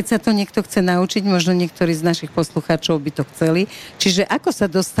potom, a keď sa to niekto chce naučiť, možno niektorí z našich poslucháčov by to chceli, čiže ako sa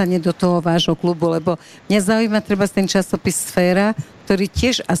dostane do toho vášho klubu, lebo mňa zaujíma treba ten časopis Sféra, ktorý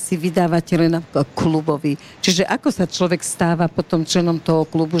tiež asi vydávate len klubový. Čiže ako sa človek stáva potom členom toho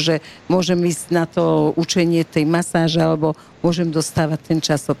klubu, že môžem ísť na to učenie tej masáže, alebo môžem dostávať ten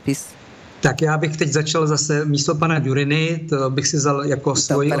časopis? Tak já bych teď začal zase místo pana Ďuriny, to bych si vzal jako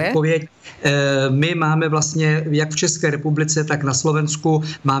svoji odpověď. My máme vlastně, jak v České republice, tak na Slovensku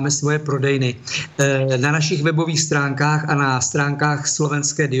máme svoje prodejny. Na našich webových stránkách a na stránkách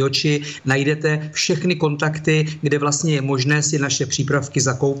slovenské dioči najdete všechny kontakty, kde vlastně je možné si naše přípravky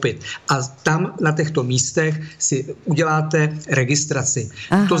zakoupit. A tam na těchto místech si uděláte registraci.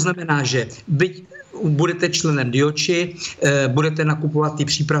 Aha. To znamená, že budete členem dioči, budete nakupovat ty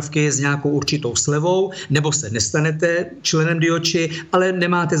přípravky s nějakou určitou slevou, nebo se nestanete členem dioči, ale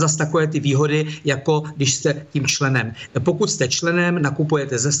nemáte zas takové ty výhody, jako když jste tím členem. Pokud jste členem,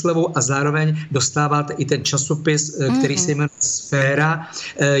 nakupujete ze slevou a zároveň dostáváte i ten časopis, který se jmenuje Sféra.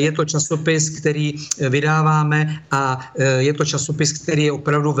 Je to časopis, který vydáváme a je to časopis, který je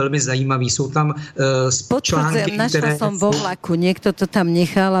opravdu velmi zajímavý. Jsou tam články, našla som vo vlaku, niekto to tam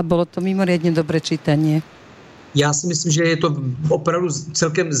nechal a bolo to mimoriadne dobre čítanie. Já si myslím, že je to opravdu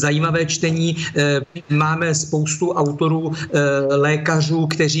celkem zajímavé čtení. Máme spoustu autorů, lékařů,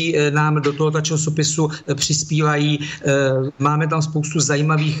 kteří nám do tohoto časopisu přispívají. Máme tam spoustu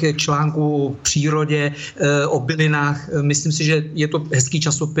zajímavých článků o přírodě, o bylinách. Myslím si, že je to hezký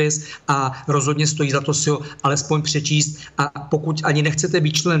časopis a rozhodně stojí za to si ho alespoň přečíst. A pokud ani nechcete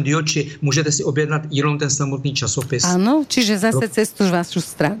být členem dioči, můžete si objednat jenom ten samotný časopis. Áno, čiže zase cez tú vašu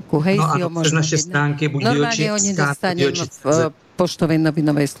stránku, hej? No áno, cez naše stránky, buď dioči, nedostanem v poštovej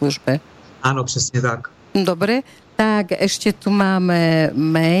novinovej službe. Áno, presne tak. Dobre, tak ešte tu máme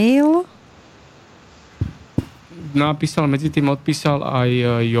mail. Napísal, medzi tým odpísal aj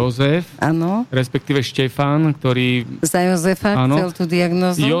Jozef, áno, respektíve Štefán, ktorý... Za Jozefa chcel tú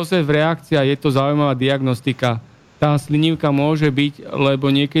diagnózu. Jozef, reakcia, je to zaujímavá diagnostika. Tá slinivka môže byť,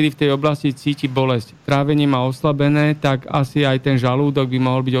 lebo niekedy v tej oblasti cíti bolesť. Trávenie má oslabené, tak asi aj ten žalúdok by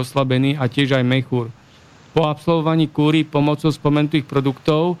mohol byť oslabený a tiež aj mechúr. Po absolvovaní kúry pomocou spomenutých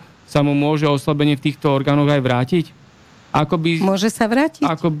produktov sa mu môže oslabenie v týchto orgánoch aj vrátiť? Môže sa vrátiť?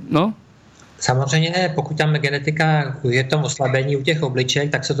 Samozřejmě, pokud tam genetika je v tom oslabení u těch obliček,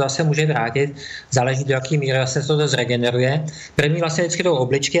 tak se to zase může vrátit. Záleží, do jaký míry se to zregeneruje. První vlastně vždycky jdou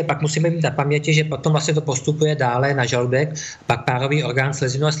obličky a pak musíme mít na paměti, že potom vlastně to postupuje dále na žaludek, pak párový orgán,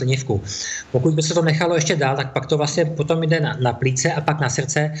 slezinu a slinivku. Pokud by se to nechalo ještě dál, tak pak to vlastně potom jde na plíce a pak na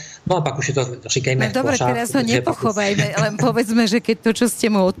srdce. No a pak už je to, říkejme, no dobre, teraz ho nepochovajme, len povedzme, že keď to, čo ste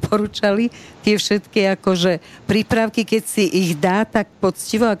mu odporúčali, tie všetky akože prípravky, keď si ich dá tak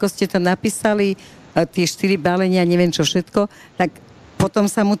poctivo, ako ste to napísali, tie 4 balenia, neviem čo všetko, tak potom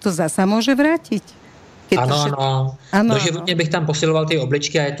sa mu to zasa môže vrátiť. Ano. Doživotně bych tam posiloval ty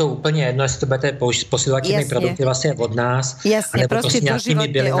obličky a je to úplně jedno, jestli to budete posilovat těmi produkty vlastně od nás, anebo prostě nějakými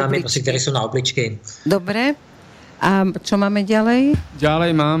bylinami, které jsou na obličky. Dobre. A čo máme ďalej?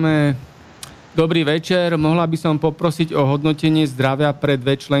 Ďalej máme... Dobrý večer, mohla by som poprosiť o hodnotenie zdravia pre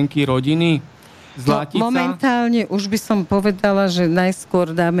 2 členky rodiny? Zlatica? No, momentálne už by som povedala, že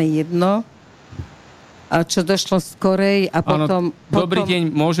najskôr dáme jedno, a čo došlo skorej a potom... Dobrý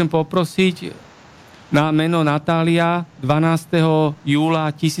deň, môžem poprosiť na meno Natália 12. júla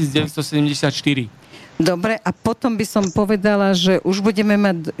 1974. Dobre, a potom by som povedala, že už budeme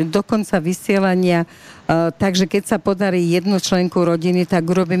mať do konca vysielania, takže keď sa podarí jednu členku rodiny, tak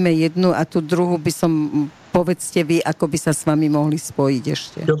urobíme jednu a tú druhú by som, povedzte vy, ako by sa s vami mohli spojiť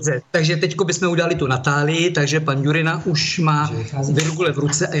ešte. Dobře, takže teďko bychom udali tu Natálii, takže pan Ďurina už má virgule v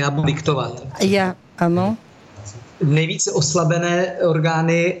ruce a já budu diktovat. Ja, ano. Nejvíce oslabené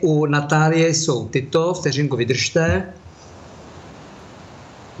orgány u Natálie jsou tyto, vteřinku vydržte.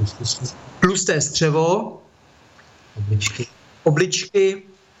 Tlusté střevo, obličky,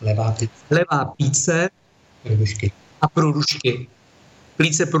 levá píce, A průdušky.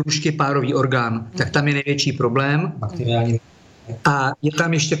 Plíce, průdušky, párový orgán. Tak tam je největší problém. A je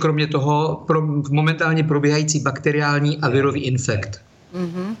tam ještě kromě toho momentálně probíhající bakteriální a virový infekt.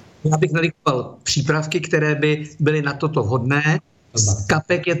 Já bych nadikoval přípravky, které by byly na toto vhodné. Z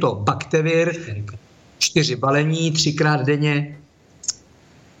kapek je to Bactevir, 4 balení, 3krát denně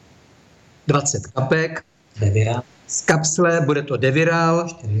 20 kapek. Z kapsle bude to Deviral,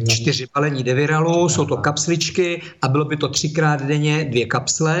 4 balení Deviralu, jsou to kapsličky a bylo by to 3krát denně 2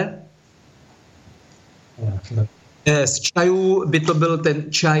 kapsle. Z čajů by to byl ten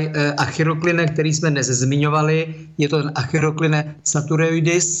čaj achyrokline, který jsme dnes zmiňovali. Je to ten achyrokline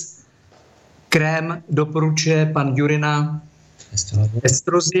saturoidis. Krém doporučuje pan Ďurina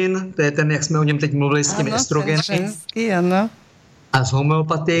estrozin, to je ten, jak jsme o něm teď mluvili, s těmi estrogeny. A z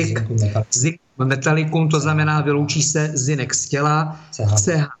homeopatik zinc metalikum, to znamená, vyloučí se zinek z těla,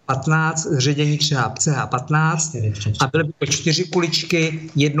 CH15, ředění CH15 a byly by to 4 kuličky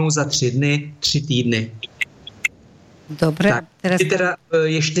jednou za 3 dny, 3 týdny. Dobre. Tak, teda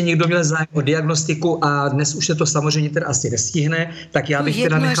ještě někdo měl zájem o diagnostiku a dnes už se to samozřejmě teda asi nestihne, tak já bych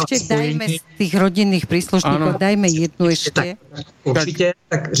teda nechal spojení. Dajme z tých rodinných príslušníkov, dajme jednu ešte. Určite,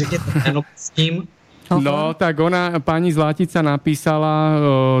 tak řekněte jméno s tím. No, tak pani Zlatica napísala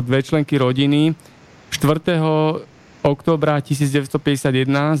 2 členky rodiny 4. októbra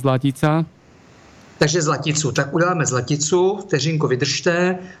 1951 Zlatica. Takže Zlaticu. Tak uděláme Zlaticu, vteřinku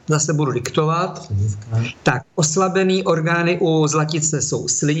vydržte, zase budu diktovat. Tak, oslabený orgány u Zlatice jsou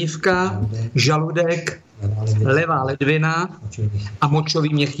slinivka, žaludek, levá ledvina a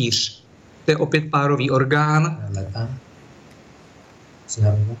močový měchýř. To je opět párový orgán.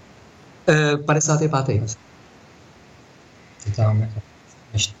 55.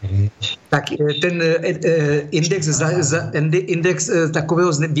 Tak ten index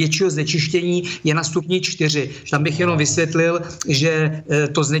takového většího znečištění je na stupni 4. Tam bych jenom vysvětlil, že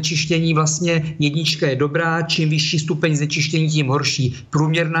to znečištění vlastně 1 je dobrá, čím vyšší stupeň znečištění, tím horší.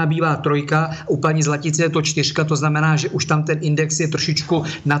 Průměrná bývá 3, u paní Zlatice je to 4, to znamená, že už tam ten index je trošičku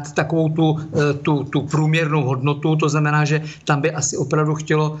nad takovou tu průměrnou hodnotu, to znamená, že tam by asi opravdu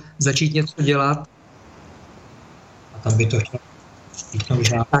chtělo začít něco dělat. A tam by to chtělo.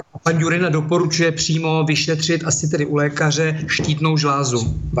 Tak pan Ďurina doporučuje přímo vyšetřit asi tedy u lékaře štítnou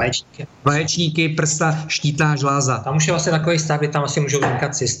žlázu. Vaječníky, prsa, štítná žláza. Tam už je vlastně takový stav, kdy tam asi můžou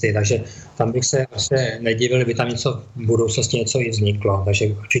vznikat cysty, takže tam bych se vlastně nedivil, kdyby tam něco v budoucnosti něco i vzniklo. Takže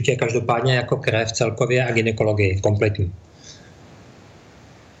určitě každopádně jako krev celkově a gynekologii kompletní.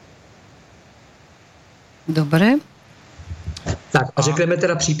 Dobre. Tak a řekneme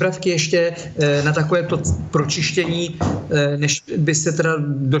teda přípravky ještě na takové to pročištění, než by se teda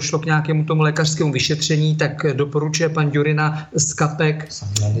došlo k nějakému tomu lékařskému vyšetření, tak doporučuje pan Ďurina z kapek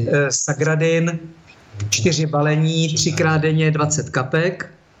Sagradin, 4 balení, 3krát denně 20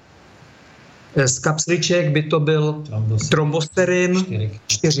 kapek. Z kapsliček by to byl trombosterin,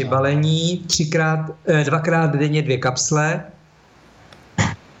 4 balení, 2krát denně 2 kapsle.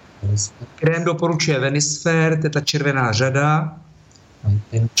 Krém doporučuje Venisfer, to je ta červená řada.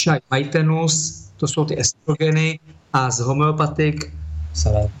 Čaj Maitenus, to jsou ty estrogeny. A z homeopatik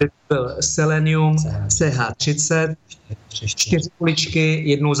byl selenium, CH30, 4 kuličky,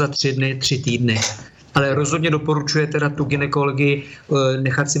 jednou za 3 dny, 3 týdny. Ale rozhodně doporučuje teda tu gynekologii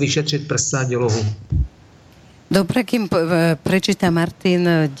nechat si vyšetřit prsa a dělohu. Dobre, kým prečíta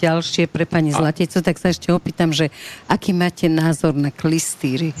Martin ďalšie pre pani Zlaticu, tak sa ešte opýtam, že aký máte názor na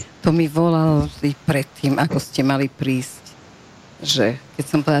klistýry? To mi volal i predtým, ako ste mali prísť. Že keď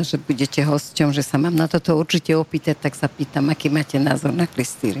som povedala, že budete hosťom, že sa mám na toto určite opýtať, tak sa pýtam, aký máte názor na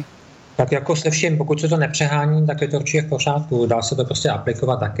klistýry? Tak jako se vším, pokud se to nepřehání, tak je to určitě v pořádku. Dá se to prostě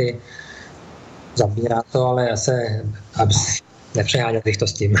aplikovat taky. Zabírá to, ale já se... nepřeháňal bych to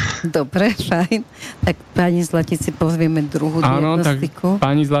s tím. Dobre, fajn. Tak pani Zlatici pozvieme druhú diagnostiku. Tak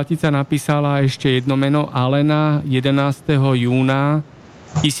pani Zlatica napísala ešte jedno meno, Alena, 11. júna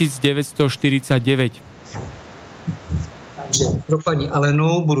 1949. Takže pro paní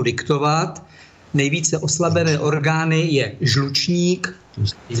Alenu budu diktovat. Nejvíce oslabené orgány je žlučník,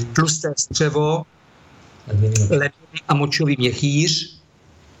 tlusté střevo, ledviny a močový měchýř.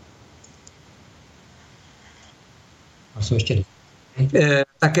 A jsou ještě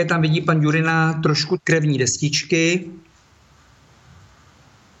také tam vidí pan Ďurina trošku krevní destičky.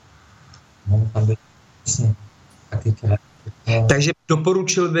 Takže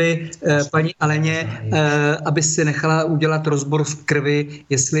doporučil by paní Aleně, aby si nechala udělat rozbor v krvi,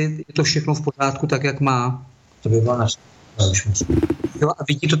 jestli je to všechno v pořádku, tak jak má. To by bylo naše. Jo, a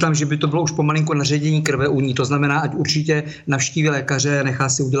vidí to tam, že by to bylo už pomalinko naředění krve u ní. To znamená, ať určitě navštíví lékaře a nechá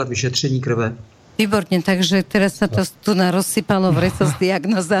si udělat vyšetření krve. Výborne, takže teraz sa to tu rozsypalo v reco s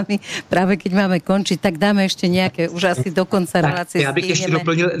diagnozami. Práve keď máme končiť, tak dáme ešte nejaké, už asi do konca relácie. Já bych ještě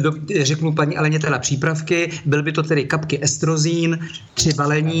doplnil, řeknu paní Aleně teda přípravky. Byl by to tedy kapky estrozín, 3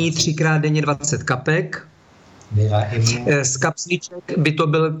 balení, 3x denně 20 kapek. Z kapsliček by to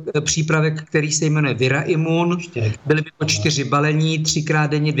byl přípravek, který se jmenuje Vira-Imun. Byly by to 4 balení, 3x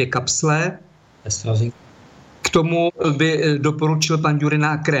denně 2 kapsle. K tomu by doporučil pan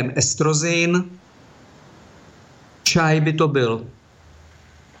Ďurina krém estrozin. Čaj by to byl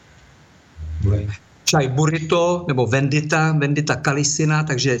čaj burrito nebo vendita kalisina,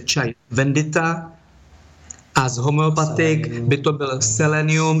 takže čaj vendita. A z homeopatik by to byl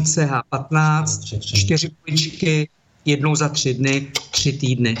selenium CH15, 4 kuličky, jednou za 3 dny, 3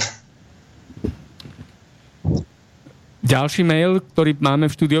 týdny. Ďalší mail, ktorý máme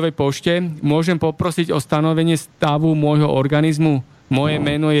v štúdiovej pošte. Môžem poprosiť o stanovenie stavu môjho organizmu? Moje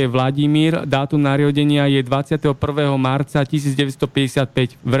meno je Vladimír, dátum narodenia je 21. marca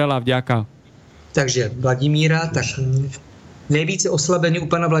 1955. Vrela vďaka. Takže Vladimíra, tak nejvíce oslabený u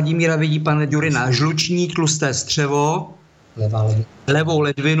pana Vladimíra vidí pan Ďurina žlučník, tlusté střevo, levou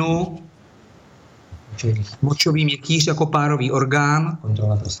ledvinu, močový měkkýř jako párový orgán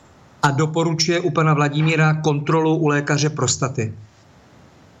a doporučuje u pana Vladimíra kontrolu u lékaře prostaty.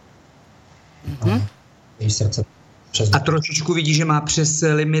 A trošičku vidí, že má přes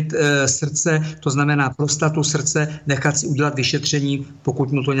limit srdce, to znamená prostatu, srdce, nechat si udělat vyšetření,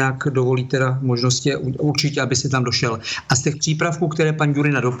 pokud mu to nějak dovolí teda možnosti, určitě, aby si tam došel. A z těch přípravků, které pan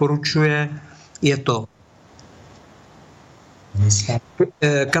Ďurina doporučuje, je to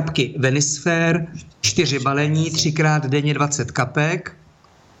kapky Venisfer, 4 balení, 3x denně 20 kapek.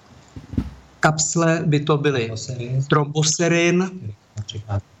 Kapsle by to byly tromboserin,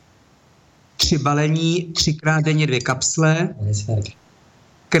 3 balení, 3x denně 2 kapsle.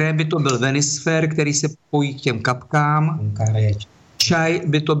 Krém by to byl Venisfer, který se pojí k těm kapkám. Čaj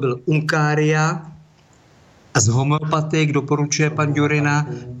by to byl Unkária. A z homeopatik doporučuje pan Ďurina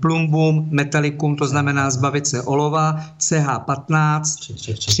plumbum metallicum, to znamená zbavit se olova, CH15,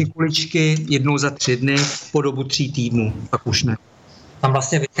 3 kuličky, jednou za 3 dny, po dobu 3 týdnů, pak už ne. Tam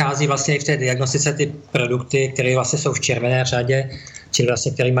vlastně vychází vlastně i v té diagnostice ty produkty, které vlastně jsou v červené řadě, čili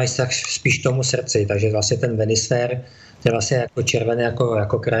vlastně, který mají spíš tomu srdci, takže vlastně ten Venisfer, to je vlastně jako červené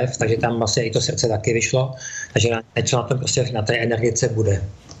jako krev, takže tam vlastně i to srdce taky vyšlo, takže něco na tom prostě na té energice bude.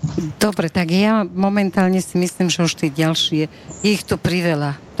 Dobre, tak ja momentálne si myslím, že už tie ďalšie, je ich tu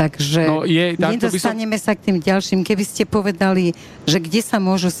priveľa, takže nedostaneme sa k tým ďalším. Keby ste povedali, že kde sa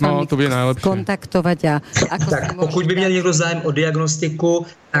môžu s vami kontaktovať a ako tak, sa môžu... Pokud by měl někdo zájem o diagnostiku,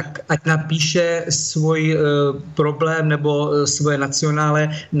 tak ať napíše svůj problém nebo svoje nacionále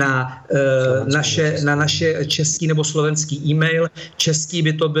na naše český nebo slovenský e-mail. Český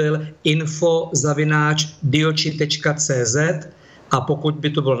by to byl info@diochi.cz a pokud by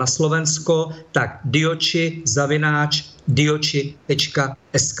to bylo na Slovensko, tak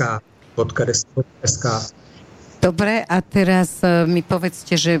diochi@diochi.sk. Dobre, a teraz mi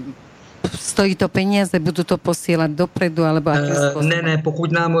povedzte, že stojí to peniaze, budú to posielať dopredu, alebo akým spôsobom? Ne, pokud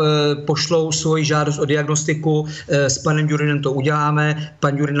nám pošlou svoji žádost o diagnostiku, s panem Ďurinem to uděláme,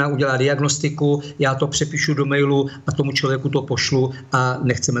 pan Ďurina udělá diagnostiku, já to přepíšu do mailu a tomu člověku to pošlu a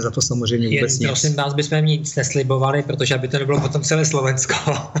nechceme za to samozřejmě vůbec nic. Prosím vás, bychom nic neslibovali, protože aby to nebylo potom celé Slovensko.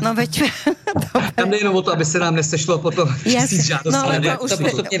 No veď, tam nejenom o to, aby se nám nesešlo potom 1000 žádostí. No,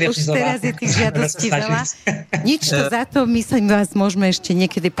 už teraz je tých žiadostí veľa. Nič to za to, my sa vás môžeme ešte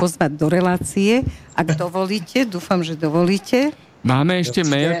niekedy pozvať do relácie, ak dovolíte, dúfam, že dovolíte. Máme ešte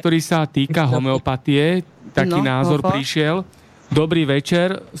mail, ktorý sa týka homeopatie. Taký názor prišiel. Dobrý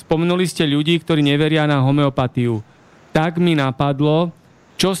večer. Spomenuli ste ľudí, ktorí neveria na homeopatiu. Tak mi napadlo,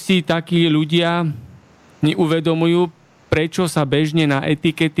 čo si takí ľudia neuvedomujú, prečo sa bežne na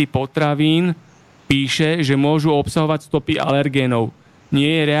etikety potravín píše, že môžu obsahovať stopy alergénov.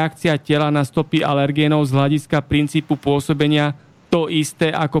 Nie je reakcia tela na stopy alergénov z hľadiska princípu pôsobenia to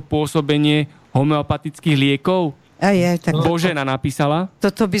isté ako pôsobenie homeopatických liekov? Tak Božena napísala.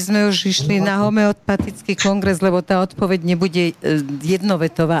 Toto by sme už išli na homeopatický kongres, lebo tá odpoveď nebude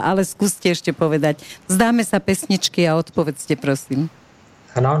jednovetová, ale skúste ešte povedať. Zdáme sa pesničky a odpovedzte, prosím.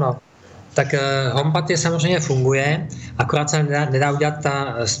 Ano. Tak homeopatie samozřejmě funguje, akorát se nedá udělat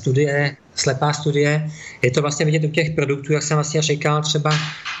ta studie slepá studie. Je to vlastně vidět u těch produktů, jak jsem vlastně říkal, třeba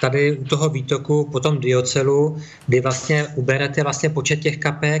tady u toho výtoku, potom diocelu, kdy vlastně uberete vlastně počet těch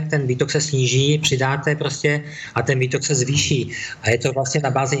kapek, ten výtok se sníží, přidáte prostě a ten výtok se zvýší. A je to vlastně na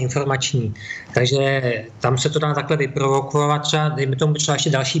bázi informační. Takže tam se to dá takhle vyprovokovat. Třeba, dejme tomu třeba ještě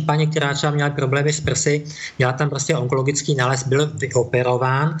další paní, která třeba měla problémy s prsy, měla tam prostě onkologický nález, byl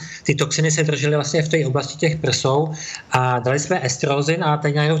vyoperován. Ty toxiny se držely vlastně v té oblasti těch prsou a dali jsme estrozin a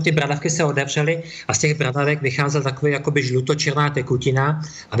teď najednou ty bradavky se otevřely a z těch bradavek vycházel takový jakoby žlutočerná tekutina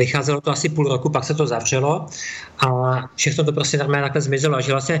a vycházelo to asi půl roku, pak se to zavřelo a všechno to prostě normálně takhle zmizelo. A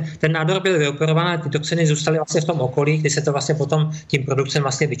že vlastně ten nádor byl vyoperován a ty toxiny zůstaly vlastně v tom okolí, kdy se to vlastně potom tím produktem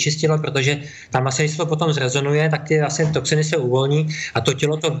vlastně vyčistilo, protože tam vlastně, když se to potom zrezonuje, tak ty vlastně toxiny se uvolní a to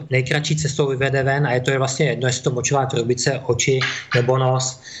tělo to nejkratší cestou vyvede ven a je to vlastně jedno, jestli to močová trubice, oči nebo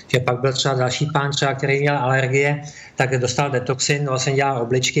nos. Že pak byl třeba další pán, třeba, který měl alergie, tak dostal detoxin, vlastně dělal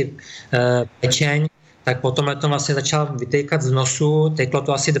obličky, pečeň, tak potom letom vlastně začal vytejkat z nosu, teklo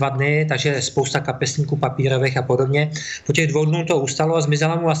to asi 2 dny, takže spousta kapesníků papírových a podobně. Po těch 2 dnů to ustalo a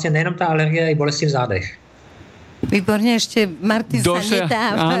zmizela mu vlastně nejenom ta alergie, ale i bolesti v zádech. Výborne, ešte Martin sa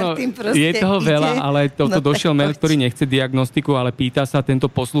nedá. Áno, Martin je toho ide. veľa, ale toto došiel mail, ktorý nechce diagnostiku, ale pýta sa tento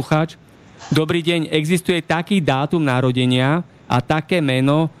poslucháč. Dobrý deň, existuje taký dátum narodenia a také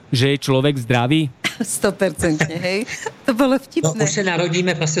meno, že je človek zdravý? 100%, hej. To bylo vtipné. No, už se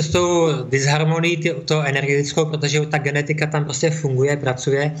narodíme prostě s tou disharmonií, to energetickou, protože ta genetika tam prostě funguje,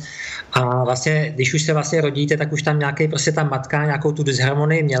 pracuje a vlastně, když už se vlastně rodíte, tak už tam nějaký prostě ta matka nějakou tu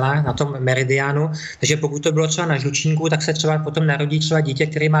disharmonii měla na tom meridiánu, takže pokud to bylo třeba na žlučníku, tak se třeba potom narodí třeba dítě,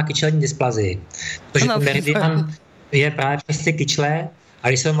 který má kyčelní dysplazii. Protože ten meridián je právě přes ty kyčle a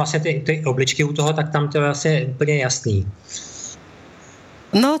když jsou vlastně ty obličky u toho, tak tam to je vlastně úplně jasný.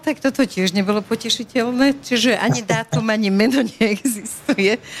 No, tak toto tiež nebolo potešiteľné, čiže ani dátum, ani meno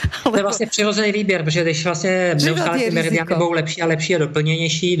neexistuje. To je vlastně přirozený výběr, protože když vlastně neustále ty meridiány budou lepší a lepší a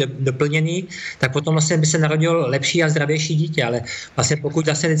doplněný, tak potom vlastně by se narodilo lepší a zdravější dítě, ale vlastně pokud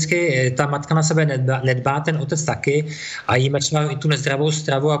vlastně vždycky ta matka na sebe nedbá, ten otec taky a jíme třeba i tu nezdravou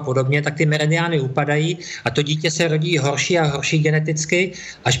stravu a podobně, tak ty meridiány upadají a to dítě se rodí horší a horší geneticky,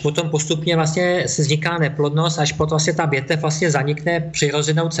 až potom postupně vlastně se vzniká neplodnost, až potom vlastně ta větev vlastně zanikne přirozenou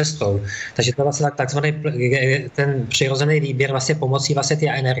cestou. Takže to je vlastně takzvaný ten přirozený výběr vlastně pomocí vlastně té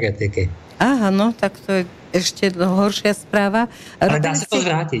energetiky. Aha, no, tak to je ešte horšia správa. Ale dá sa to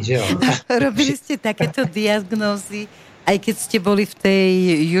zvrátiť, že jo? Robili ste takéto diagnózy, aj keď ste boli v tej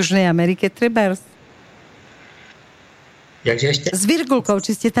Južnej Amerike, trebárs? Jakže ještě? S virgulkou,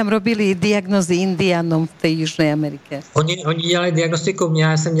 či ste tam robili diagnózy Indianom v tej Južnej Amerike? Oni dělali diagnostiku mě,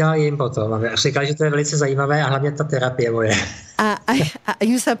 já jsem dělal jim potom. A říkali, že to je velice zajímavé a hlavně ta terapie moje. A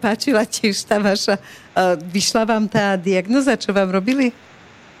im sa páčila tiež tá vaša... Vyšla vám tá diagnoza, čo vám robili?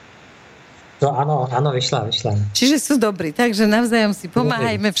 To áno, vyšla. Čiže sú dobrí, takže navzájom si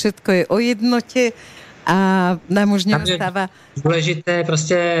pomáhajme, všetko je o jednote a nám už neostáva... Důležité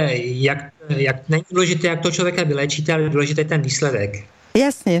prostě, není důležité, jak to člověka vylečíte, ale důležité je ten výsledek.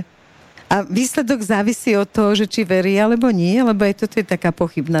 Jasne. A výsledok závisí od toho, že či verí alebo nie, lebo aj toto je taká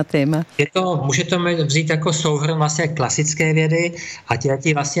pochybná téma. Může to vzít jako souhrn vlastně klasické vědy a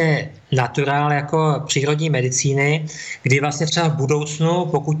těletí vlastně naturál jako přírodní medicíny, kdy vlastně třeba v budoucnu,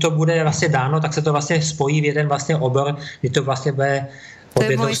 pokud to bude vlastně dáno, tak se to vlastně spojí v jeden vlastně obor, kdy to vlastně bude pod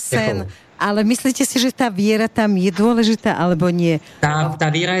jednou střechou. Ale myslíte si, že tá viera tam je dôležitá, alebo nie? Tá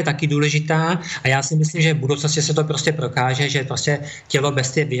víra je taky důležitá a já si myslím, že v budoucnosti se to prostě prokáže, že prostě tělo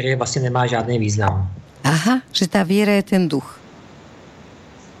bez té víry vlastně nemá žádný význam. Aha, že tá viera je ten duch.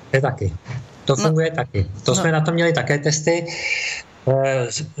 Je taky. To funguje taky. To jsme na to měli také testy,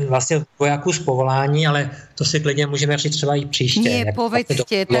 vlastně vojáků z povolání, ale to si klidně můžeme říct třeba i příště. Nie, povedzte,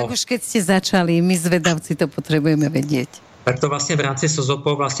 tak už keď ste začali, my zvedavci to potrebujeme vedieť. Tak to vlastně v rámci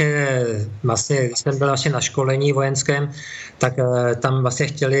SOZOPO jsem byl vlastně na školení vojenském, tak tam vlastně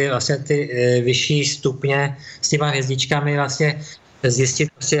chtěli vlastně ty vyšší stupně s těma hvězdičkami vlastně zjistit,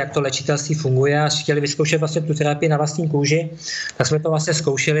 prostě, jak to léčitelství funguje a chtěli vyzkoušet vlastně tu terapii na vlastní kůži. Tak jsme to vlastně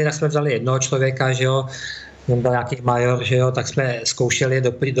zkoušeli, tak jsme vzali jednoho člověka, že jo, byl nějaký major, že jo, tak jsme zkoušeli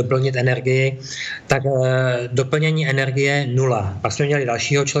doplnit energii, tak doplnění energie 0. Pak jsme měli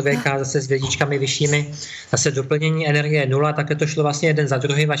dalšího člověka zase s hvězdičkami vyššími, zase doplnění energie 0, také to šlo vlastně jeden za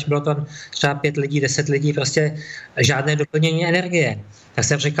druhým, až bylo to třeba 5 lidí, 10 lidí, prostě žádné doplnění energie. Tak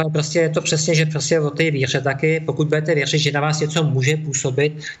jsem říkal, prostě je to přesně, že prostě o té víře taky, pokud budete věřit, že na vás něco může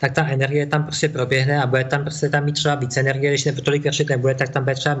působit, tak ta energie tam prostě proběhne a bude tam prostě tam mít třeba víc energie, když tolik věřit nebude, tak tam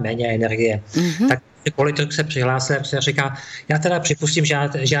bude třeba méně energie. Mm-hmm. Tak politik se přihlásil a říká, já teda připustím, že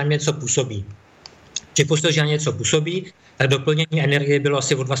na mě něco působí. Připustil, že na něco působí, ale doplnění energie bylo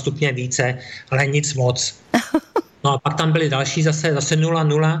asi o 2 stupně více, ale nic moc. No a pak tam byli další zase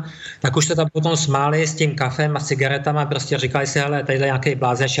 0,0, tak už se tam potom smáli s tím kafem a cigaretama, prostě říkali si, hele, tady je nějaký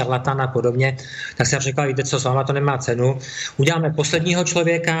blázen, šarlatán a podobně, tak jsem říkal, víte co, s váma to nemá cenu, uděláme posledního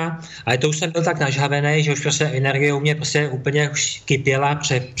člověka, ale to už jsem byl tak nažhavený, že už prostě energie u mě prostě úplně už kypěla,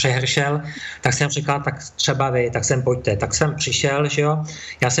 přehršel, tak jsem říkal, tak třeba vy, tak sem pojďte, tak jsem přišel, že jo,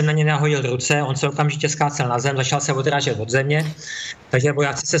 já jsem na ně nahodil ruce, on se okamžitě skácel na zem, začal se odrážet od země, takže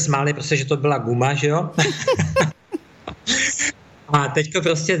vojáci se smáli, prostě, že to byla guma, že jo. A teďko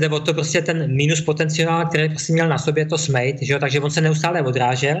prostě jde o to prostě ten minus potenciál, který prostě měl na sobě to smejt, že jo, takže on se neustále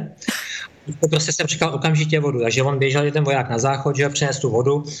odrážel. To prostě jsem říkal okamžitě vodu, takže on běžel jeden voják na záchod, že jo, přines tu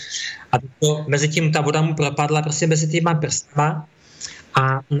vodu a mezi tím ta voda mu propadla prostě mezi týma prstama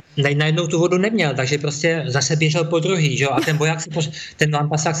a najednou tu vodu neměl, takže prostě zase běžel po druhý, že jo, a ten voják, ten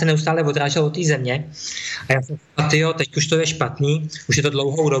lampasák se neustále odrážel od té země a já jsem říkal, tyjo, teď už to je špatný, už je to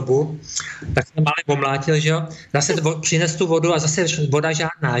dlouhou dobu, tak jsem malé pomlátil, že jo, zase přines tu vodu a zase voda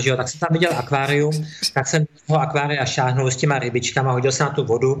žádná, že jo, tak jsem tam viděl akvárium, tak jsem toho akvária šáhnul s těma rybičkama, hodil jsem na tu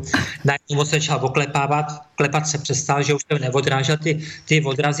vodu, najednou se začal oklepávat, klepat se přestal, že už to neodrážel, ty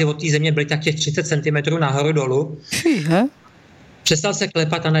odrazy od té země byly tak těch 30 cm nahoru dolů. Přestal se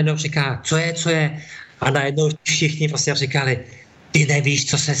klepat a najednou říká, co je? A najednou všichni prostě říkali, ty nevíš,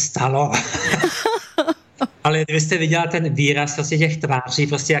 co se stalo. Ale kdybyste jste viděla ten výraz prostě těch tváří,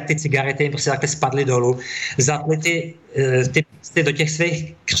 prostě jak ty cigarety jim prostě takhle spadly dolů, zapli ty do těch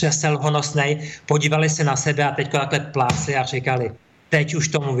svých křesel honosnej, podívali se na sebe a teďko takhle plásli a říkali, teď už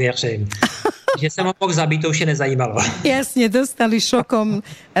tomu věřím. Že sa ma mohl zabít, to už je nezajímalo. Jasne, dostali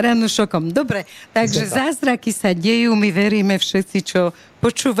ráno šokom. Dobre, takže zázraky sa dejú, my veríme všetci, čo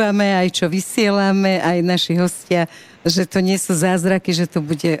počúvame, aj čo vysielame, aj naši hostia, že to nie sú zázraky, že to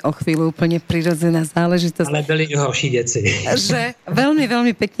bude o chvíľu úplne prirodzená záležitosť. Ale byli i horší veci. Že veľmi,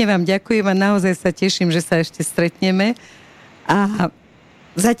 veľmi pekne vám ďakujem a naozaj sa teším, že sa ešte stretneme. A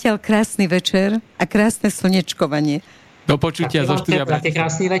zatiaľ krásny večer a krásne slnečkovanie. Do počutia zo štúdia Bratislava.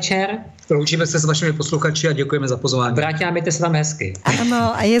 Krásný večer. Loučíme se s vašimi posluchači a děkujeme za pozvání. Bratia, majte sa tam hezky.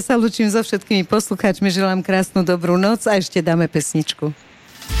 Áno, a ja sa lúčim so všetkými poslucháčmi, želám krásnu dobrú noc a ešte dáme pesničku.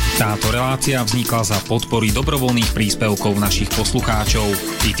 Táto relácia vznikla za podpory dobrovoľných príspevkov našich poslucháčov.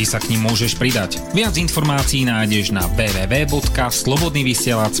 I ty sa k nim môžeš pridať. Viac informácií nájdeš na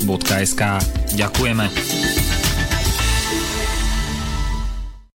www.slobodnyvysielac.sk. Ďakujeme.